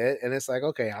do it, and it's like,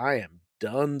 okay, I am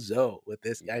donezo with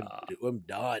this. I'm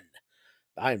done.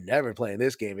 I'm never playing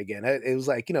this game again. It was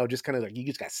like, just kind of like you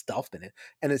just got stuffed in it.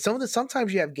 And then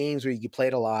sometimes you have games where you play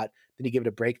it a lot, then you give it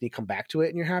a break and you come back to it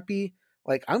and you're happy.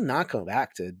 Like, I'm not coming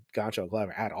back to Goncho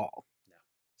Clever at all. No,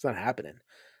 it's not happening.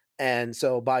 And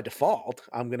so by default,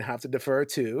 I'm going to have to defer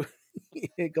to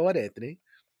go ahead, Anthony.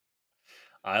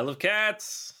 Isle of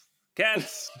Cats.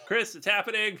 Cats. Chris, it's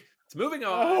happening. It's moving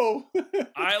on. Oh.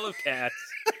 Isle of Cats.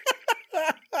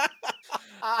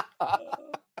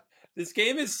 This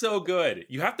game is so good.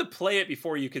 You have to play it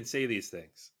before you can say these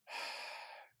things.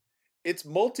 It's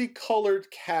multicolored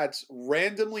cats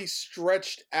randomly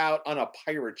stretched out on a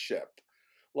pirate ship.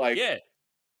 Like, Yeah,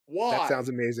 why? That sounds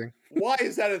amazing. Why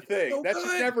is that a thing? so That should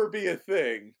good. never be a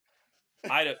thing.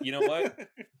 I don't. You know what?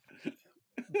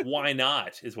 Why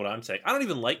not? Is what I'm saying. I don't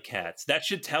even like cats. That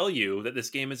should tell you that this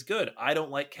game is good. I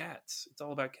don't like cats. It's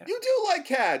all about cats. You do like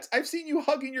cats. I've seen you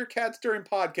hugging your cats during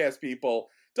podcast, people.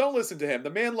 Don't listen to him. The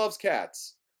man loves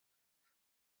cats.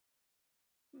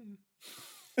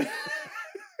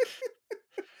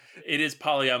 It is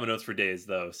polyominoes for days,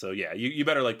 though. So yeah, you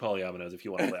better like polyominoes if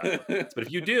you want to play I Love Cats. But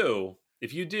if you do,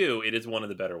 it is one of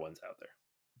the better ones out there.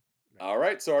 All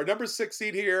right, so our number 6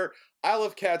 seed here, I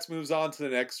Love Cats, moves on to the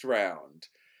next round.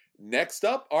 Next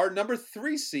up, our number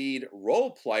 3 seed,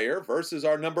 Role Player, versus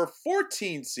our number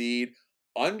 14 seed,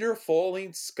 Under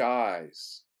Falling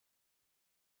Skies.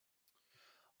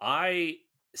 I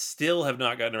still have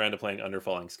not gotten around to playing Under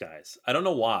Falling Skies. I don't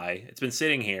know why. It's been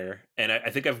sitting here, and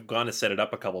I think I've gone to set it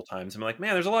up a couple times. I'm like,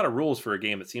 man, there's a lot of rules for a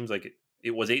game. It seems like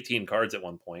it was 18 cards at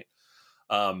one point.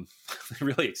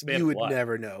 Really expanded. You would a lot.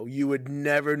 never know. You would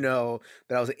never know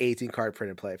that I was an 18 card print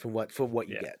and play from what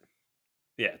you get.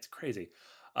 Yeah, it's crazy.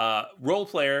 Role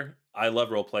Player, I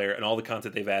love Role Player and all the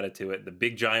content they've added to it. The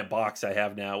big giant box I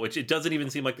have now, which it doesn't even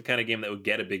seem like the kind of game that would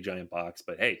get a big giant box,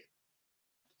 but hey,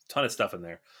 ton of stuff in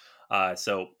there.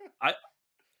 So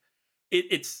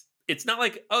it's not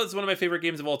like, oh, it's one of my favorite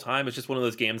games of all time. It's just one of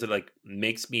those games that like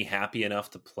makes me happy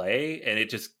enough to play, and it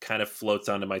just kind of floats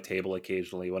onto my table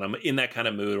occasionally when I'm in that kind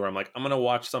of mood where I'm like, I'm gonna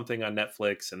watch something on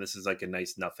Netflix, and this is like a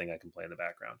nice nothing I can play in the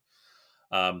background.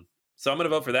 So I'm gonna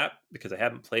vote for that because I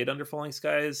haven't played Under Falling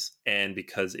Skies, and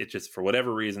because it just for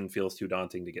whatever reason feels too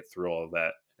daunting to get through all of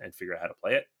that and figure out how to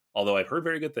play it. Although I've heard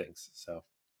very good things. So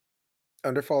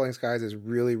Under Falling Skies is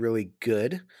really, really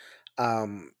good.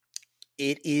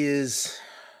 It is,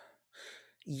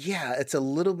 yeah, it's a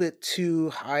little bit too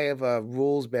high of a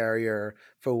rules barrier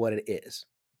for what it is.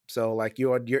 So like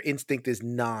your instinct is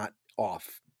not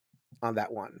off on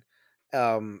that one.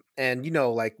 And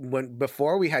like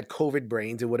before we had COVID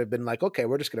brains, it would have been like, okay,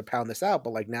 we're just gonna pound this out.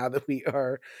 But like now that we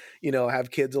are,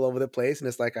 have kids all over the place, and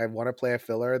it's like I want to play a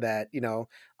filler that,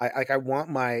 I want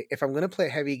if I'm gonna play a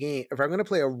heavy game, if I'm gonna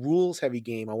play a rules heavy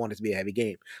game, I want it to be a heavy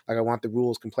game. Like I want the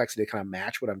rules complexity to kind of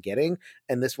match what I'm getting,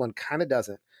 and this one kind of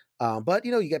doesn't. But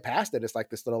you get past it, it's like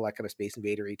this little like kind of Space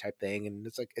Invader-y type thing, and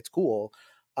it's like it's cool.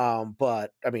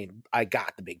 But I mean, I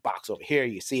got the big box over here.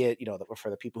 You see it, for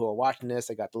the people who are watching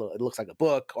this, I got it looks like a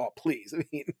book. Oh, please. I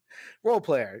mean, Role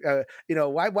Player,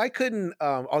 why couldn't,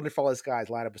 Under Falling Skies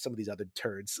line up with some of these other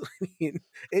turds? I mean,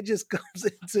 it just comes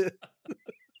into,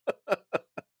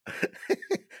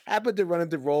 happened to run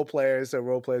into Role Player. So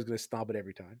Role Player is going to stomp it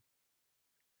every time.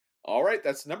 All right,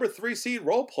 that's number 3 seed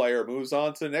Role Player moves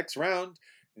on to the next round.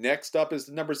 Next up is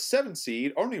the number 7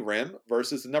 seed Onirim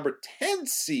versus the number 10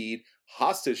 seed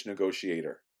Hostage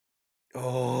Negotiator.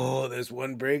 Oh, this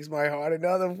one breaks my heart.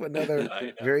 Another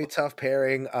very tough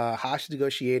pairing. Hostage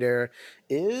Negotiator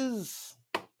is,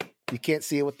 you can't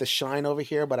see it with the shine over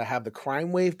here, but I have the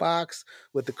Crime Wave box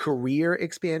with the career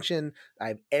expansion. I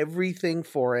have everything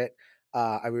for it.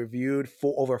 I reviewed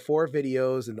over 4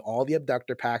 videos and all the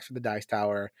abductor packs for the Dice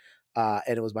Tower.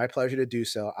 And it was my pleasure to do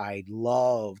so. I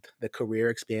loved the career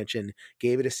expansion,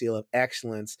 gave it a seal of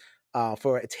excellence.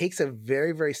 It takes a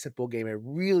very, very simple game. It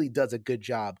really does a good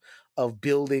job of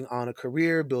building on a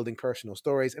career, building personal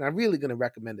stories. And I'm really going to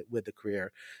recommend it with the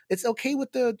career. It's okay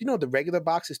with the regular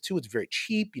boxes too. It's very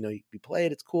cheap. You play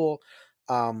it, it's cool.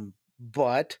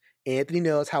 But Anthony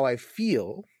knows how I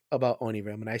feel about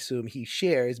Onirim, and I assume he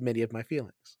shares many of my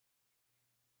feelings.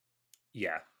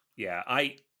 Yeah.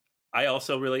 I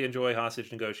also really enjoy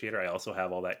Hostage Negotiator. I also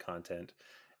have all that content,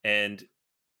 and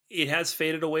it has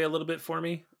faded away a little bit for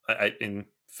me. In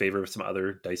favor of some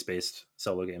other dice-based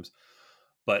solo games.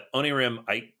 But Onirim,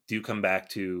 I do come back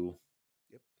to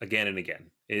again and again.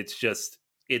 It's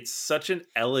such an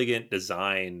elegant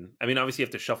design. I mean, obviously you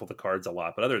have to shuffle the cards a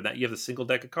lot, but other than that, you have a single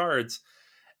deck of cards,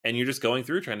 and you're just going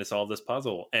through trying to solve this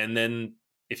puzzle. And then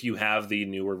if you have the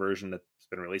newer version that's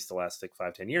been released the last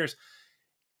 5-10 years,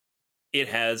 it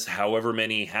has however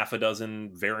many half a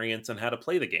dozen variants on how to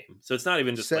play the game. So it's not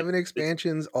even just 7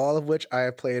 expansions, all of which I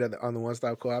have played on the One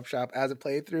Stop Co-op Shop as a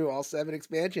playthrough, all 7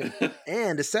 expansions,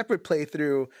 and a separate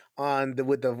playthrough on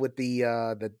with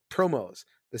the promos,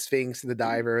 the Sphinx, the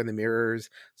Diver, and the Mirrors.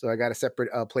 So I got a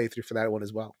separate playthrough for that one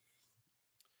as well.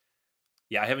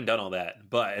 Yeah, I haven't done all that,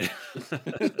 but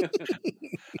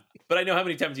but I know how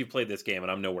many times you've played this game,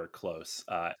 and I'm nowhere close.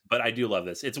 But I do love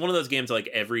this. It's one of those games like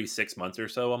every 6 months or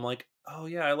so, I'm like, oh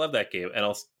yeah, I love that game. And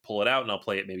I'll pull it out and I'll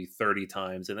play it maybe 30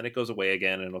 times, and then it goes away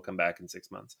again and it'll come back in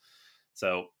 6 months.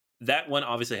 So that one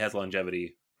obviously has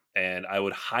longevity and I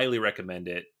would highly recommend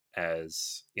it.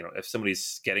 As you know, if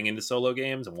somebody's getting into solo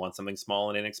games and wants something small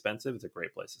and inexpensive, it's a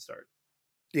great place to start.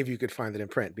 If you could find it in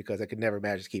print, because I could never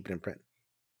manage to keep it in print.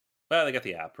 Well, they got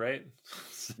the app, right?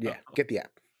 So. Yeah, get the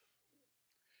app.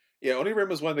 Yeah, Oni Rim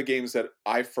was one of the games that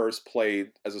I first played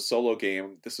as a solo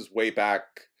game. This is way back,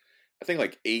 I think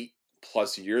like 8+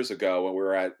 years ago when we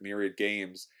were at Myriad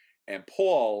Games, and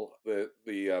Paul, the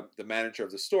manager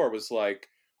of the store, was like,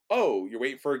 "Oh, you're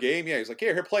waiting for a game? Yeah." He's like,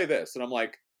 "Here, play this," and I'm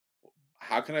like,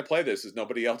 how can I play this? There's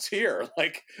nobody else here.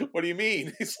 Like, what do you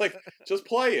mean? He's like, just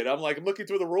play it. I'm like, I'm looking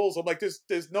through the rules. I'm like,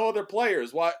 there's no other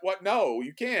players. What? No,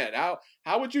 you can't.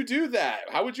 How would you do that?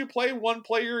 How would you play one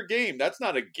player game? That's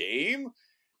not a game.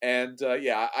 And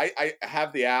yeah, I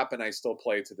have the app and I still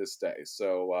play to this day.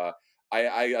 So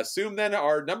I assume then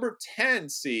our number 10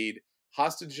 seed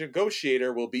Hostage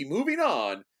Negotiator will be moving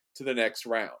on to the next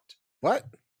round. What?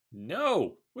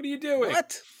 No. What are you doing?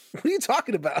 What? What are you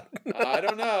talking about? I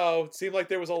don't know. It seemed like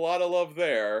there was a lot of love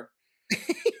there.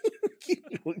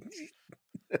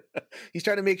 He's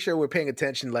trying to make sure we're paying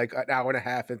attention like an hour and a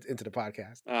half into the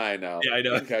podcast. I know. Yeah, I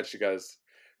know. I can catch you guys.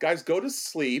 Guys, go to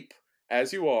sleep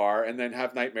as you are and then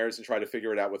have nightmares and try to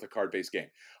figure it out with a card-based game.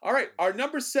 All right, our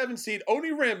number 7 seed,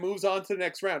 Oni Rim, moves on to the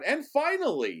next round. And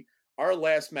finally, our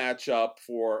last matchup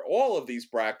for all of these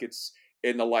brackets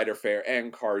in the lighter fare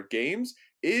and card games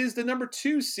is the number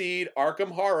 2 seed,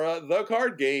 Arkham Horror, the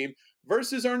card game,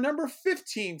 versus our number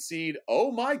 15 seed,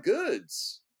 Oh My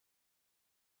Goods.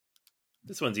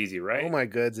 This one's easy, right? Oh My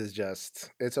Goods is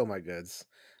it's Oh My Goods.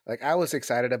 Like, I was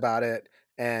excited about it,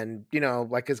 and you know,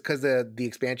 like, because the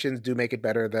expansions do make it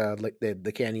better,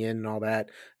 the canyon and all that,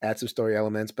 add some story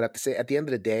elements. But at the end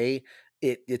of the day,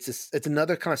 it's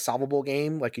another kind of solvable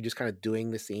game. Like, you're just kind of doing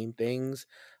the same things,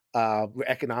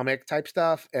 economic type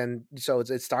stuff, and so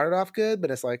it started off good,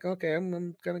 but it's like, okay,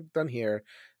 I'm kind of done here.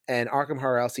 And Arkham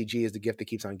Horror LCG is the gift that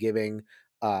keeps on giving.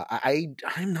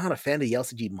 I'm not a fan of the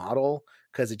LCG model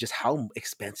because of just how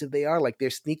expensive they are. Like, they're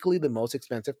sneakily the most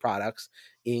expensive products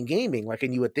in gaming. Like,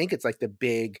 and you would think it's like the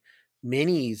big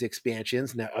minis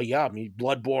expansions. Now, yeah, I mean,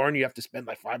 Bloodborne, you have to spend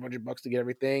like $500 to get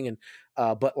everything, and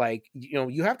but like, you know,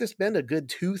 you have to spend a good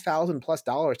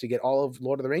 $2,000+ to get all of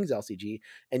Lord of the Rings LCG,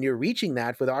 and you're reaching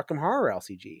that for the Arkham Horror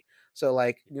LCG. So,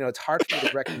 like, you know, it's hard for me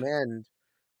to recommend.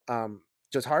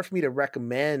 So it's hard for me to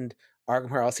recommend Arkham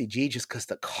Horror LCG just because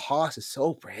the cost is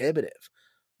so prohibitive.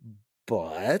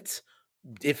 But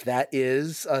if that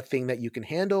is a thing that you can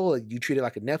handle, you treat it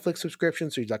like a Netflix subscription,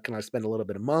 so you like kind of spend a little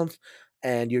bit a month,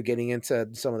 and you're getting into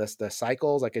some of the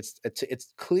cycles. Like,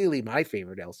 it's clearly my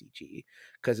favorite LCG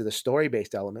because of the story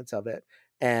based elements of it,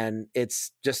 and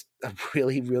it's just a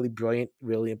really, really brilliant,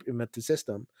 really implemented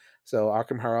system. So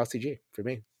Arkham Horror LCG for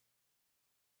me.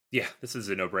 Yeah, this is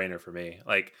a no-brainer for me.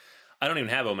 Like, I don't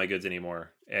even have Oh My Goods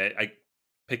anymore. I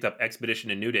picked up Expedition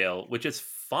in Newdale, which is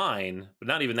fine, but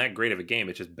not even that great of a game.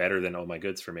 It's just better than Oh My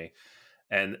Goods for me.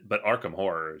 But Arkham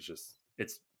Horror is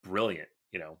it's brilliant.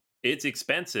 You know, it's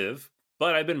expensive,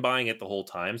 but I've been buying it the whole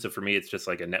time. So for me, it's just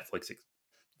like a Netflix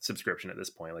subscription at this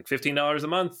point. Like $15 a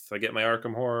month, I get my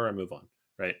Arkham Horror, I move on.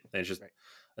 Right? And it's just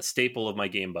a staple of my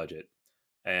game budget.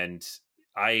 And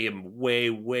I am way,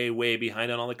 way, way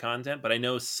behind on all the content, but I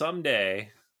know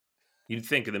someday, you'd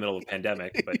think in the middle of a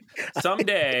pandemic, but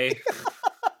someday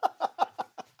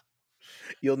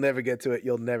you'll never get to it.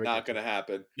 You'll never. Not going to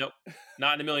happen. Nope,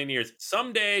 not in a million years.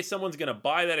 Someday, someone's going to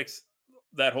buy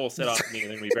that whole set off me,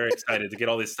 and then be very excited to get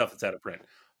all this stuff that's out of print.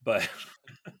 But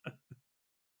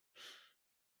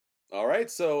all right,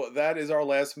 so that is our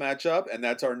last matchup, and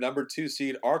that's our number 2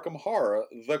 seed, Arkham Horror,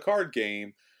 the card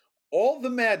game. All the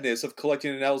madness of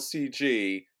collecting an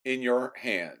LCG in your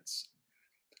hands.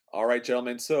 All right,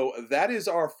 gentlemen. So that is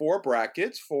our 4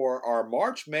 brackets for our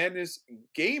March Madness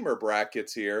gamer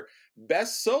brackets here.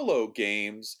 Best solo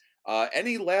games.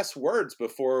 Any last words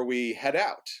before we head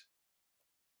out?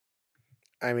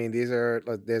 I mean,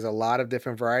 there's a lot of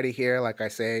different variety here. Like I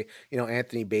say, you know,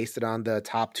 Anthony based it on the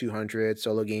top 200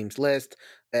 solo games list,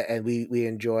 and we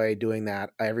enjoy doing that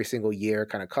every single year,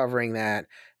 kind of covering that.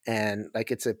 And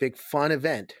like, it's a big fun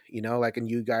event, you know, like, and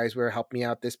you guys were helping me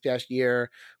out this past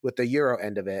year with the Euro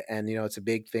end of it. And, you know, it's a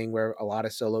big thing where a lot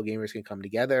of solo gamers can come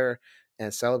together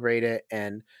and celebrate it.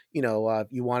 And, you know, if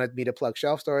you wanted me to plug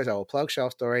Shelf Stories, I will plug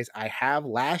Shelf Stories. I have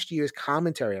last year's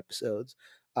commentary episodes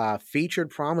featured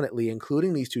prominently,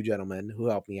 including these 2 gentlemen who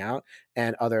helped me out,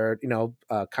 and other, you know,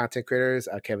 content creators,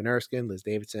 Kevin Erskine, Liz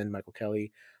Davidson, Michael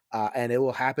Kelly. And it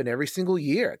will happen every single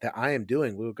year that I am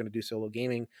doing. We were going to do solo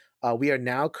gaming. We are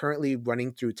now currently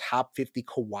running through top 50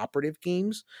 cooperative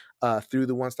games through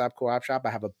the One Stop Co-op Shop.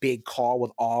 I have a big call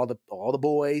with all the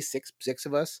boys, six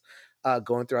of us.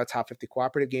 going through our top 50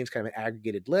 cooperative games, kind of an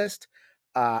aggregated list.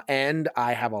 And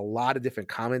I have a lot of different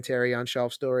commentary on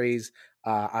Shelf Stories.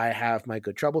 I have my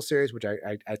Good Trouble series, which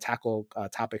I tackle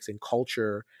topics in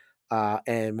culture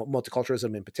and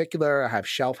multiculturalism in particular. I have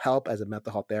Shelf Help as a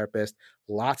mental health therapist.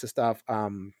 Lots of stuff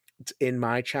in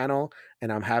my channel,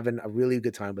 and I'm having a really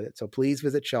good time with it. So please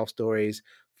visit Shelf Stories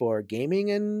for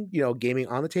gaming and gaming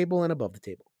on the table and above the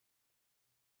table.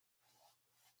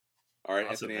 All right,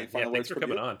 Awesome, Anthony, any man. final words Thanks for from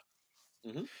coming you? on.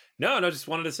 Mhm. No, just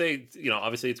wanted to say,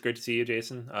 obviously it's great to see you,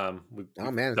 Jason. We've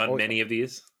man, it's done always many of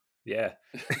these. Yeah.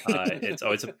 It's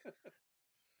always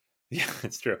yeah,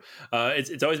 it's true.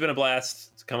 It's always been a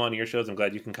blast to come on your shows. I'm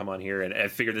glad you can come on here, and I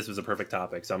figured this was a perfect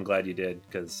topic, so I'm glad you did,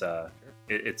 because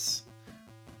it's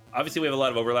obviously we have a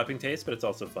lot of overlapping tastes, but it's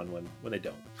also fun when they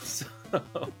don't. So.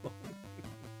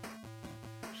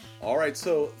 All right,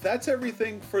 so that's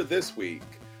everything for this week.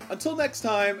 Until next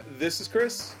time, this is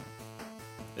Chris.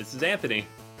 This is Anthony.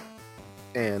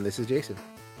 And this is Jason.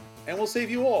 And we'll save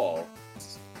you all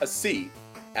a seat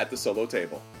at the solo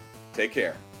table. Take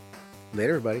care.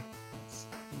 Later, everybody.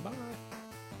 Bye.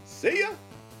 See ya.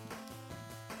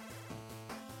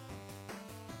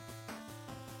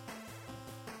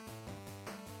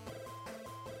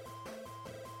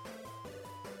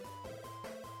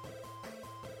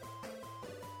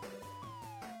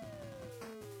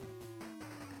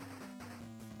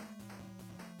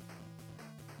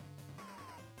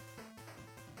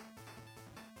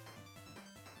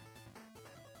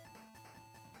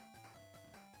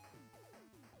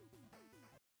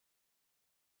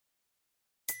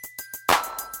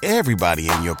 Everybody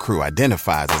in your crew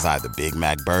identifies as either Big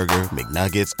Mac Burger,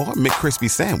 McNuggets, or McCrispy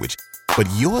Sandwich. But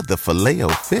you're the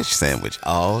Filet-O-Fish Sandwich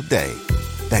all day.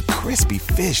 That crispy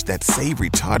fish, that savory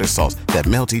tartar sauce, that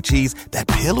melty cheese, that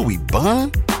pillowy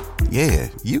bun. Yeah,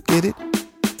 you get it.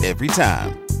 Every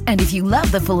time. And if you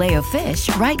love the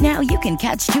Filet-O-Fish, right now you can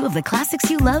catch two of the classics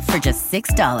you love for just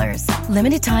 $6.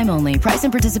 Limited time only. Price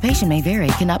and participation may vary.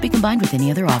 Cannot be combined with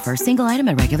any other offer. Single item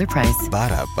at regular price.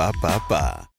 Ba-da-ba-ba-ba.